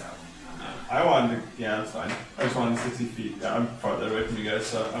all going south. I wanted to, yeah, that's fine. I just wanted 60 feet. Yeah, I'm farther away from you guys,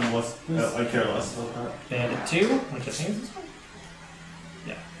 so I'm less, I care less about that. Bandit 2, which I think is this one.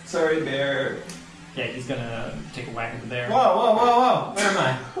 Sorry, bear. Yeah, he's gonna take a whack at the bear. Whoa, whoa, whoa, whoa. Never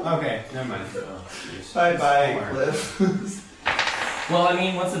mind. Okay, never mind. Bye bye, Four. Cliff. Well, I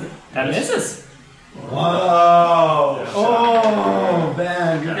mean, what's the. That misses! Whoa! Oh,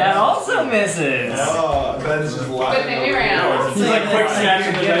 bad. That also misses! Oh, Ben is just lying. Good thing we ran out. This is like quick snatch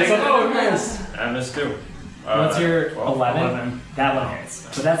of the dice. Oh, miss! I missed too. What's your 12. 11? That one hits.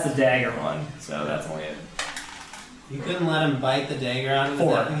 But that's the dagger one, so that's only it. You couldn't let him bite the dagger out of his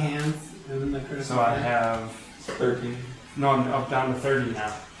 4. effing hands? In the critical So I hit? have 13. no. I'm up down to 30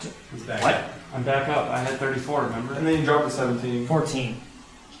 now. He's back What? up. I'm back up. I had 34. Remember? And then you drop to 17. 14.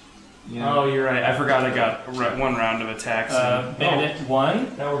 Yeah. Oh, you're right. I forgot I got one round of attacks. Bandit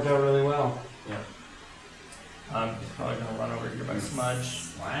 1. That worked out really well. He's probably gonna run over here by Smudge.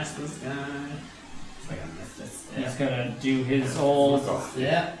 Slash this guy. It's like I missed this. He's gonna do his old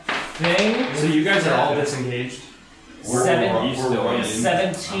Yeah. thing. So you guys are all disengaged. He's still in.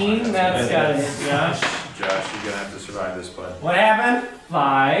 17, that's gotta hit Josh. Josh, you're gonna have to survive this play. What happened?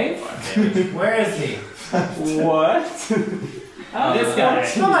 5. 5 damage. Where is he? What? This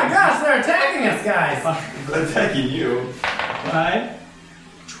guy. Oh my gosh, they're attacking us, guys! Attacking you. 5.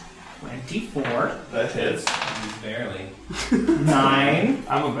 24. That hits. Barely. 9.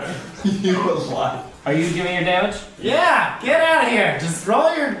 I'm a bear. You alive. Are you doing your damage? Yeah, get out of here! Just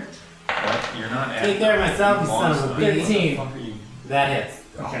roll your. You're not Take care of myself, you son of a Monster. bitch. 13. What the fuck are you? That hits.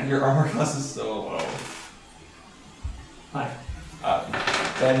 Okay. Your armor class is so low. Hi.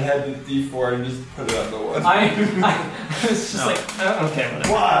 Then had the D4 and just put it on the wood. I was just like, okay,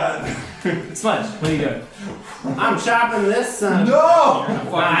 whatever. What? Smudge, what are you doing? I'm chopping this son. No!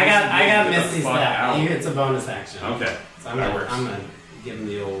 I got Misty's fuck that. out. It's a bonus action. Okay. So I'm That gonna, works. I'm gonna give him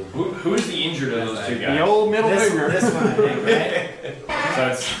the old. Who's the injured of those two The guys? old middle finger. This one, I think, right?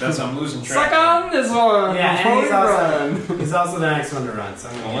 That's I'm losing track. Suck on this one. Yeah, before and he's we also, run. he's also the next one to run. So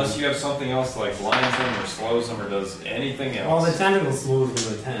I'm gonna Unless give you have something else that, like blinds them or slows them or does anything him, else. well, the tentacle slows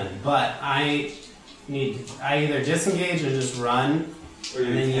him to 10, but I either disengage or just run, Or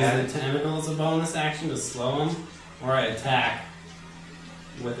and then you use the tentacle as a bonus action to slow him, or I attack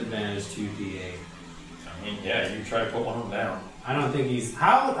with advantage 2d8. I mean, yeah, you try to put one of them down. I don't think he's.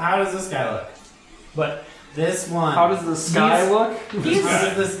 How does this guy look? But This one. How does the sky He's- look? How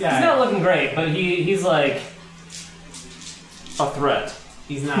does this guy? he's not looking great, but he's like, A threat.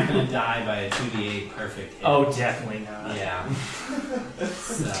 He's not gonna die by a 2d8 perfect hit. oh, definitely not. Yeah.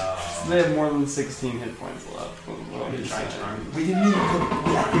 So. They have more than 16 hit points left. What is that? We didn't even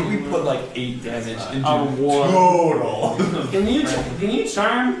put. I think we put like 8 damage into one. total. Can you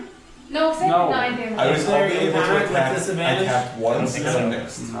charm? No, because I No. have 9 damage. I was Is there only able impact to with attack. I disadvantage? attacked once think and so. I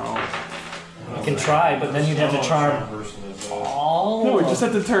missed. No. You can try, but then you'd have to charm person is all. No, we just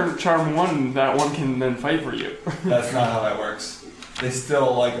have to turn charm one. That one can then fight for you. That's not how that works. They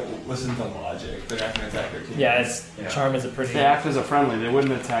still like listen to logic. They're not gonna attack their team. Yeah, Yeah. charm is a pretty. They act as a friendly. They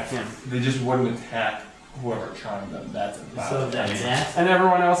wouldn't attack him. They just wouldn't attack whoever charmed them. That's about So it. that's that. And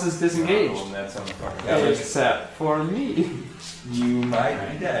everyone else is disengaged. And that's on the fucking. Yeah, like- Except for me. You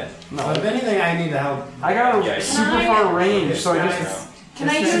might be dead. So No. if anything, I need to help. I got a Yeah, super Can I- far range, so I This just Can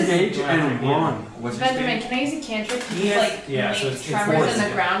I use disengage and run. What's your Benjamin? speed? Can I use a cantrip to Yes. like Yeah, so make it's tremors 40. in the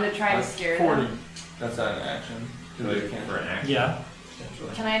ground to try to scare 40. them? That's not an action. Like, for an action. Yeah.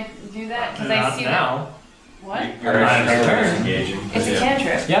 Essentially. Can I do that? Because I Not see now. What? Your Alright, action is turn. disengaging. It's a Yeah.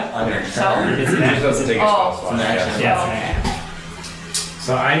 cantrip. Yeah. On your So- turn. It's It just doesn't take a Oh. spell slot. It's an action. Yeah. Oh, okay.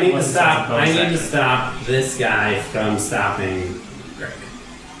 So I need to Unless it's stop. a I bonus need to action. stop this guy from stopping Greg.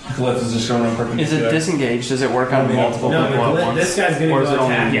 Glyph is just going on Is perpendicular. it disengaged? Does it work on multiple No, people at but once? this guy's gonna Or is go it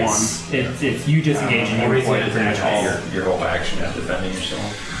only attack. one? Yes. If you disengage and you Everything avoid pretty much attacks. all. Your whole action is defending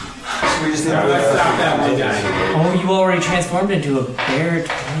yourself. We just need Yeah, to let's stop that one guy. Oh, you already transformed into a bear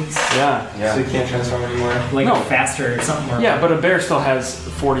twice. Yeah. So you can't transform anymore. Like No. faster or something. More Yeah, but a bear still has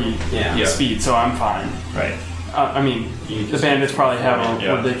 40 Yeah. Yeah. speed, so I'm fine. right. I mean, You the just- bandits probably have a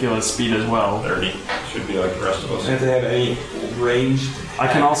Yeah. ridiculous speed as well. 30 should be like the rest of us. And if they have any ranged, I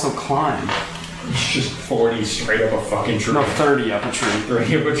can also climb. Just 40 straight up a fucking tree. No, 30 up a tree.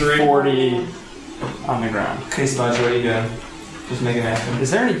 Straight up a tree. 40 on the ground. Okay, Smudge, what are you doing? Just make an action.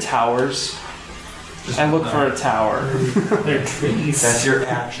 Is there any towers? Just I look for a tower. They're trees. That's your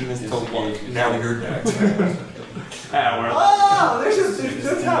action is to look. Now you're dead. Ah, Oh, there's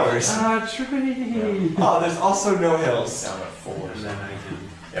no towers. a tree. Oh, there's also no hills. Down at 4. And then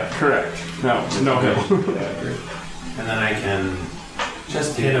I can. Correct. No, no hill. And then I can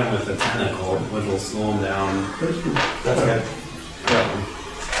Just hit him with a tentacle, which will slow him down. That's good.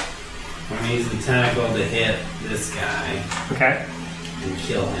 I'm gonna use the tentacle to hit this guy Okay. and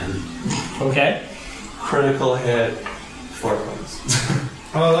kill him. Okay. Critical hit. 4 points.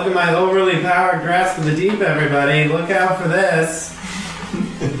 Oh, look at my overly powered grasp of the deep, everybody. Look out for this.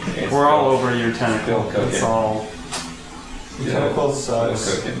 We're all over your tentacle. Bill It's cooking. all. Tentacle Still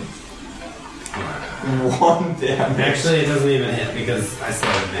sucks. cooking. 1 damage. Actually, it doesn't even hit because I still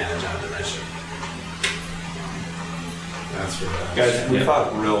have advantage on it. I should. That's for the. Guys, we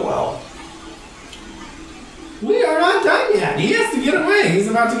fought real well. We are not done yet. He has to get away. He's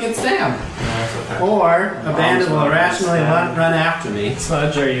about to get stabbed. Or a bandit will irrationally run after me.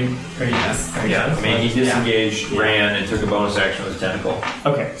 Smudge, are you Yes. Yeah, I mean, he disengaged, ran, and took a bonus action with his tentacle.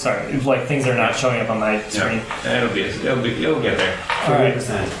 Okay, sorry. If, like things are not showing up on my screen. Yeah. It'll get there.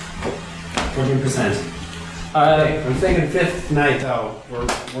 14%. 14%. I'm thinking fifth night though. We're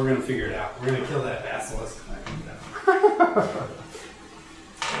gonna figure it out. We're gonna kill that basilisk.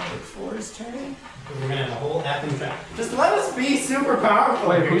 Four's turn. We're gonna have a whole effing trap. Just let us be super powerful.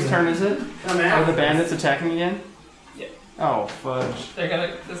 Wait, whose turn is it? Come Are out. the bandits attacking again? Yeah. Oh, fudge. They're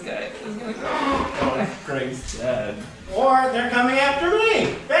gonna. This guy is gonna go. Oh, Greg's dead. Or they're coming after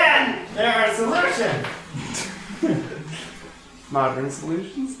me. Ben, there are solutions. Modern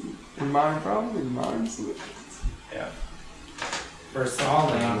solutions? And modern problems and modern solutions. Yeah. For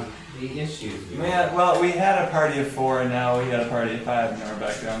solving the issues. Yeah, well, we had a party of 4 and now we had a party of 5 and now we're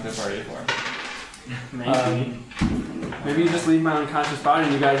back down to a party of 4. Maybe. Maybe you just leave my unconscious body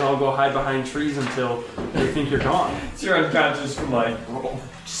and you guys all go hide behind trees until they think you're gone. So you're unconscious for like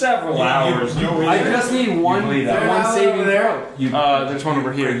several hours. I just need one bleed out. one saving there. throw. There's one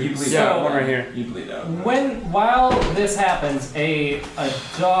over here. You bleed Yeah, out. one right here. You bleed out. While this happens, a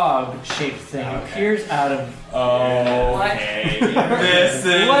dog-shaped thing appears out of. Okay. This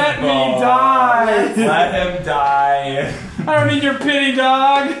is Let me bull. die! Let him die. I don't need your pity,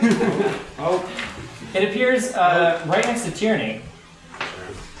 dog! It appears right next to Tierney.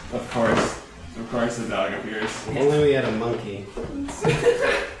 Of course the dog appears. If only we had a monkey.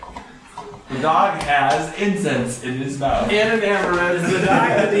 The dog has incense in his mouth. And an amaranth. The dog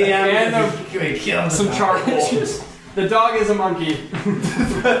at the end. And we killed some charcoal. The dog is a monkey.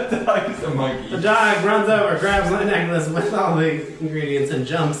 The dog is a monkey. The dog runs over, grabs my necklace with all the ingredients, and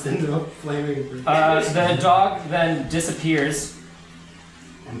jumps into a flaming. The dog then disappears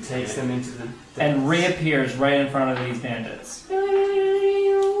And takes them into the... and reappears right in front of these bandits.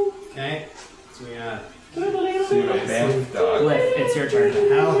 Okay, so we got So you have a band dog. Cliff, it's your turn.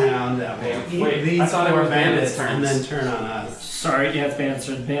 Hellhound that will eat Wait, I these thought it four was bandits' bandits and turns. then turn on us. Sorry, yeah, it's bandits.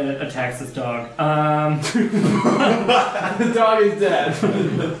 The bandit attacks this dog. The dog is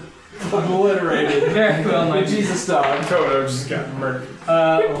dead. Obliterated. Very well, The my Jesus dog. Toto just got murdered.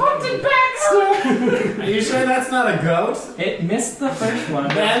 Are you sure that's not a goat? It missed the first one.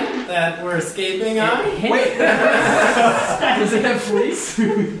 Ben, that we're escaping on? Wait. Does it have fleece?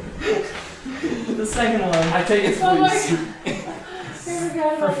 The second one. I take its fleece.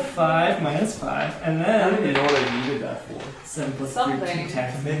 For 5 minus 5, and I don't even then know what I needed that for. 7 plus 3, Something. 2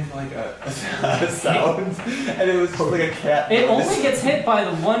 tax. Make like a sound, and it was like a cat. It only gets hit by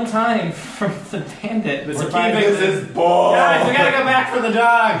the one time from the bandit. We're Surprising. keeping This is bull. Guys, we gotta go back for the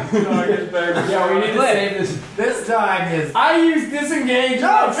dog. Yeah, we need to Cliff. save this. This dog is. I use disengage.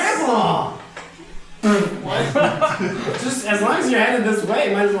 No, trample him! Just as long as you're headed this way,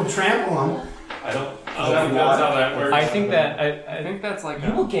 you might as well trample him. I don't think that's how that works. I think that I think that's like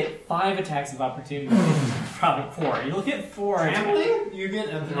you will get 5 attacks of opportunity. Probably 4. You'll get 4 Trampling? You get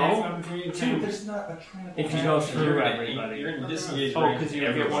a nice opportunity to trample. There's not a trample. if you go through You're everybody. in disengage Oh, range. because you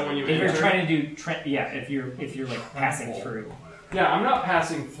get one when you If you're enter. trying to do, if you're like passing through. Yeah, I'm not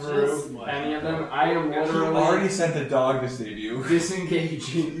passing through any of them. I am You literally already sent the dog to save you.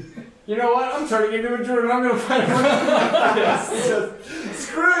 disengaging. You know what? I'm turning into a druid and I'm gonna fight him.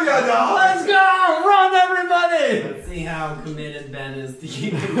 Screw you, dog. Let's go! Run, everybody! Let's see how committed Ben is to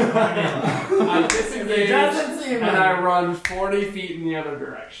keeping the dog I alive. disengage It doesn't seem and like I run 40 feet in the other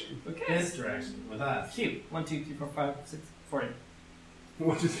direction. this direction with us. Cute. 1, 2, 3, 4, 5, 6, 40.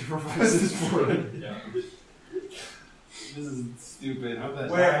 1, 2, 3, 4, 5, 6, 40. This is stupid. I hope that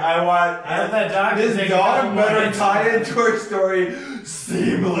Where dog- I want I hope that dog this can take a dog couple more better hits. tie into our story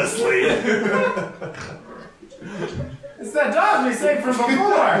seamlessly. It's that dog we saved from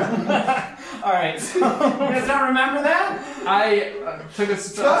before. Alright, You guys don't remember that? I took a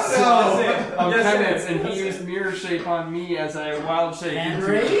spell Shut up. of Yes, penance it and is. he used mirror shape on me as I wild shape into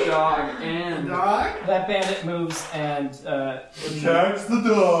Henry? a dog and Dog? that bandit moves and Attacks the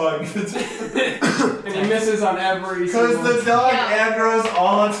dog. and he misses on every Because single the dog Yeah. aggroes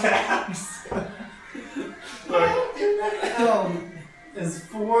all attacks. How in the hell is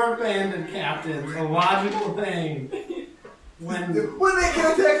 4 bandit captains a logical thing? When When they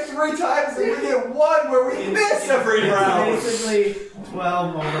can attack 3 times and we get 1 where we miss every it's round. basically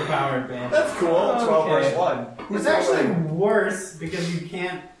 12 overpowered bandits. That's cool. 12 Okay. versus 1. It's actually worse because you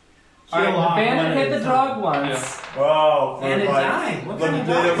can't kill Alright, the off one bandit at hit a the time. dog once. Wow. And it died. What the kind of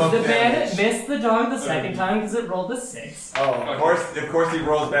minimum dog? The bandit damage. missed the dog the second time because it rolled a 6. Oh, of course he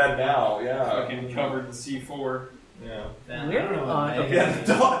rolls bad now. Yeah. Fucking covered in C4. Yeah. Ben, I Weird. don't know what Okay. Yeah,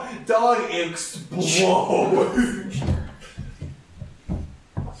 the dog explodes.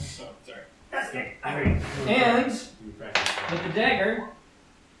 So, sorry. And with the dagger,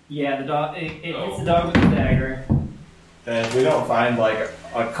 yeah, the dog it hits the dog with the dagger. And if we don't find like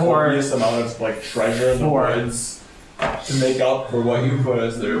a copious amount of like treasure in the 4. woods to make up for what you put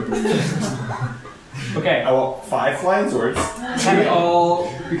us through, Okay. I want 5 flying swords. we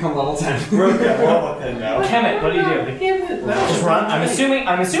all become level 10. We're all within now. Kemet, what do you do? Just run. I'm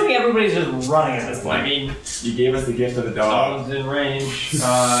assuming everybody's just running at this I point. mean, You gave us the gift of the dog. dog's in range.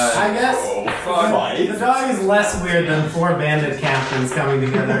 I guess Oh, the fight. dog is less weird than 4 bandit captains coming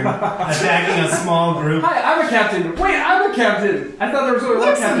together and attacking a small group. Hi, I'm a captain. Wait, I'm a captain. I thought there was only one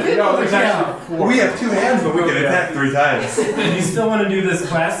Listen, captain. get No, the there's hell. actually 4. We have 2 hands, but we can attack 3 times. You still want to do this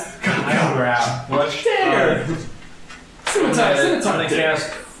quest? I think we're out. What? Dagger. I'm Scimitar, gonna scimitar. cast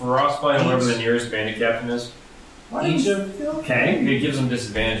Frostbite on whoever the nearest bandit captain is. Each of Okay. It gives them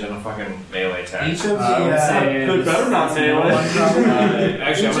disadvantage on a fucking melee attack. each of I would the say They better not nail it.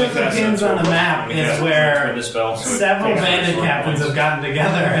 Actually, each I'm of the gonna pins on the map is where the spell. So several bandit captains have gotten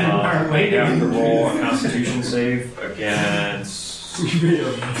together and are You waiting. have to roll a Constitution save against.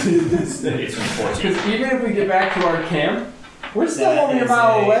 It's from 14. Because even if we get back to our camp, we're still only a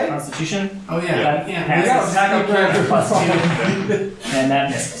mile away. Constitution. Oh yeah, That yeah. We gotta passes. pack up Character camp. plus 2, and that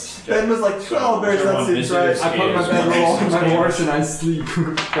misses. Ben was like, "Oh, there's that seems right." I put my bedroll on my horse and I sleep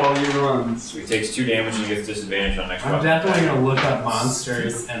while he runs. So he takes 2 damage and gets disadvantage on next I'm weapon. definitely gonna look up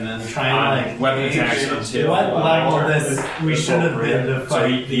monsters and then try and like weapon gauge attacks until what level this we should have been to So fight.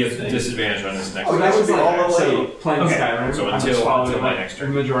 he gets these things. disadvantage on his next Oh, weapon. that would be all the So way. playing Okay. Skyrim, So I'm until- just following until my like next the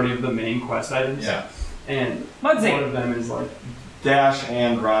turn. majority of the main quest items. Yeah. And one Mudsy. of them is like Dash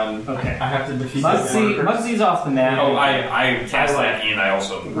and run. Okay. I have to defeat this monster. Mudsy's off the map. Oh, I cast that and I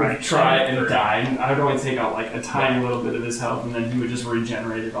also Try and die. I would only take out like a tiny little bit of his health, and then he would just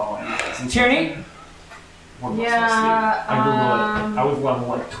regenerate it all anyways. And Tierney? What was I Yeah, supposed to do? I Googled it. I was level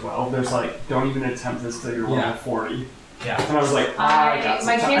like 12. There's like, don't even attempt this till you're level Yeah. 40. Yeah. And I was like, I got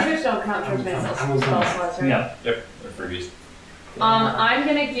my some time. cancers don't count towards my spell slots, right? No. Yep, they're freebies. I'm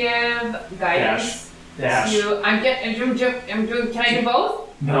gonna give guidance Dash. to. I'm doing. Can I do both?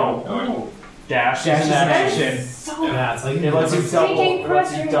 No. Dash. Dash is is an an action. action. So Yeah, it's like It lets you double. Taking It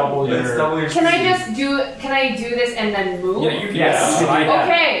lets you pressure. double It's your. double your can I speed. just do? Can I do this and then move? Yeah, you can. Yes. So I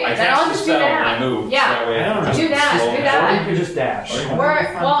Okay, I then cast I'll the just do spell that. and I move. Yeah. So that way I don't know. Do that, slow do down. that. Or you could just dash.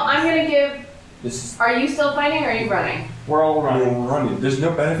 Well, I'm gonna give. This is Are you still fighting or are you running? We're all running. running. There's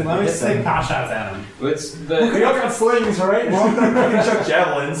no benefit let to me hit stick them. pot shots at him. It's We the all got slings, right? We're all gonna fucking chuck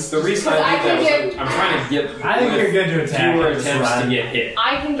javelins. the reason I I did that can was I'm trying to get I think you're good to attack. fewer and just attempts to run. get hit.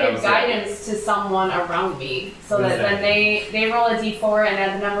 I can That give was it. guidance to someone around me, so What that is that? then they roll a d4 and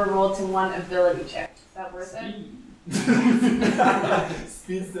add the number rolled to one ability check. Is that worth it?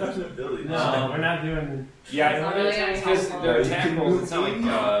 Speed's not an ability. No, we're not doing. Yeah, It's not really any because helpful. they're You can attack move rolls. It's not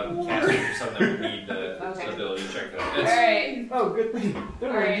like casters or something that would need the Okay. ability to check that. All right. Oh, good thing. They're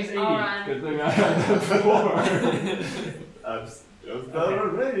Alright, range is 80. I'll run. Good thing I had that before. I'm just out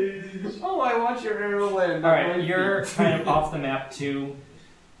of range. Oh, I watch your arrow land. All right, you're kind of off the map too.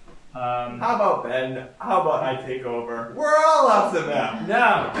 How about Ben? How about I take over? We're all off the map.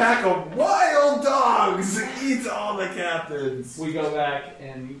 No. Pack of wild dogs eats all the captains. We go back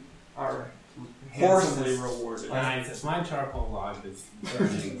and are Horses. handsomely rewarded. Nice. My charcoal log is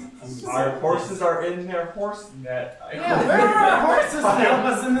burning. Our horses are in their horse net. Yeah, where are our horses to help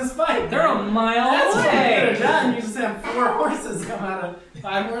us in this fight? They're a mile That's what you could have away. done. You just have 4 horses come out of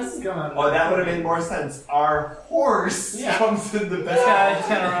 5 horses come out of. Oh, that would have made more sense. Our horse Yeah. comes in the This back. guy just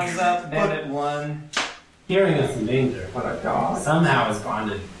kind of runs up, bandit 1. Hearing us in danger. But a dog? Somehow is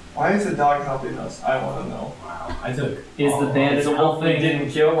bonded. Why is a dog helping us? I want to know. Wow. I took. Is the bandit It's a wolf we helping didn't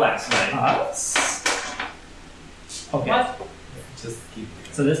kill last night. us? Okay, What? Just keep.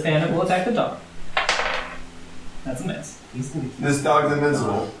 so this bandit will attack the dog. That's a miss. He's gonna keep. This dog's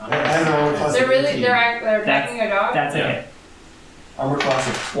invincible. Oh, It has an armor class They're of really 18. they're attacking a dog. That's a Yeah. hit. Armor class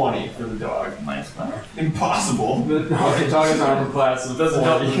of 20 for the dog. -1. Impossible. The dog is armor class. It doesn't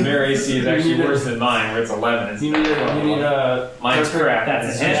help that their AC is actually worse than mine, where it's 11. You need a Mine's crap. That's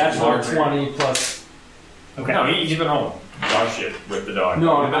It's a hit. just natural larger. 20 plus. Okay. No, he's been home. Dog shit with the dog.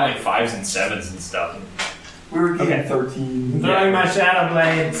 No, We've been I- like 5s and 7s and stuff. We were getting Okay. 13. Throwing my shadow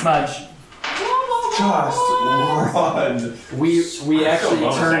blade. Smudge. Just run. We actually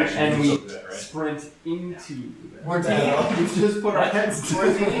bonus turn action and moves we up to that, right? sprint into them. What the hell? We just put our heads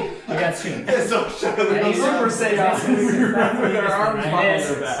towards You got 2. It's so shocking. Yeah, Super you- Saiyan. With our arms behind Nice.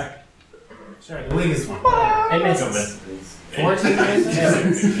 our back. Sure, the biggest one. It Don't misses. miss. 14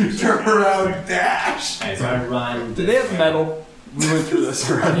 misses. Turn around, dash. Okay, so I run. Do they have metal? We went through this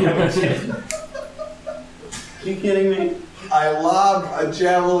already. You kidding me? I lob a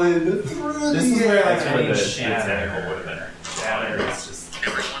javelin through This the is where air. like That's where any the shadow tentacle would have been. shatter is just.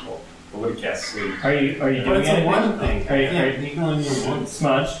 It would have cast sleep. Are you But doing it's a anything? one thing. Are you, Yeah, are you can only do one.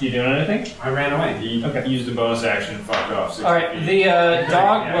 Smudge, you doing anything? I ran away. He Okay. used a bonus action and fucked off. 60 All right, feet. the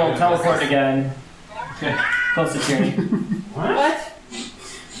dog Yeah, will yeah. teleport again. Close to Tierney. What?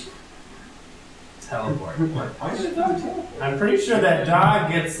 Teleport. Why did the dog teleport? I'm pretty sure that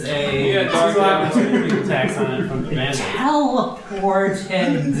dog gets a Yeah, dog 2 did. opportunity attacks on it from the bandit.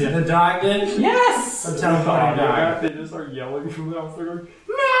 Teleported. The dog did? Yes. A teleporting dog. They just are yelling from the house. They're going,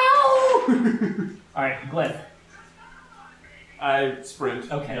 All right, Glyph. I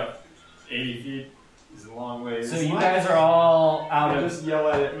sprint. Okay. Yep. 80 feet is a long ways. So you guys are all out I of. just yell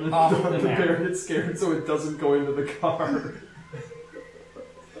at it, and Off the the map. bear gets scared so it doesn't go into the car.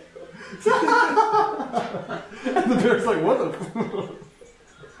 And the bear's like, what the?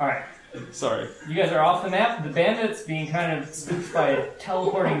 Alright, Sorry. you guys are off the map. The bandits being kind of spooked by a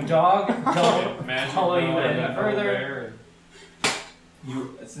teleporting dog don't follow you any further.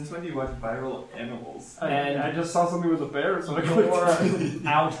 Since when do you watch viral animals? And I just saw something with a bear, so I you're clicked.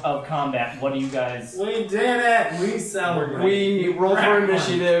 out of combat. What do you guys... We did it! We celebrate. We roll for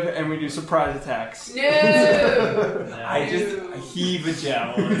initiative and we do surprise attacks. No! I just heave a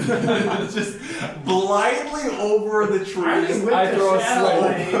javelin. Just blindly over the trees. I throw a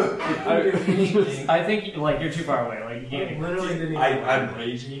slate. I think, like, you're too far away. Like, you can't... Literally didn't even. I'm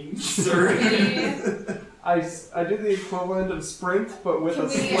raging, sir. I do the equivalent of sprint, but with Can a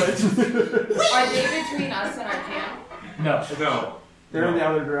we- split. Are they between us and our camp? No. No. They're in the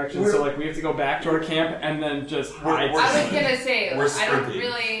other direction, so like we have to go back to our camp and then just hide. I was gonna say, We're I don't sprinting.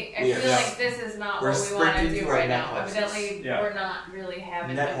 really. I Yeah. feel like this is not We're what we want to sprinting do to our right net now. horses. Evidently, Yeah. we're not really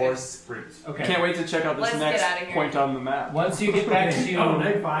having a Net good. horse sprint. Okay. Can't wait to check out this Let's next get outta here. point on the map. Once you get back to... Oh,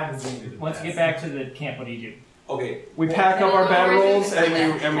 night 5 is going to be the Once you get best. back to the camp, what do you do? Okay. We pack up our bad rolls and we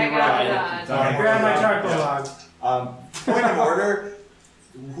Check out ride. Grab my charcoal log. Point of order.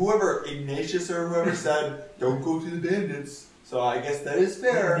 Whoever Ignatius or whoever said, "Don't go to the bandits." So I guess that is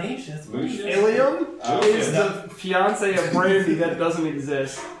fair. Lucius. Ilium is the fiance of Brandy that doesn't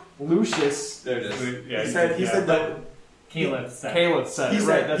exist. Lucius, There it is. Yeah, He said that. Caleb said. Caleb said He it, said,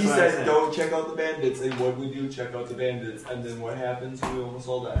 right? That's he what I said, said. "Don't check out the bandits." And what we do, check out the bandits, and then what happens? We almost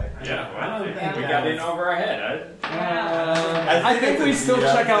all die. Yeah, I don't think we got in over our head. I think we still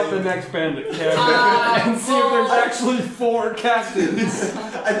check out the next bandit camp and see if there's actually 4 captains.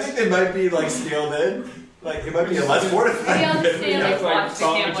 I think they might be like scaled in. Like it might be a less We fortified. understand That's like like watch the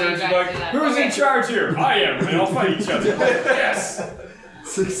camp while you guys do that. Who's in charge here? I am, and I'll fight each other. Yes.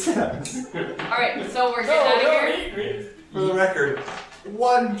 Success. Alright, so we're getting out of here. For the record,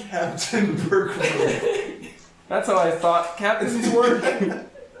 1 captain per crew. That's how I thought captains work.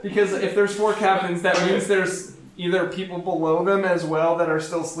 Because if there's 4 captains, that means there's either people below them as well that are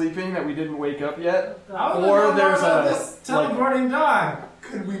still sleeping that we didn't wake up yet, or there's this teleporting dog.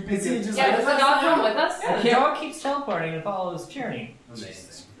 Could we Is he just Yeah, with does the us dog now? come with us? Yeah, the dog keeps teleporting and follows Tyranny.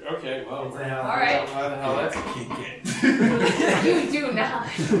 Okay, well. Alright. How the hell that's a kick it. You do not.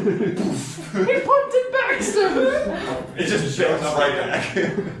 He put it back, sir. It just shows up right back.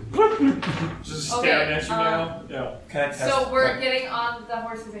 Just Okay, staring at you now. Yeah. Can I test? So we're getting on the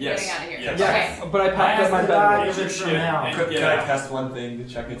horses and Yes. getting out of here. Yes. yeah. But I packed up my dog bed. is it from now? Can I test one thing to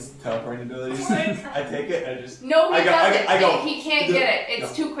check its teleporting abilities? I take it and I just. No, he doesn't. I go. He can't get it.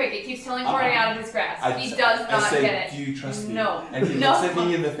 It's too quick. It keeps teleporting out of his grasp. He does I not say, get it. "Do you trust me?" No. And he No. looks at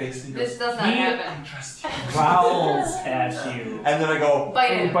me in the face and he This goes, does not He- happen. "I trust you." Growls at you. And then I go,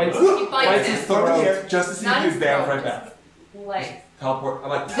 Bite him. Bites- He bites bites his him. throw it in the air just to see Not if his he's banned throat, right back. Like, Teleport. I'm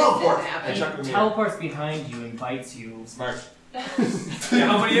like, This teleport. didn't happen. I chuck him in the air. Teleports behind you and bites you. Smart. Yeah,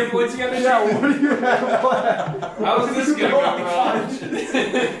 how many influence you got in Yeah, what do you have left? How is this gonna go wrong?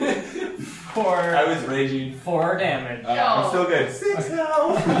 For I was raging. 4 damage. I'm still good. 6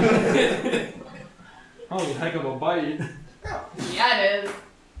 now. Oh, heck of a bite. yeah, it is.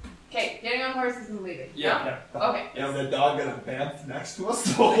 Okay, getting on horses and leaving. Yeah. Okay. And the dog gonna bamf next to us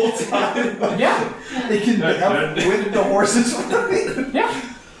the whole time. Yeah. They can bamf with the horses running.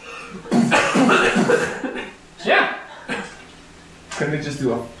 Yeah. Couldn't it just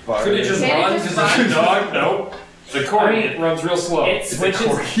do a fire? Could it just Can it run just because it's a dog? Nope. The corgi, I mean, it runs real slow. It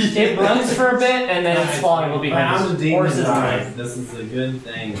switches. It runs for a bit and then it's falling behind Found a his demon horse's eyes. eye. This is a good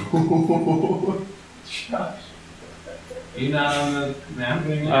thing. You not on the map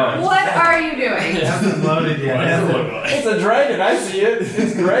anymore? What are you doing? It hasn't loaded yet. What does has it it? look like? It's a dragon, I see it.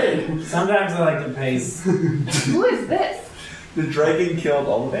 It's great. Sometimes I like to pace. Who is this? The dragon killed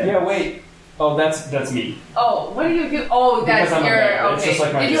all the bandits. Yeah, wait. Oh, that's me. Oh, what do you do? Oh, that's Because I'm a your. bear. It's Okay. just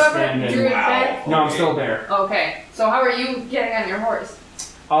like my Did you ever stand-in. druid Wow. bed? No, I'm still there. Okay. So how are you getting on your horse?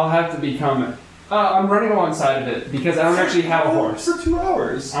 I'll have to become. I'm running alongside of it because I don't actually have a horse. For 2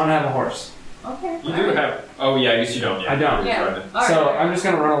 hours. I don't have a horse. Okay. You do have. Oh, yeah, I guess you don't. Yeah. I don't. Yeah. Right. All So right. I'm just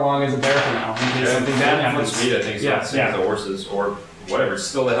gonna run along as a bear for now in case Yeah, something that bad happens happens. speed, I think, so. Yeah, Same yeah. as the horses or whatever. It's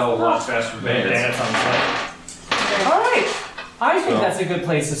still a hell of a lot faster than bandits. Bandits on the way. All right. I think that's a good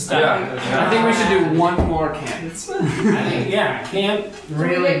place to stop. Yeah. I think we should do one more camp. I think, yeah, can't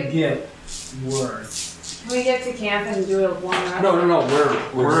really get worse. Can we get to camp and do a one run? No, we're on the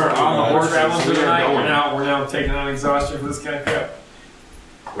We're horses. traveling through We the are night. going. We're now taking on exhaustion for this kind of crap.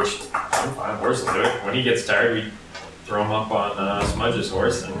 Which, I'm fine. Horse will do it. When he gets tired, we throw him up on Smudge's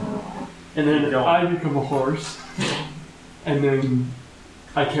horse and And then Go on. I become a horse. And then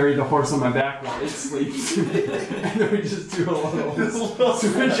I carry the horse on my back while it sleeps, and then we just do a little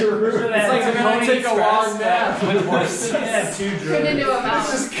switcheroo. It's like and then I take a long nap. with horses. Yeah, two Turn into a It's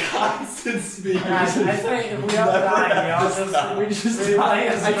mouse. just constant speed. I think if we all die, we all just We just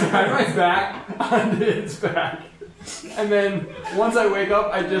I tie my back onto its back, and then once I wake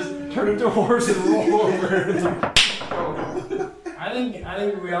up, I just turn into a horse and roll over. I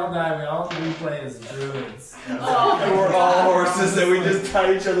think we all die. We all replay as druids. Oh. And we're all horses and we just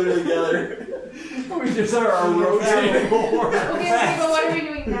tie each other together. We just are a rotating horse. Okay, but what are we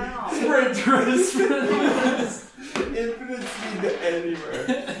doing now? Sprinters. Infinite speed to anywhere.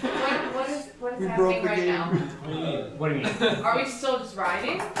 What is We happening broke the right game. now? What do you mean? Are we still just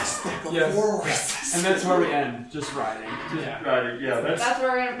riding? Yes. And that's where we end, just riding. Yeah. Right, yeah, That's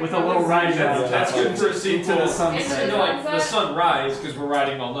where we're gonna With pick a up little this- ride that's good for a into sequel. the Into sunset. the You know, like the sunset? sunrise because we're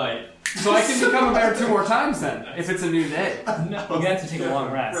riding all night. So I can become a bear 2 more times then, if it's a new day. No, you have to take a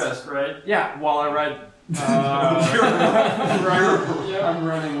long rest. Rest, right? Yeah, while I ride. I'm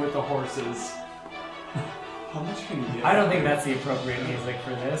running with the horses. How much can you get? I don't think that's the appropriate music for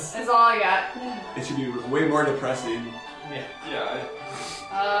this. That's all I got. It should be way more depressing. Yeah.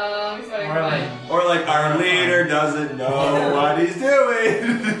 He's got Or like, Or like, our leader doesn't know what he's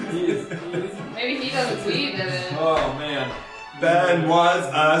doing. maybe he doesn't lead in it. Oh man. Ben wants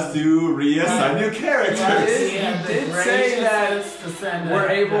us to reassign new characters. You did say that we're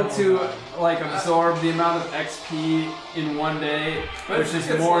able to like absorb the amount of XP in one day, which is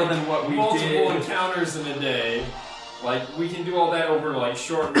more than what we multiple did. encounters in a day. Like we can do all that over like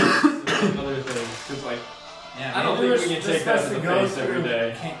short races and other things. Cause like yeah, I don't maybe think we we're can take that supposed to the go face every through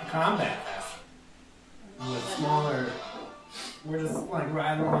day. Combat faster. With smaller. We're just like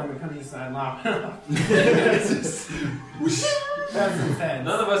riding along the countryside, lopping off. That's intense.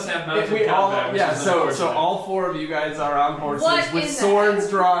 none of us have If mounted we all, combat. which yeah, is so unfortunate. all 4 of you guys are on horses What with is swords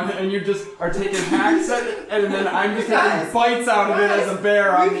that? drawn, and you just are taking hacks at it, and then I'm just Guys, taking bites out of it as a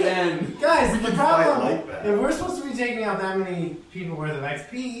bear on the end. Guys, the fight problem, like that. if we're supposed to be taking out that many people worth of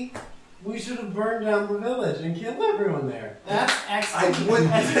XP, we should have burned down the village and killed everyone there. That's XP. I wouldn't.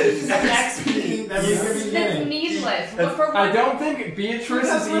 That's XP that we could be That's getting. needless. What for I what? don't think Beatrice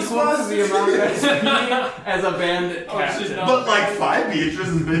Because is we're equal to supposed the to- amount of XP as a bandit Oh, she's captain. not. But like 5 Beatrice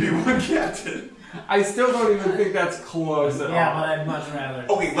is maybe 1 captain. I still don't even think that's close at Yeah, all. but I'd much rather.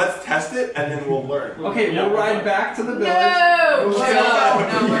 Okay, let's test it and then we'll learn. Okay, Yeah, we'll we're ride fine. back to the village. No! We'll No, check out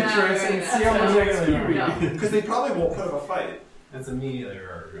no, we're not Beatrice doing and that. see how much No. XP we No. get. Because they probably won't put up a fight. That's immediately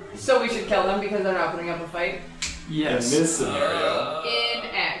where we're going. So we should kill them because they're not putting up a fight? Yes. In this scenario.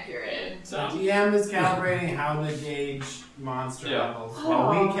 Inaccurate. So DM is calibrating how to gauge monster Yeah. levels, while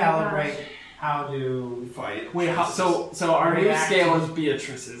we Oh, calibrate how to Fight. Wait, so our new React- scale is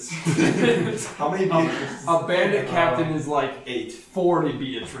Beatrice's. How many Beatrices? A bandit captain is like 8. 40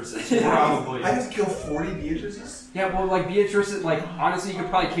 Beatrices, probably. I have to kill 40 Beatrices? Yeah, well, like Beatrice, like honestly, you could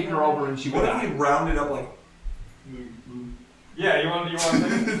probably kick her over and she would What if die. we rounded up like. Yeah, you want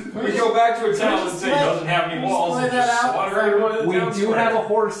we go back to a town that say doesn't have any walls and Split that just out. slaughter everyone in the We town do square. have a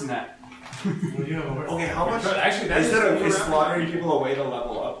horse net. Okay, how much? But actually, that Instead of is is slaughtering people a way to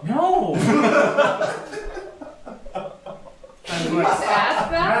level up? No! Did you just ask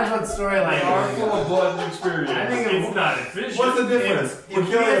Depends that? what storyline They are you're full going. of blood and experience. I think it's not efficient. What's the difference? If We're we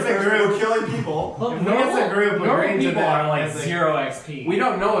killing, as a group- we're killing people. Look, If we as a group normal agree to people that are like as a- 0 XP. We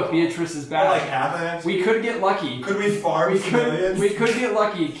don't know if Beatrice is Or bad. like half an XP? We could get lucky. Could we farm We civilians? could get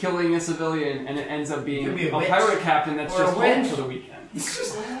lucky killing a civilian and it ends up being Could be a a witch. pirate captain that's Or a just home witch. for the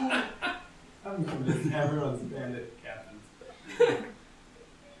weekend. I'm convinced everyone's bandit captains.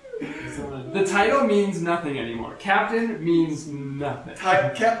 Someone- The title means nothing anymore. Captain means nothing.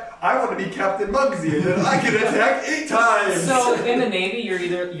 I want to be Captain Muggsy and then I can attack 8 times! So in the Navy,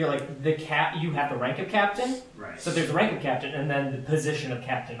 you're like the you have the rank of captain. Right. So there's the rank of captain, and then the position of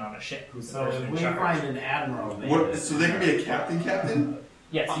captain on a ship. Who's the So person if in we charge? find an admiral, What, so they can be a captain?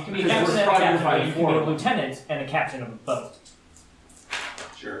 Yes, you can be a Because captain we're and a probably captain, but fighting you can be a for them. lieutenant and a captain of a boat.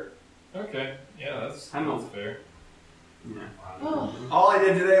 Sure. Okay, yeah, that's I know. fair. Oh. All I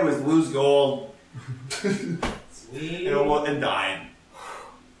did today was lose gold Sweet. and died.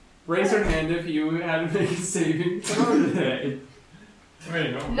 Raise your hand if you had to make a saving throw today. I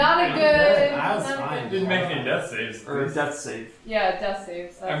mean, no, Not a good. I was not a fine. good- didn't make any death saves. Or a death save. Yeah, death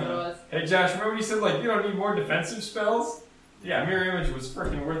saves. That's what it was. Hey Josh, remember you said like you don't need more defensive spells? Yeah, mirror image was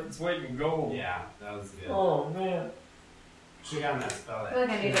freaking worth its weight in gold. Yeah, that was good. Oh man. She got that spell. I feel like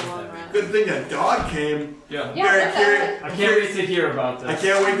I need a long rest. Good thing that dog came. Yeah. Yeah, Very that's curious. I can't wait to hear about this. I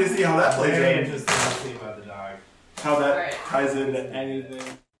can't wait to see how that plays Very out. interesting to see about the dog. How that Alright. ties into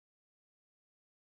anything.